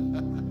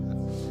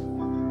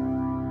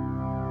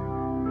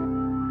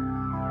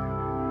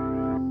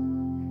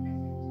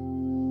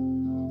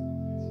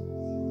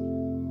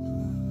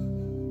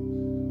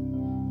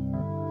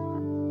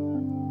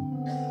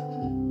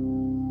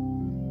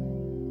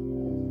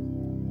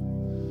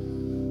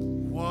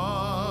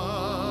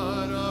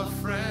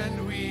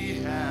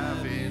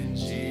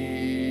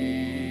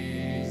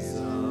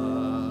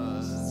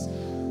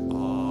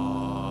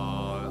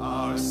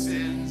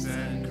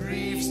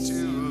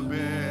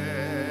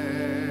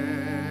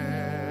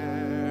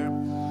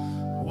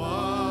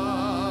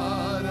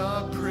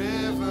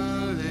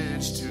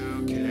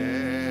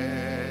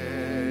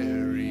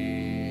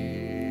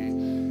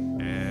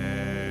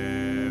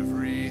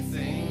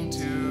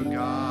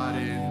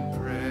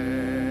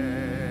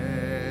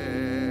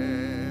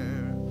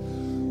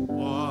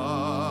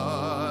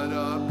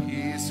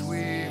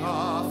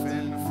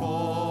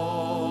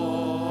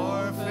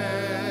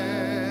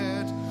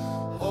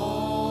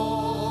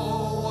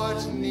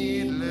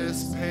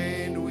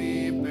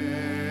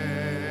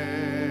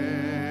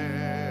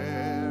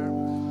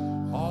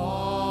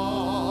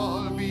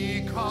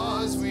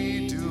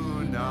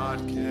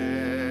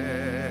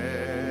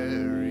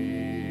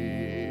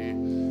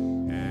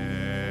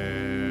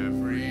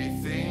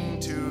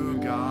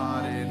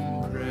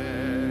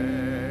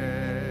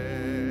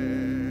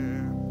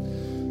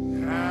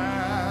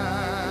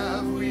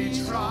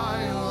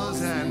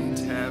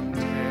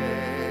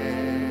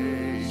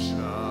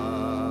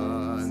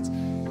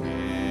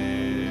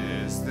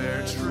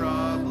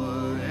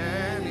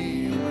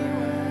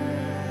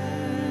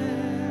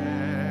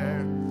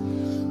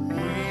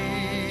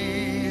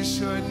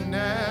 should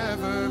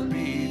never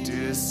be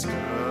discouraged.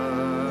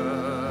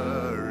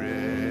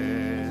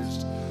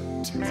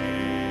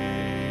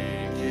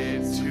 Take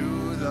it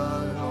to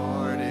the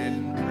Lord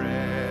in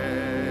prayer.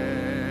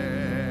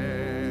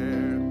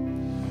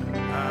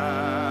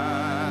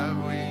 Have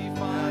we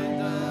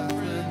find a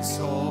friend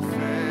so faithful,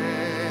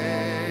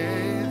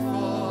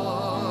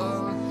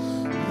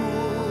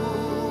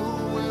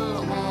 who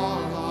will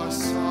all our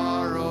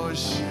sorrows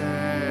share?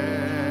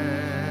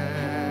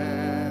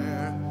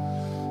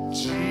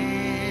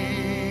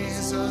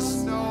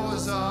 Jesus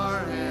knows our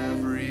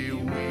every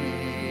weakness.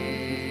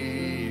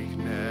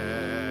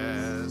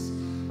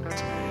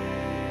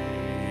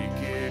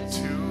 Take it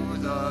to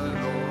the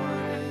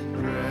Lord in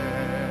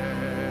prayer.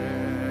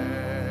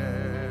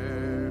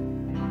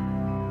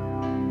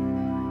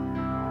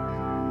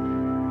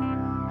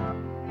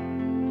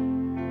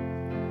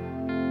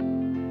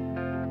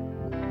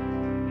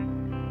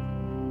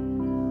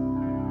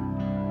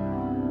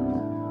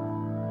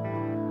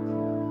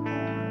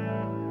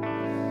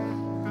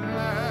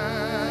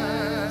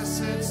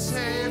 Blessed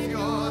Savior,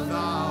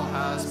 thou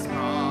hast promised,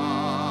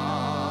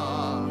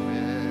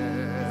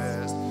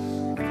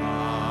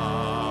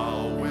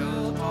 thou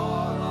wilt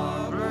all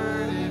our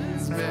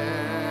burdens bear.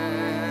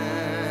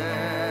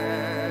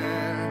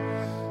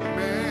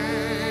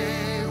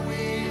 May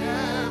we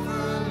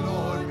ever,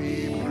 Lord,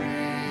 be bringing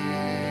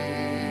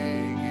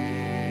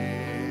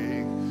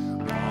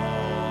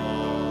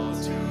all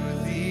to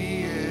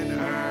thee in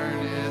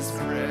earnest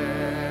prayer.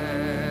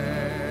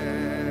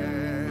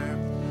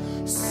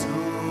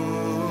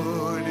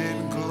 Soon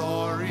in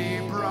glory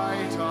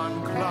bright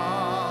unclouded,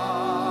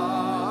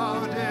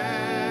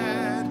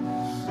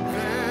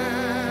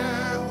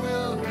 there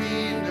will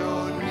be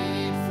no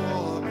need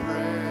for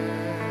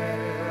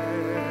prayer.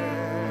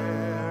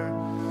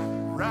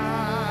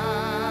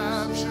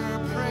 Rapture,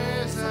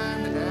 praise,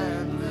 and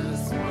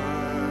endless worship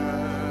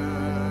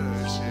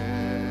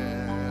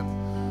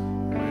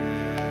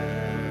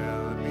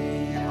will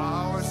be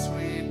our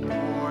sweet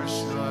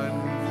portion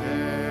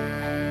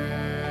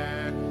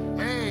there.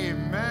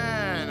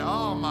 Amen.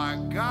 Oh my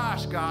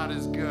gosh, God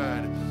is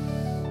good.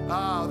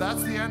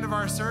 That's the end of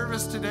our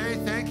service today.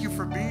 Thank you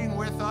for being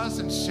with us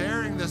and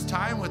sharing this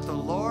time with the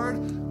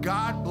Lord.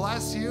 God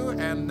bless you.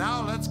 And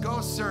now let's go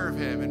serve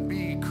him and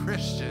be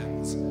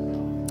Christians.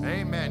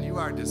 Amen. You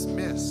are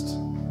dismissed.